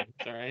 It's fine.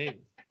 It's all right.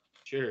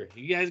 Sure.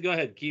 You guys go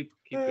ahead. Keep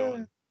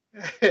going.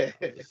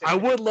 I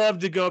would love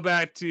to go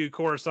back to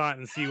Coruscant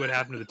and see what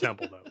happened to the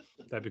temple, though.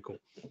 That'd be cool.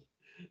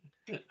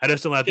 I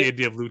just don't like the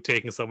idea of Luke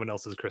taking someone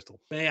else's crystal.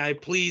 May I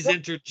please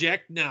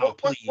interject now,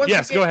 please?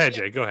 Yes, go ahead,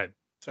 Jay. Go ahead.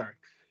 Sorry.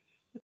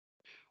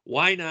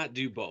 Why not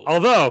do both?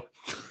 Although,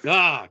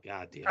 God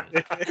damn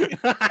it!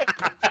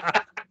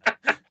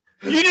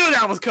 you knew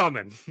that was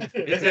coming.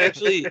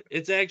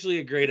 It's actually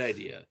a great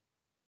idea.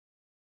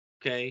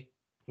 Okay,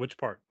 Which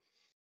part?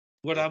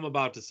 what I'm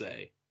about to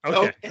say.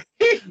 Okay.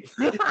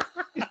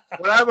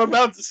 What I'm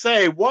about to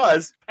say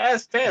was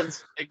past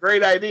tense, a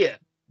great idea.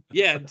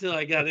 Yeah, until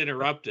I got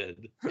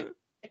interrupted.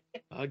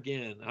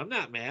 Again, I'm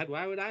not mad.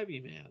 Why would I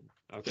be mad?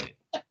 Okay.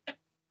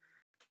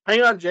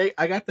 Hang on, Jay.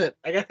 I got that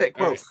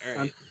quote. All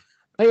right.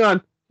 Hang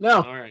on.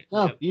 No. All right.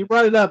 No, Yep. you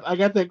brought it up. I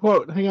got that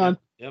quote. Hang on.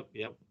 Yep.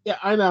 Yeah,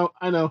 I know.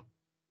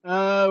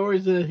 Where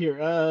is it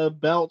here?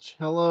 Belch,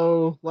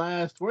 hello,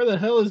 last. Where the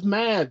hell is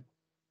Mad?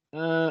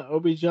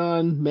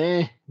 Obi-Jon,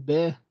 meh,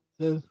 bleh,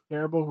 says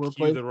terrible. Cue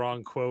Replace. the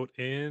wrong quote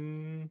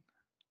in.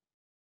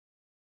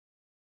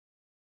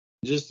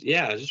 Just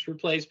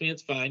replace me.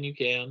 It's fine. You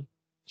can.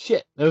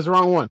 Shit, that was the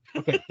wrong one.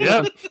 Okay.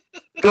 Yep.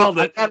 Called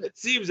it. It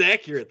seems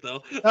accurate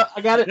though.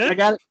 I got it. I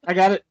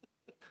got it.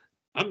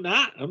 I'm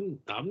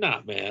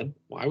not mad.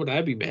 Why would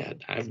I be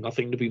mad? I have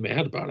nothing to be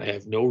mad about. I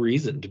have no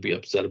reason to be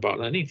upset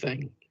about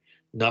anything.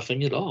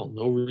 Nothing at all.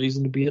 No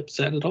reason to be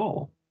upset at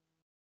all.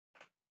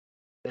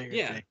 There you go,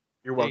 Yeah. Jay.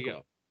 You're There welcome. you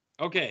go.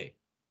 Okay.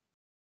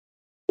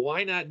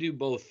 Why not do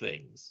both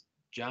things?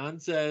 John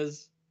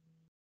says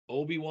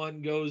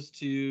Obi-Wan goes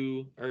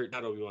to, or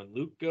not Obi-Wan,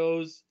 Luke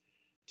goes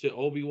to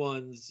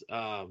Obi-Wan's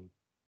hut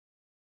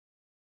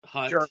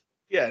Journal.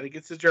 Yeah, and he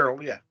gets his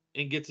journal. Yeah.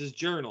 and gets his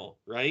journal,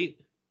 right?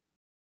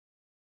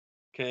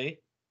 Okay.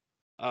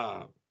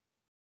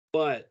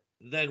 But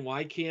then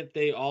why can't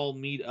they all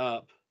meet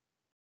up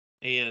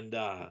and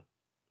go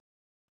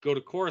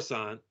to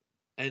Coruscant,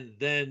 and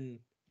then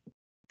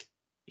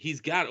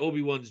he's got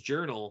Obi-Wan's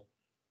journal,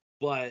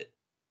 but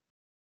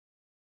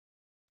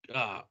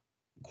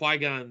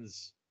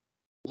Qui-Gon's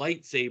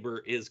lightsaber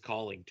is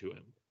calling to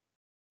him.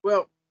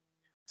 Well,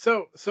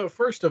 so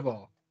first of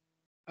all,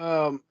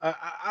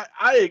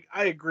 I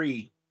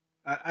agree.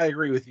 I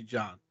agree with you,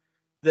 John,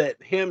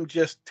 that him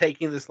just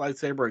taking this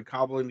lightsaber and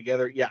cobbling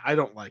together. Yeah, I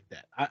don't like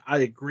that. I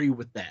agree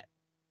with that.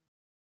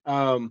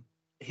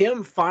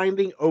 Him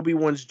finding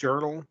Obi-Wan's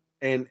journal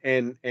and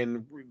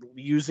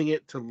using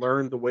it to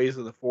learn the ways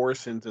of the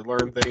Force and to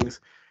learn things,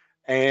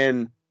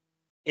 and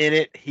in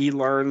it he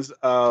learns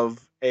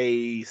of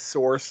a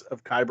source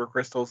of kyber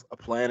crystals, a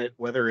planet,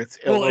 whether it's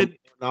Ilum or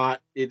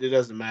not, it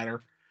doesn't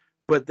matter.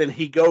 But then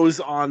he goes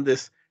on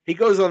this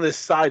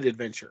side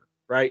adventure,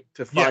 right,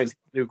 to find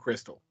a new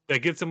crystal that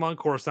gets him on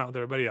Coruscant with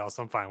everybody else.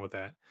 I'm fine with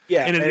that.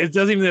 Yeah, and it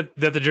doesn't even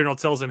that the journal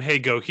tells him, "Hey,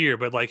 go here,"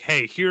 but like,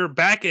 "Hey, here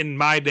back in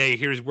my day,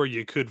 here's where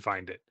you could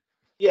find it."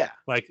 Yeah,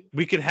 like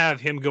we could have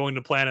him going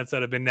to planets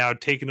that have been now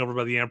taken over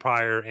by the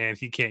Empire, and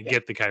he can't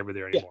get the kyber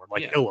there anymore,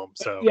 like Ilum.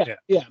 So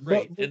yeah,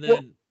 right, but, and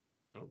then.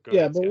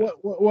 Ahead,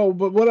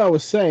 but what I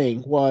was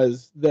saying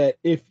was that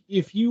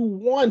if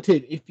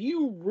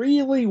you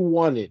really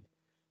wanted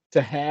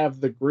to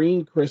have the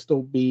green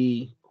crystal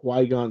be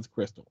Qui-Gon's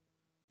crystal,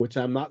 which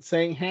I'm not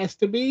saying has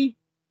to be,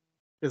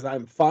 because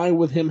I'm fine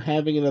with him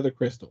having another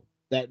crystal.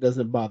 That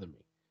doesn't bother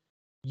me.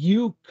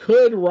 You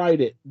could write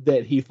it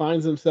that he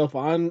finds himself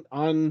on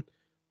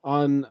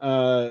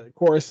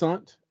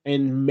Coruscant,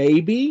 and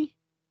maybe,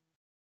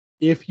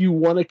 if you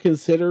want to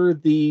consider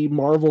the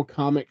Marvel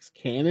Comics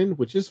canon,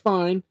 which is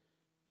fine,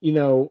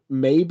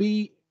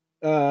 maybe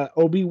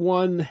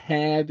Obi-Wan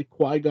had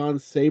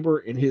Qui-Gon's saber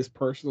in his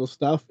personal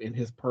stuff, in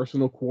his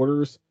personal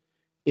quarters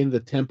in the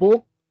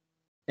temple.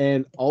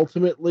 And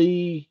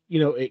ultimately,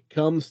 it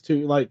comes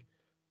to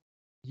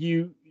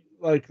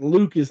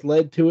Luke is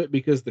led to it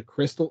because the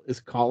crystal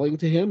is calling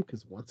to him.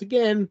 Because once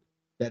again,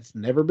 that's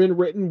never been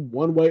written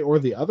one way or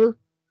the other.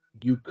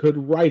 You could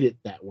write it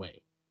that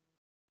way.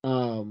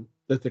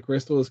 That the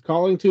crystal is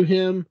calling to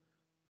him,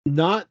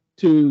 not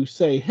to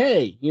say,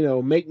 "Hey,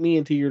 make me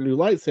into your new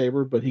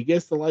lightsaber," but he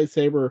gets the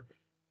lightsaber,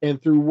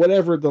 and through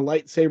whatever the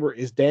lightsaber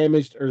is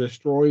damaged or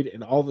destroyed,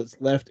 and all that's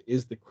left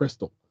is the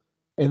crystal.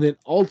 And then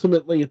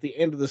ultimately, at the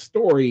end of the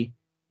story,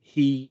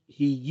 he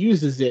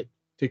uses it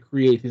to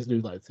create his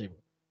new lightsaber.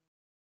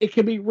 It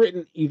can be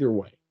written either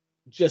way.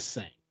 Just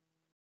saying.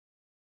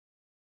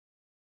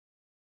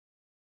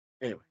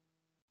 Anyway.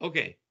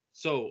 Okay,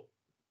 so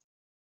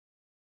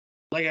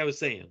like I was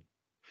saying,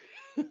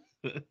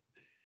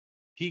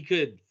 he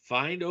could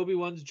find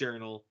Obi-Wan's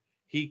journal.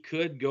 He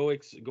could go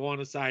on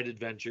a side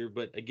adventure,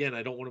 but again,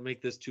 I don't want to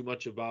make this too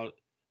much about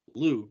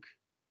Luke,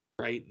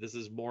 right? This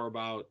is more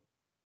about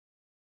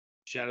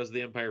Shadows of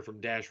the Empire from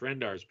Dash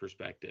Rendar's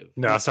perspective.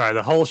 No, sorry.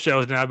 The whole show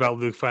is now about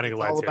Luke finding a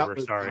It's all about lightsaber.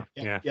 Luke Sorry.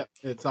 now. Yeah. Yep.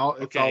 It's all.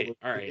 Okay.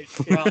 All right.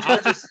 Well,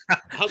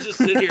 I'll just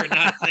sit here and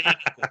not say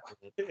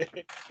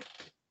anything.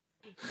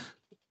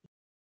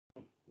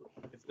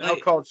 It's now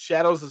called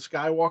Shadows of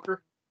Skywalker.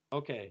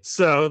 Okay.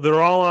 So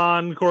they're all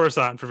on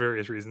Coruscant for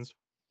various reasons.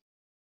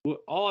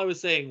 All I was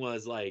saying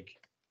was, like,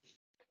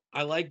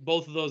 I like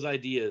both of those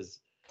ideas.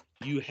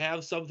 You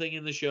have something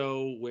in the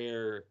show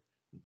where,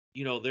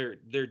 you know,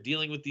 they're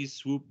dealing with these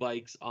swoop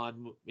bikes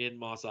in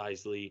Mos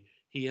Eisley.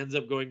 He ends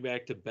up going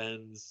back to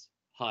Ben's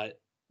hut,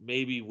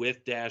 maybe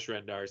with Dash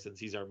Rendar since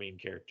he's our main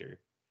character,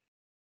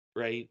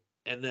 right?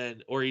 And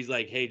then, or he's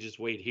like, hey, just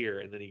wait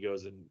here, and then he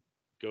goes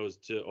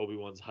to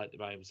Obi-Wan's hut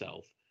by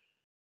himself.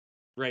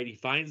 Right, he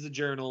finds the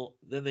journal,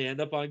 then they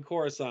end up on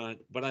Coruscant,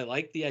 but I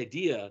like the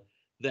idea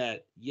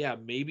that, yeah,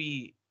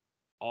 maybe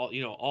all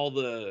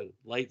the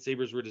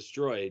lightsabers were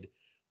destroyed,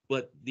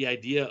 but the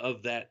idea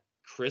of that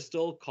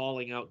crystal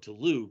calling out to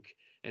Luke,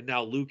 and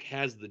now Luke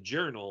has the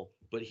journal,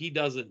 but he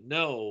doesn't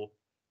know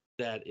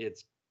that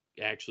it's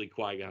actually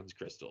Qui-Gon's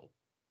crystal.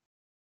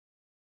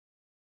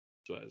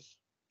 That's what I was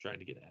trying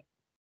to get at.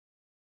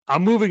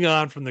 I'm moving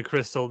on from the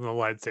crystal and the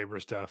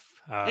lightsaber stuff.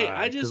 Hey,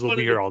 I just we'll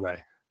be here all day.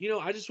 You know,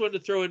 I just wanted to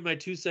throw in my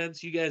 2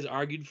 cents. You guys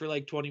argued for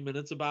like 20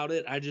 minutes about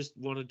it. I just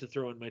wanted to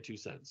throw in my 2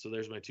 cents. So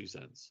there's my 2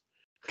 cents.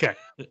 Okay.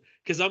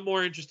 Because I'm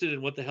more interested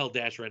in what the hell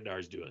Dash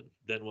Rendar's doing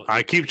than what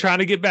I keep trying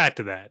to get back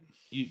to that.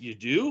 You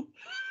do?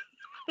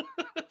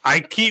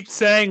 I keep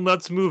saying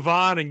let's move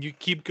on, and you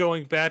keep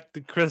going back to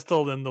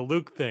Crystal and the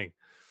Luke thing.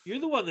 You're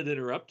the one that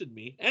interrupted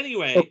me.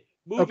 Anyway,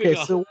 moving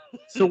on.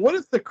 So what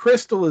if the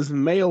crystal is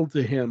mailed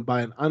to him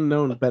by an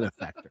unknown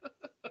benefactor?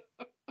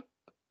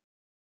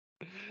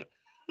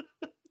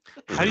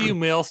 How do you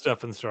mail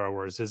stuff in Star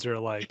Wars? Is there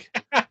like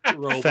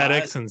Robot.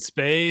 FedEx in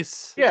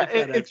space? Yeah,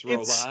 FedEx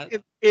robot.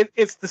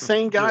 It's the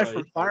same guy Droid.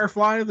 from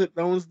Firefly that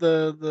owns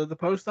the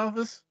post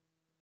office.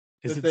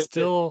 Is it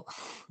still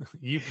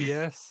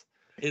UPS?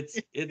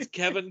 It's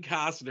Kevin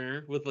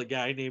Costner with a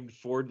guy named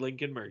Ford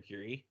Lincoln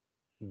Mercury.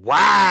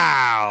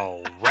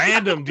 Wow.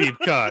 Random deep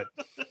cut.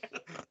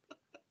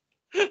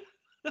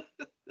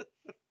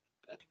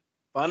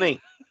 Funny.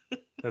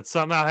 That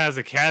somehow has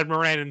a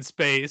catamaran in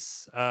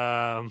space.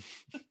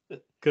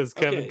 Because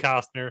Kevin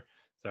Costner.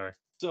 Sorry.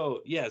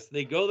 So, yes,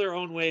 they go their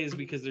own ways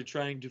because they're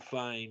trying to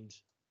find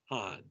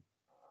Han,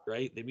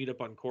 right? They meet up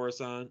on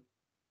Coruscant.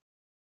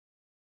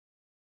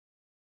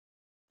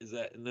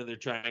 And then they're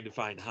trying to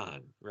find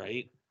Han,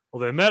 right?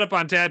 Well, they met up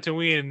on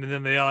Tatooine, and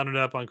then they all ended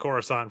up on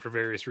Coruscant for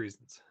various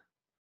reasons.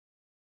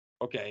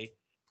 Okay.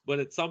 But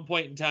at some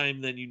point in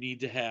time, then you need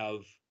to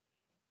have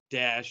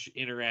Dash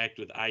interact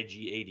with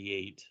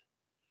IG-88.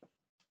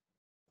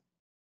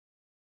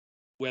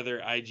 Whether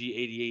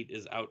IG-88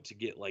 is out to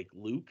get, like,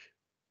 Luke.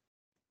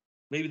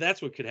 Maybe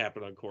that's what could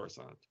happen on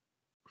Coruscant.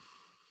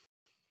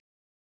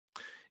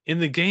 In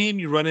the game,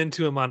 you run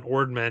into him on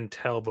Ord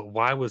Mantell, but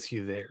why was he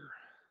there?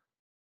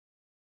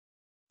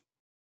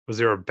 Was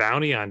there a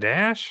bounty on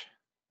Dash?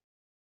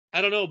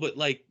 I don't know, but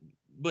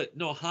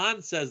no,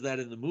 Han says that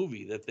in the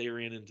movie that they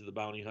ran into the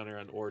bounty hunter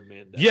on Ord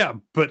Mantell. Yeah,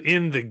 but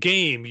in the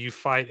game, you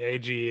fight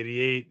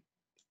IG-88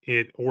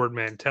 at Ord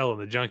Mantell in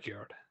the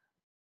junkyard.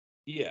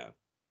 Yeah.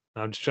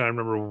 I'm just trying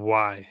to remember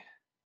why.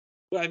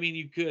 Well, I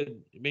mean,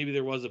 maybe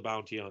there was a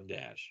bounty on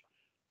Dash.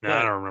 No,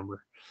 I don't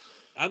remember.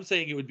 I'm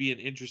saying it would be an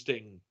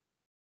interesting,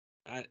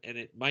 and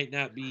it might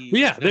not be.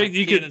 Yeah,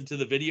 you canon to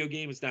the video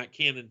game. It's not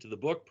canon to the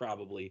book,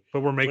 probably.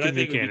 But we're making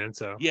new canon,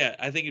 so yeah,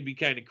 I think it'd be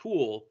kind of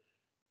cool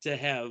to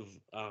have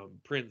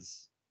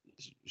Prince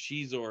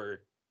Shizor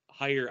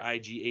hire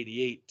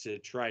IG-88 to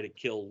try to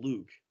kill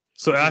Luke.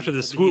 So after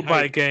the swoop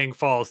bike gang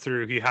falls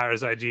through, he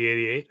hires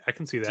IG-88. I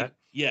can see that.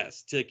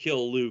 To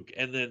kill Luke,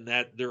 and then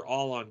that they're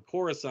all on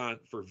Coruscant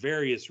for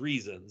various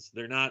reasons.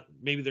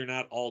 Maybe they're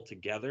not all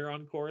together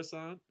on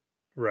Coruscant.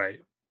 Right.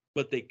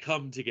 But they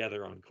come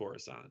together on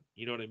Coruscant.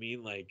 You know what I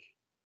mean? Like,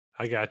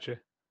 I gotcha.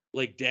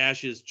 Like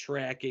Dash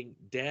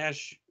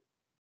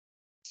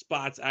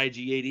spots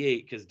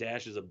IG-88 because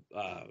Dash is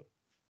a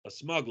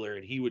smuggler,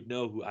 and he would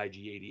know who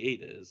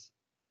IG-88 is.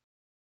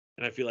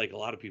 And I feel like a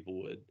lot of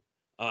people would.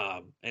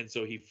 And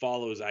so he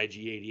follows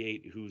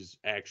IG-88, who's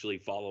actually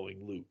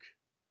following Luke.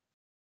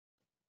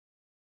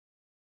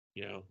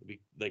 You know, it'd be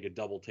like a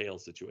double tail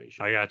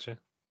situation. I gotcha.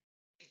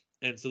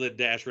 And so then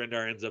Dash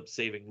Rendar ends up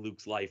saving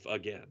Luke's life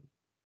again.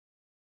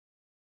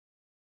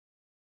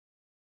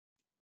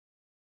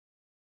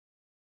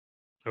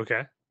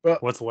 Okay. Well,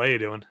 what's Leia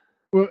doing?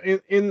 Well,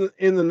 in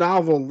the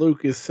novel,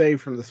 Luke is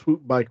saved from the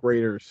swoop bike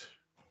raiders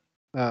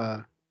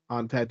on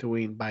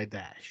Tatooine by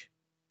Dash.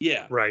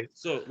 Yeah. Right.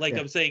 So, like Yeah.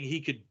 I'm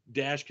saying,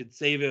 Dash could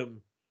save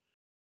him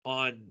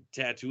on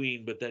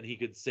Tatooine, but then he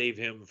could save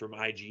him from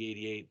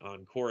IG-88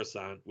 on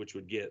Coruscant, which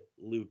would get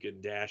Luke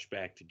and Dash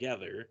back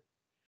together.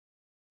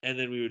 And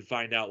then we would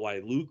find out why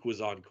Luke was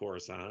on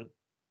Coruscant.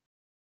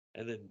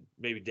 And then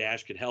maybe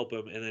Dash could help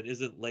him. And then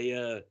isn't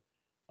Leia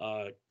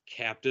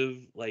captive?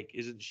 Like,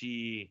 isn't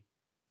she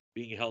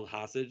being held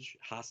hostage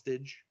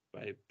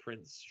by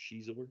Prince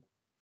Shizor?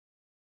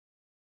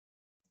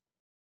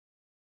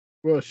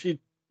 Well,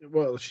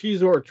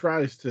 Shizor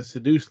tries to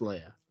seduce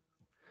Leia.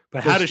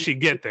 But So how does she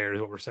get there?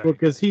 Is what we're saying.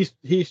 Because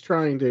he's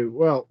trying to.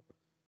 Well,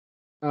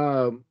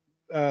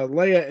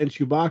 Leia and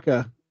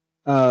Chewbacca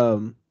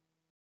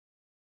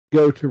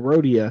go to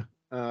Rhodia,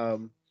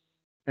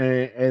 and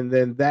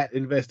then that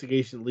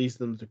investigation leads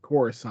them to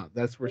Coruscant.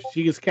 That's where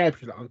she gets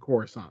captured on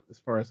Coruscant, as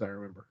far as I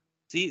remember.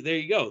 See, there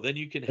you go. Then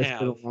you can It's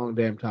have been a long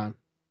damn time.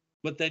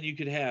 But then you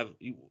could have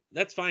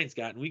that's fine,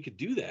 Scott, and we could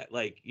do that.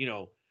 Like,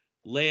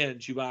 Leia and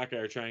Chewbacca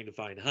are trying to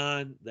find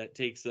Han. That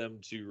takes them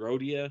to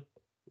Rhodia,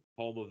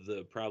 home of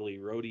the probably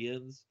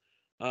Rhodians.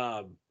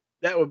 That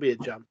would be a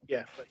jump.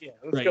 Yeah, but yeah,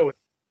 let's Right. go with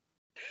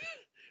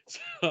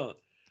So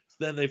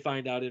then they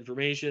find out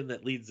information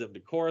that leads them to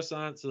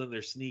Coruscant. So then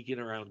they're sneaking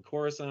around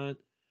Coruscant,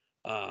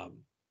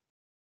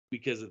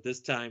 because at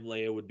this time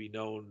Leia would be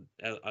known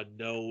as a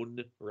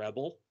known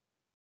rebel.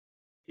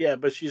 Yeah,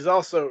 but she's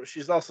also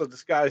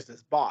disguised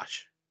as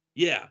Bosch.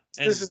 Yeah,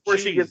 So this is where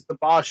she gets the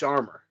Bosch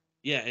armor.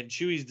 Yeah, and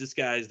Chewie's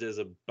disguised as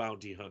a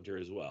bounty hunter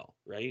as well,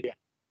 right? Yeah.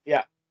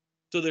 Yeah.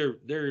 So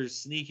they're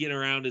sneaking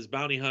around as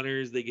bounty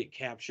hunters. They get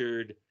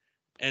captured,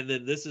 and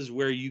then this is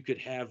where you could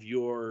have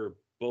your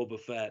Boba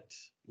Fett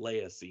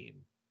Leia scene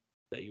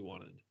that you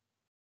wanted.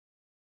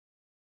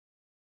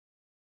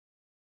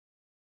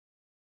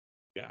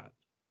 Got.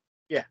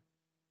 Yeah.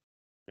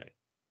 Okay.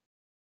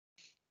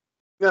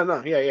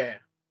 No, yeah.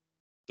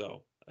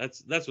 So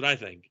that's what I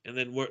think. And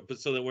then where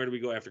do we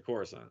go after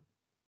Coruscant?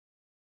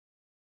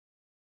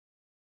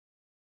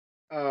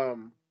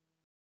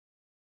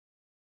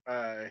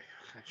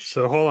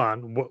 So hold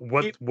on.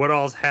 What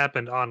all's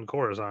happened on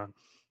Coruscant?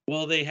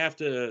 Well, they have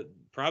to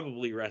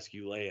probably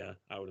rescue Leia,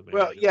 I would imagine.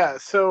 Well, yeah.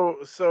 So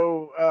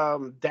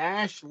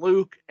Dash,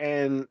 Luke,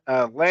 and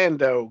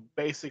Lando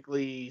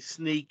basically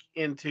sneak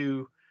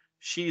into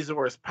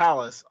Shizor's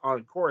palace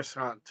on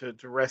Coruscant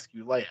to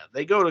rescue Leia.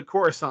 They go to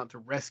Coruscant to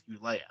rescue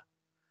Leia.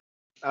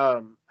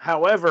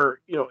 However,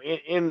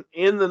 in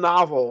the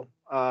novel,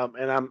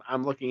 and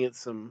I'm looking at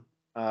some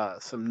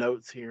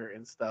notes here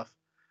and stuff,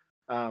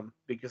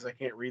 because I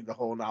can't read the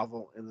whole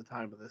novel in the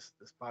time of this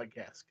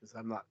podcast because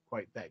I'm not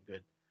quite that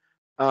good.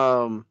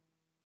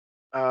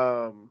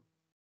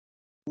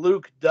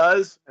 Luke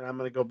does, and I'm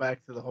going to go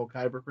back to the whole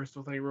Kyber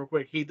crystal thing real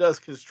quick. He does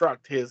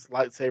construct his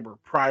lightsaber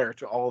prior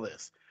to all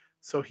this,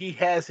 so he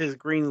has his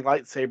green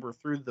lightsaber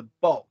through the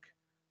bulk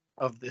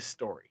of this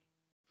story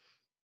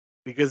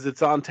because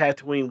it's on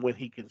Tatooine when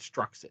he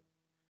constructs it.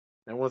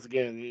 And once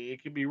again,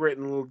 it could be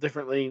written a little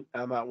differently.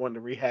 I'm not one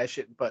to rehash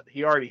it, but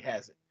he already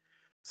has it.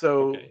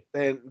 So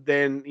then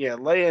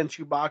Leia and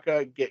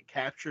Chewbacca get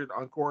captured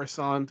on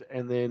Coruscant,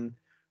 and then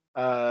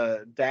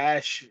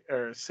Dash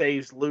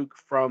saves Luke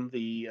from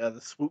the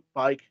swoop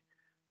bike,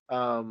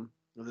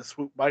 the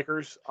swoop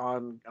bikers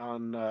on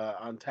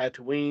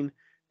Tatooine,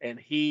 and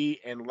he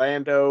and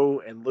Lando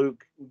and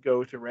Luke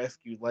go to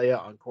rescue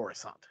Leia on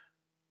Coruscant.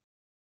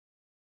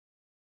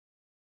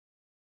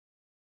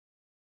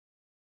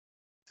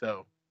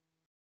 So,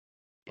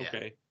 yeah.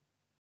 Okay.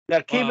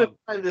 Now, keep in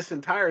mind, this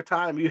entire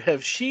time you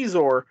have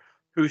Shizor,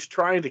 who's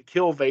trying to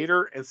kill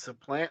Vader and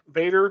supplant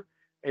Vader,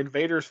 and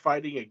Vader's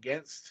fighting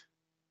against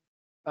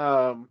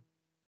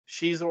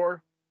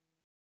Shizor.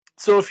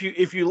 So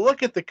if you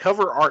look at the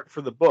cover art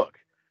for the book,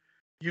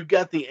 you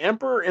got the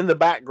Emperor in the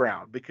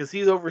background because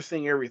he's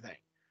overseeing everything,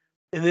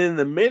 and then in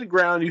the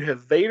midground you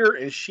have Vader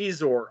and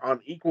Shizor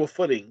on equal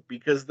footing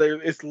because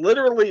it's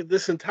literally,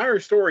 this entire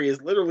story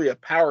is literally a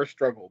power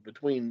struggle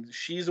between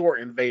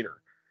Shizor and Vader.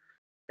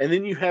 And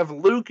then you have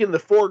Luke in the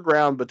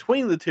foreground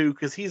between the two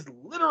because he's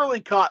literally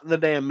caught in the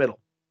damn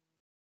middle.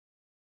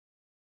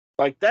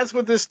 Like, that's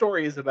what this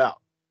story is about.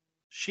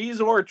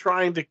 Shizor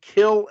trying to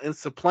kill and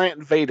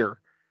supplant Vader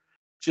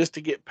just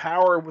to get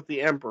power with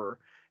the Emperor.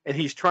 And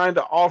he's trying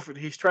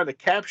to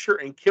capture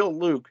and kill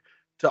Luke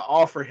to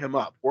offer him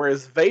up.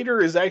 Whereas Vader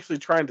is actually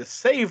trying to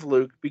save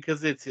Luke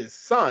because it's his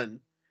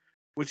son,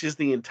 which is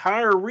the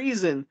entire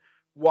reason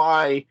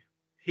why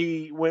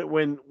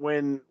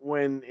when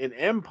in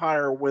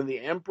Empire, when the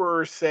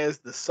Emperor says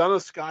the son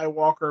of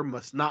Skywalker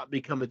must not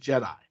become a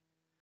Jedi,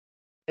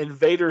 and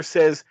Vader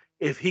says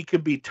if he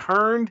could be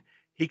turned,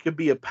 he could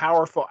be a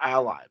powerful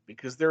ally,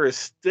 because there is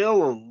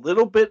still a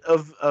little bit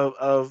of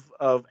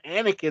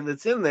Anakin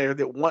that's in there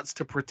that wants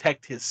to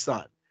protect his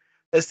son.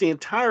 That's the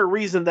entire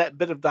reason that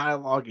bit of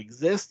dialogue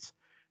exists,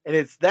 and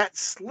it's that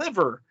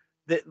sliver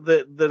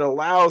that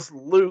allows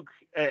Luke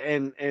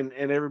and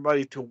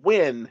everybody to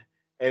win.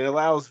 And it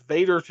allows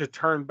Vader to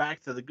turn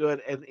back to the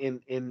good and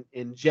in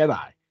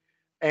Jedi.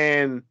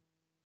 And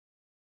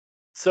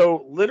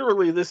so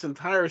literally this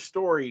entire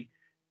story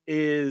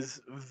is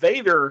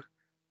Vader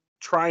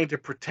trying to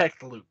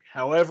protect Luke.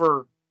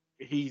 However,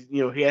 he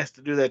has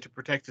to do that to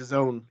protect his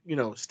own,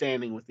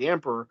 standing with the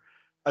Emperor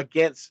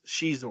against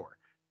Shizor.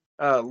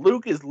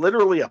 Luke is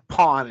literally a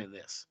pawn in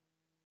this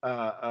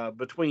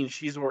between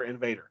Shizor and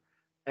Vader.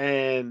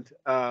 And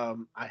I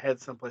had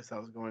someplace I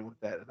was going with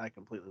that, and I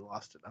completely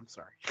lost it. I'm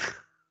sorry.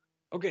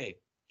 Okay,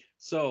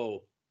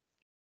 so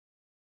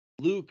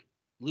Luke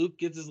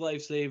gets his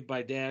life saved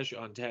by Dash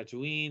on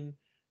Tatooine.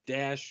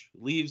 Dash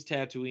leaves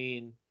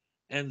Tatooine,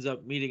 ends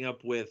up meeting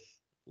up with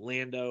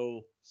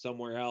Lando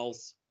somewhere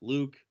else.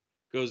 Luke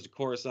goes to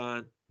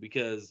Coruscant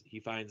because he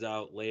finds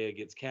out Leia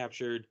gets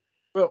captured.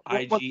 Well,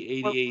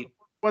 IG-88.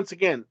 Once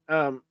again,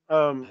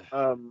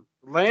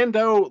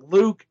 Lando,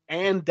 Luke,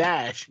 and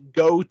Dash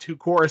go to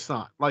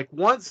Coruscant. Like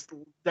once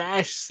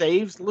Dash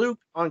saves Luke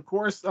on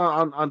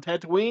Coruscant on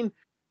Tatooine,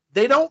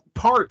 they don't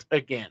part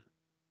again.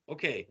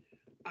 Okay,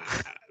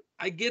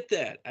 I get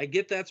that. I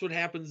get that's what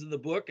happens in the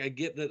book. I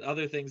get that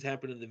other things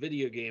happen in the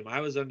video game. I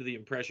was under the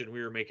impression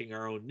we were making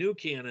our own new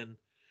canon.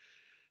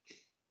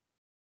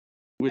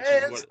 Which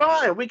it's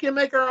fine. We can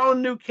make our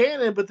own new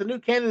canon, but the new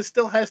canon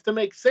still has to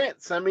make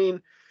sense. I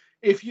mean,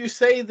 if you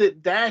say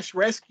that Dash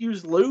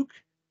rescues Luke,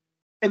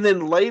 and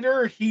then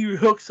later he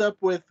hooks up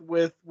with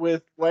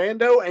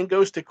Lando and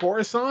goes to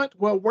Coruscant,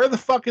 well, where the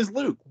fuck is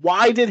Luke?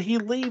 Why did he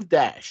leave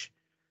Dash?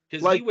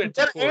 Because he went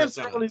to Coruscant.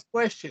 Answer all these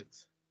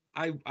questions.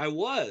 I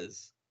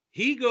was.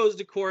 He goes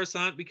to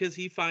Coruscant because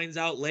he finds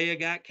out Leia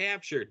got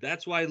captured.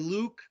 That's why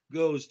Luke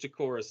goes to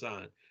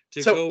Coruscant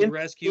to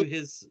rescue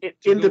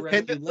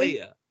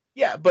Leia.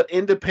 Yeah, but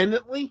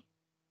independently?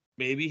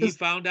 Maybe he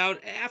found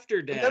out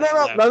after Dash.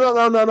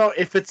 No.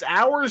 If it's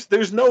ours,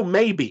 there's no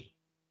maybe.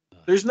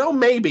 There's no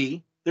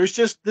maybe. There's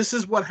just this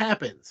is what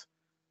happens.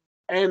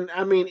 And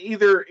I mean,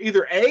 either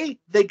A,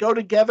 they go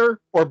together,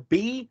 or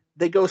B,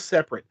 they go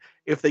separate.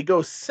 If they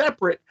go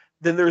separate,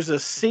 then there's a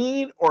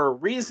scene or a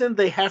reason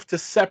they have to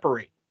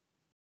separate.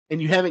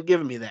 And you haven't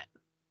given me that.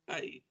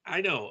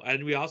 I know.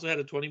 And we also had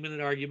a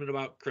 20-minute argument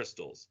about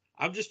crystals.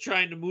 I'm just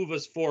trying to move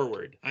us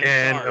forward. I'm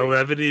sorry.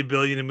 11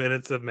 billion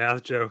minutes of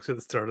math jokes at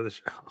the start of the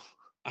show.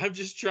 I'm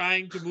just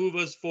trying to move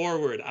us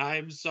forward.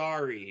 I'm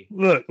sorry.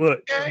 Look,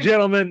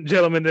 gentlemen,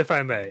 if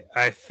I may,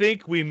 I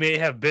think we may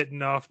have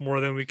bitten off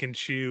more than we can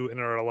chew in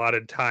our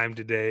allotted time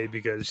today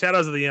because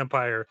Shadows of the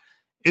Empire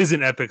is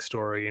an epic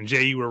story. And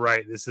Jay, you were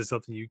right. This is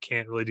something you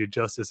can't really do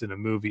justice in a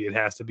movie. It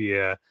has to be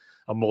a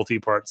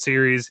multi-part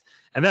series.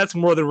 And that's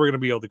more than we're going to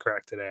be able to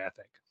crack today, I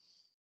think.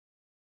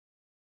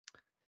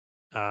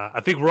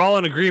 I think we're all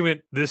in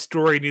agreement this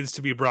story needs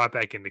to be brought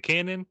back into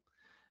canon.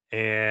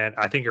 And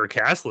I think our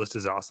cast list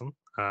is awesome.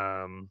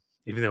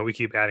 Even though we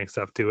keep adding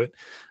stuff to it.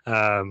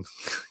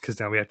 Because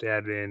now we have to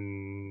add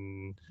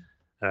in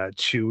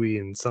Chewie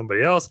and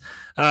somebody else.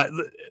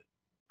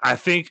 I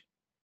think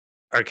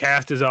our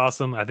cast is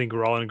awesome. I think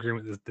we're all in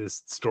agreement that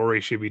this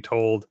story should be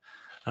told.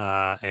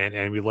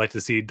 And we'd like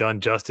to see it done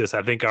justice.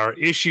 I think our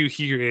issue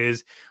here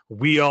is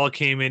we all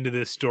came into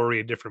this story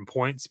at different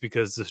points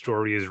because the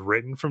story is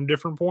written from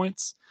different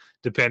points,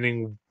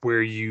 depending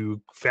where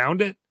you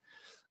found it.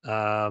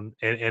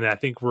 And I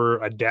think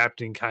we're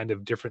adapting kind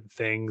of different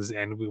things,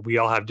 and we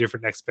all have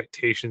different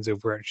expectations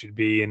of where it should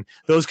be, and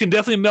those can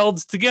definitely meld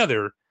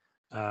together.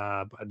 But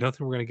I don't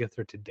think we're going to get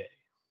there today.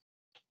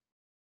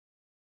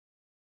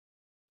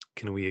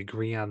 Can we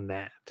agree on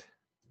that?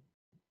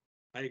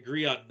 I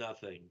agree on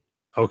nothing.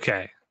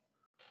 Okay.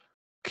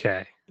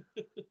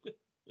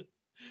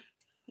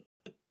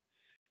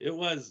 It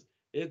was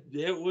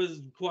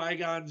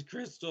Qui-Gon's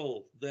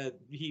crystal that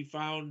he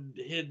found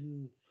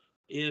hidden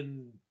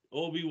in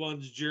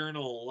Obi-Wan's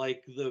journal,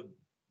 like the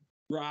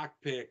rock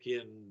pick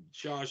in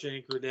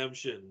Shawshank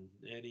Redemption,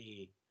 and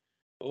he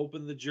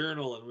opened the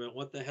journal and went,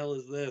 "What the hell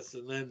is this?"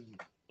 And then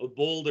a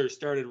boulder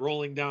started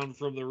rolling down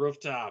from the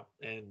rooftop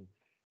and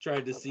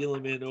tried to seal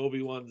him in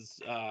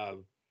Obi-Wan's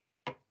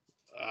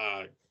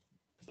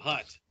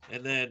hut.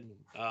 And then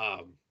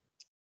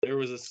there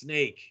was a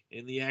snake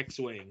in the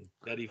X-Wing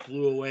that he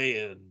flew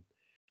away in,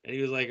 and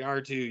he was like,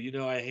 "R2, you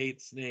know I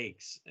hate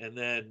snakes." And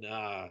then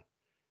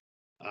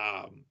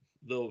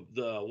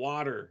the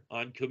water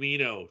on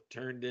Kamino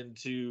turned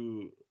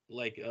into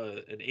like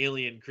an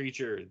alien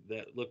creature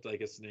that looked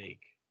like a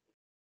snake.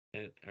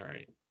 And all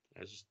right,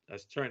 I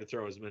was trying to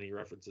throw as many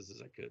references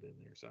as I could in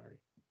there. Sorry.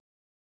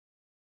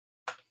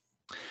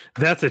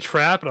 That's a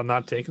trap, and I'm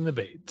not taking the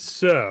bait.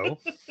 So,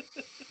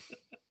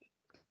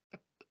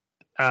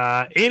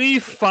 any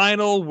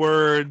final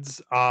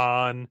words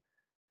on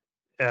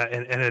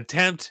an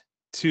attempt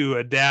to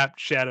adapt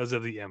Shadows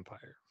of the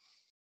Empire?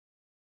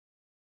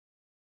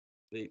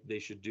 They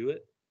should do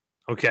it.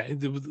 Okay,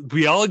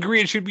 we all agree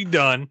it should be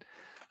done.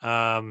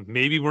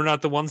 Maybe we're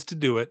not the ones to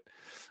do it,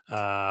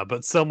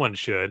 but someone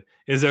should.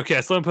 So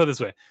let me put it this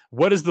way: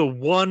 what is the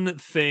one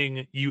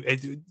thing you?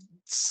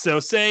 So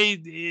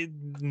say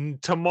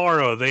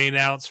tomorrow they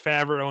announce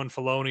Favreau and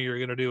Filoni are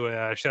going to do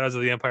a Shadows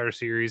of the Empire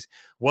series.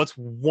 What's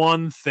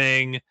one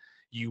thing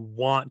you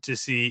want to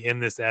see in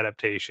this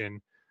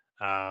adaptation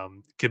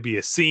Could be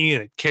a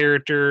scene, a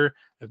character,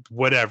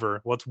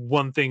 whatever. What's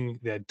one thing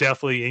that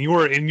definitely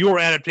in your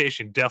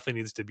adaptation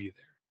definitely needs to be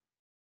there?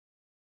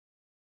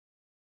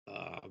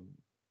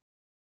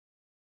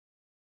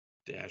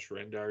 Dash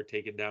Rendar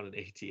taking down an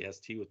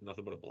ATST with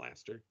nothing but a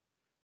blaster.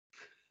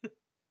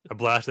 A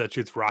blaster that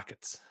shoots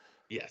rockets.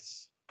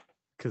 Yes.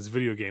 Because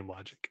video game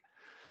logic.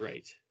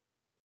 Right.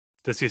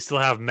 Does he still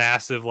have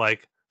massive,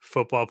 like,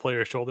 football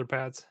player shoulder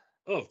pads?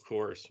 Oh, of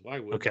course. Why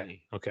wouldn't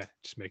he? Okay.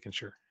 Just making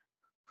sure.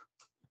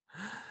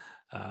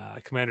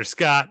 Commander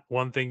Scott,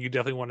 one thing you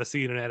definitely want to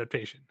see in an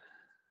adaptation.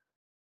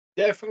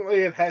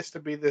 Definitely, it has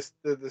to be the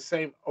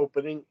same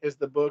opening as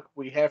the book.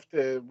 We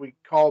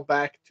call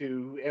back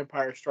to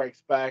Empire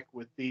Strikes Back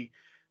with the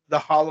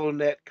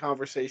HoloNet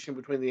conversation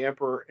between the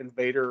Emperor and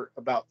Vader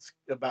about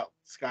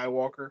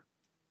Skywalker,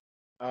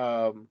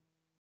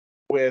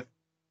 with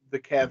the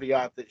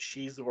caveat that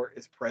Shizor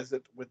is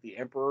present with the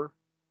Emperor.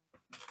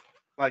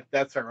 Like,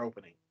 that's our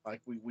opening.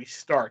 Like, we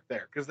start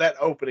there because that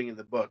opening in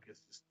the book is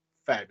just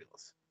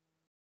fabulous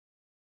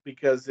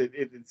because it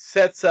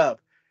sets up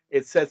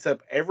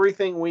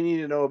everything we need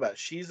to know about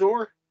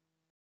Shizor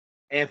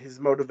and his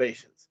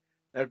motivations.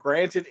 Now,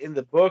 granted, in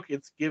the book,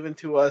 it's given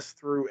to us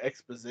through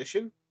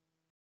exposition,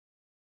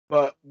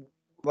 but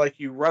like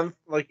you run,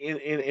 like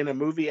in a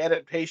movie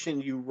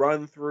adaptation, you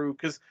run through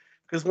because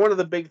one of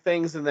the big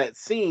things in that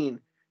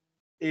scene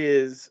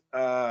is,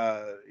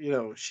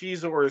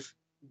 Shizor's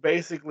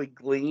basically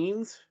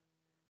gleans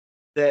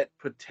that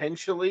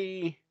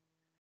potentially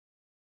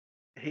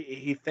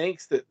he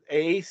thinks that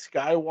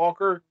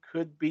Skywalker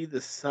could be the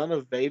son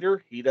of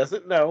Vader. He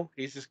doesn't know.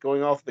 He's just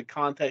going off the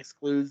context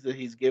clues that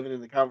he's given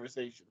in the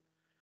conversation.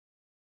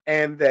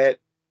 And that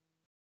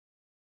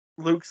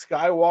Luke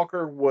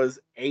Skywalker was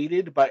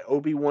aided by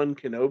Obi-Wan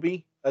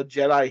Kenobi, a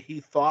Jedi he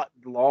thought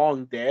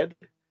long dead.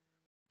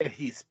 And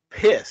he's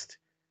pissed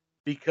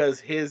because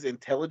his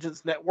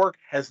intelligence network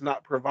has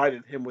not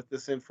provided him with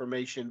this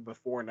information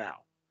before now.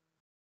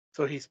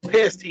 So he's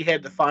pissed he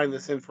had to find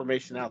this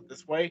information out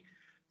this way.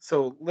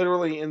 So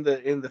literally in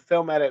the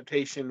film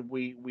adaptation,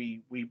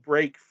 we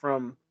break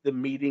from the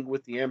meeting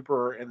with the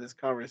Emperor and this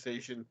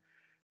conversation,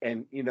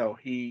 and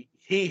he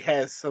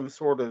has some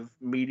sort of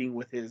meeting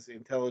with his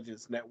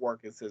intelligence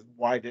network and says,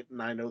 "Why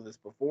didn't I know this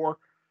before?"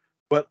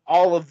 But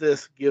all of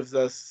this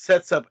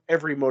sets up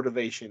every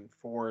motivation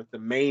for the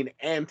main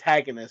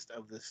antagonist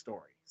of this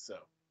story. So,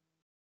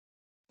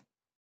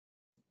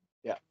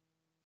 yeah,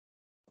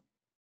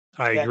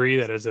 I agree.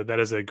 That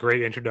is a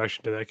great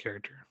introduction to that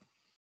character.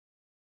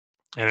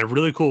 And a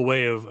really cool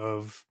way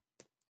of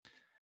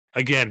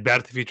again,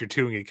 Back to the Future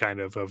 2ing it, kind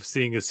of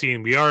seeing a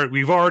scene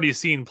we've already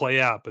seen play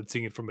out, but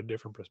seeing it from a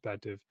different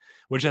perspective,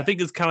 which I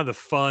think is kind of the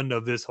fun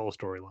of this whole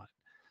storyline,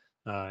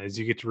 is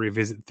you get to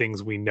revisit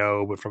things we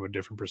know, but from a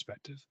different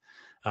perspective.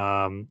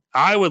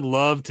 I would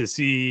love to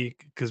see,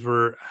 because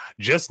we're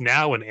just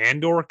now in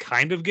Andor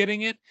kind of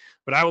getting it,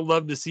 but I would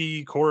love to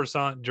see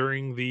Coruscant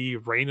during the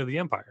reign of the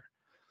Empire.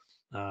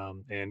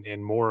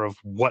 And more of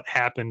what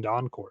happened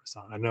on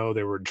Coruscant. I know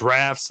there were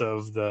drafts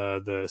of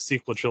the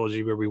sequel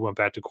trilogy where we went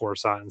back to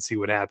Coruscant and see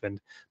what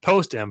happened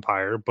post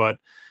Empire, but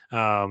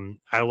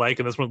I like,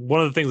 and that's one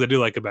of the things I do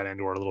like about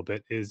Andor a little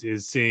bit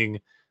is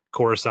seeing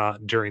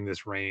Coruscant during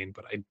this reign.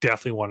 But I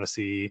definitely want to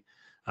see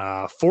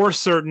for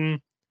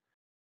certain,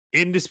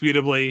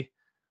 indisputably,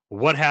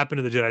 what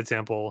happened to the Jedi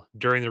Temple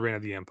during the reign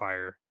of the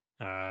Empire.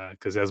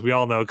 Because as we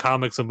all know,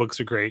 comics and books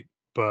are great,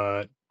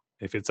 but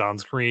if it's on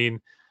screen,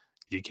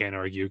 you can't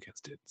argue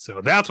against it.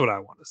 So that's what I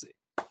want to see.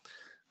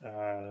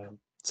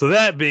 So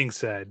that being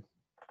said,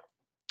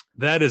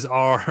 that is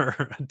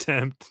our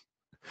attempt.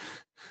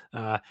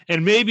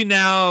 And maybe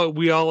now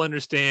we all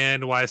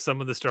understand why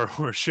some of the Star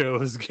Wars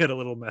shows get a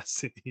little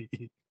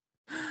messy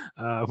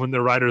when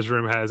the writer's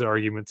room has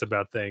arguments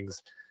about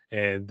things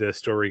and the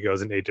story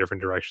goes in 8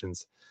 different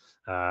directions.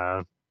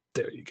 There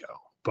you go.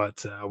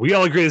 But we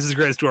all agree this is a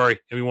great story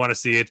and we want to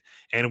see it.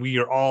 And we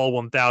are all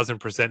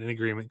 1000% in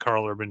agreement.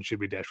 Karl Urban should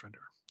be Dash Rendar.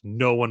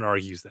 No one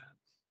argues that.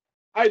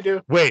 I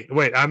do. Wait,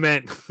 I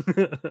meant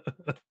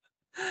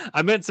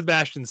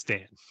Sebastian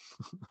Stan.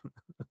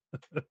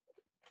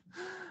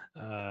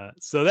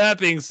 So that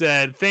being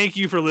said, thank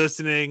you for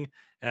listening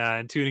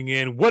and tuning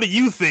in. What do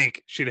you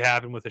think should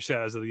happen with the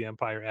Shadows of the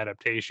Empire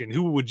adaptation?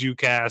 Who would you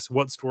cast?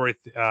 What story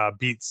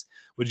beats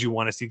would you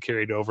want to see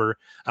carried over?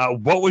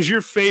 What was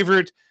your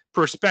favorite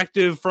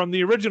perspective from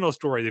the original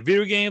story, the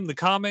video game, the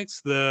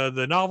comics,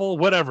 the novel,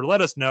 whatever?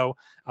 Let us know.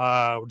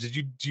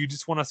 Do you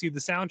just want to see the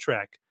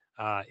soundtrack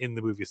in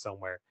the movie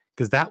somewhere?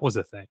 Because that was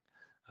a thing.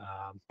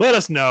 Let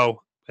us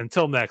know.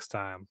 Until next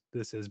time,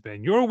 this has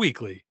been your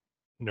weekly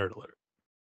Nerd Alert.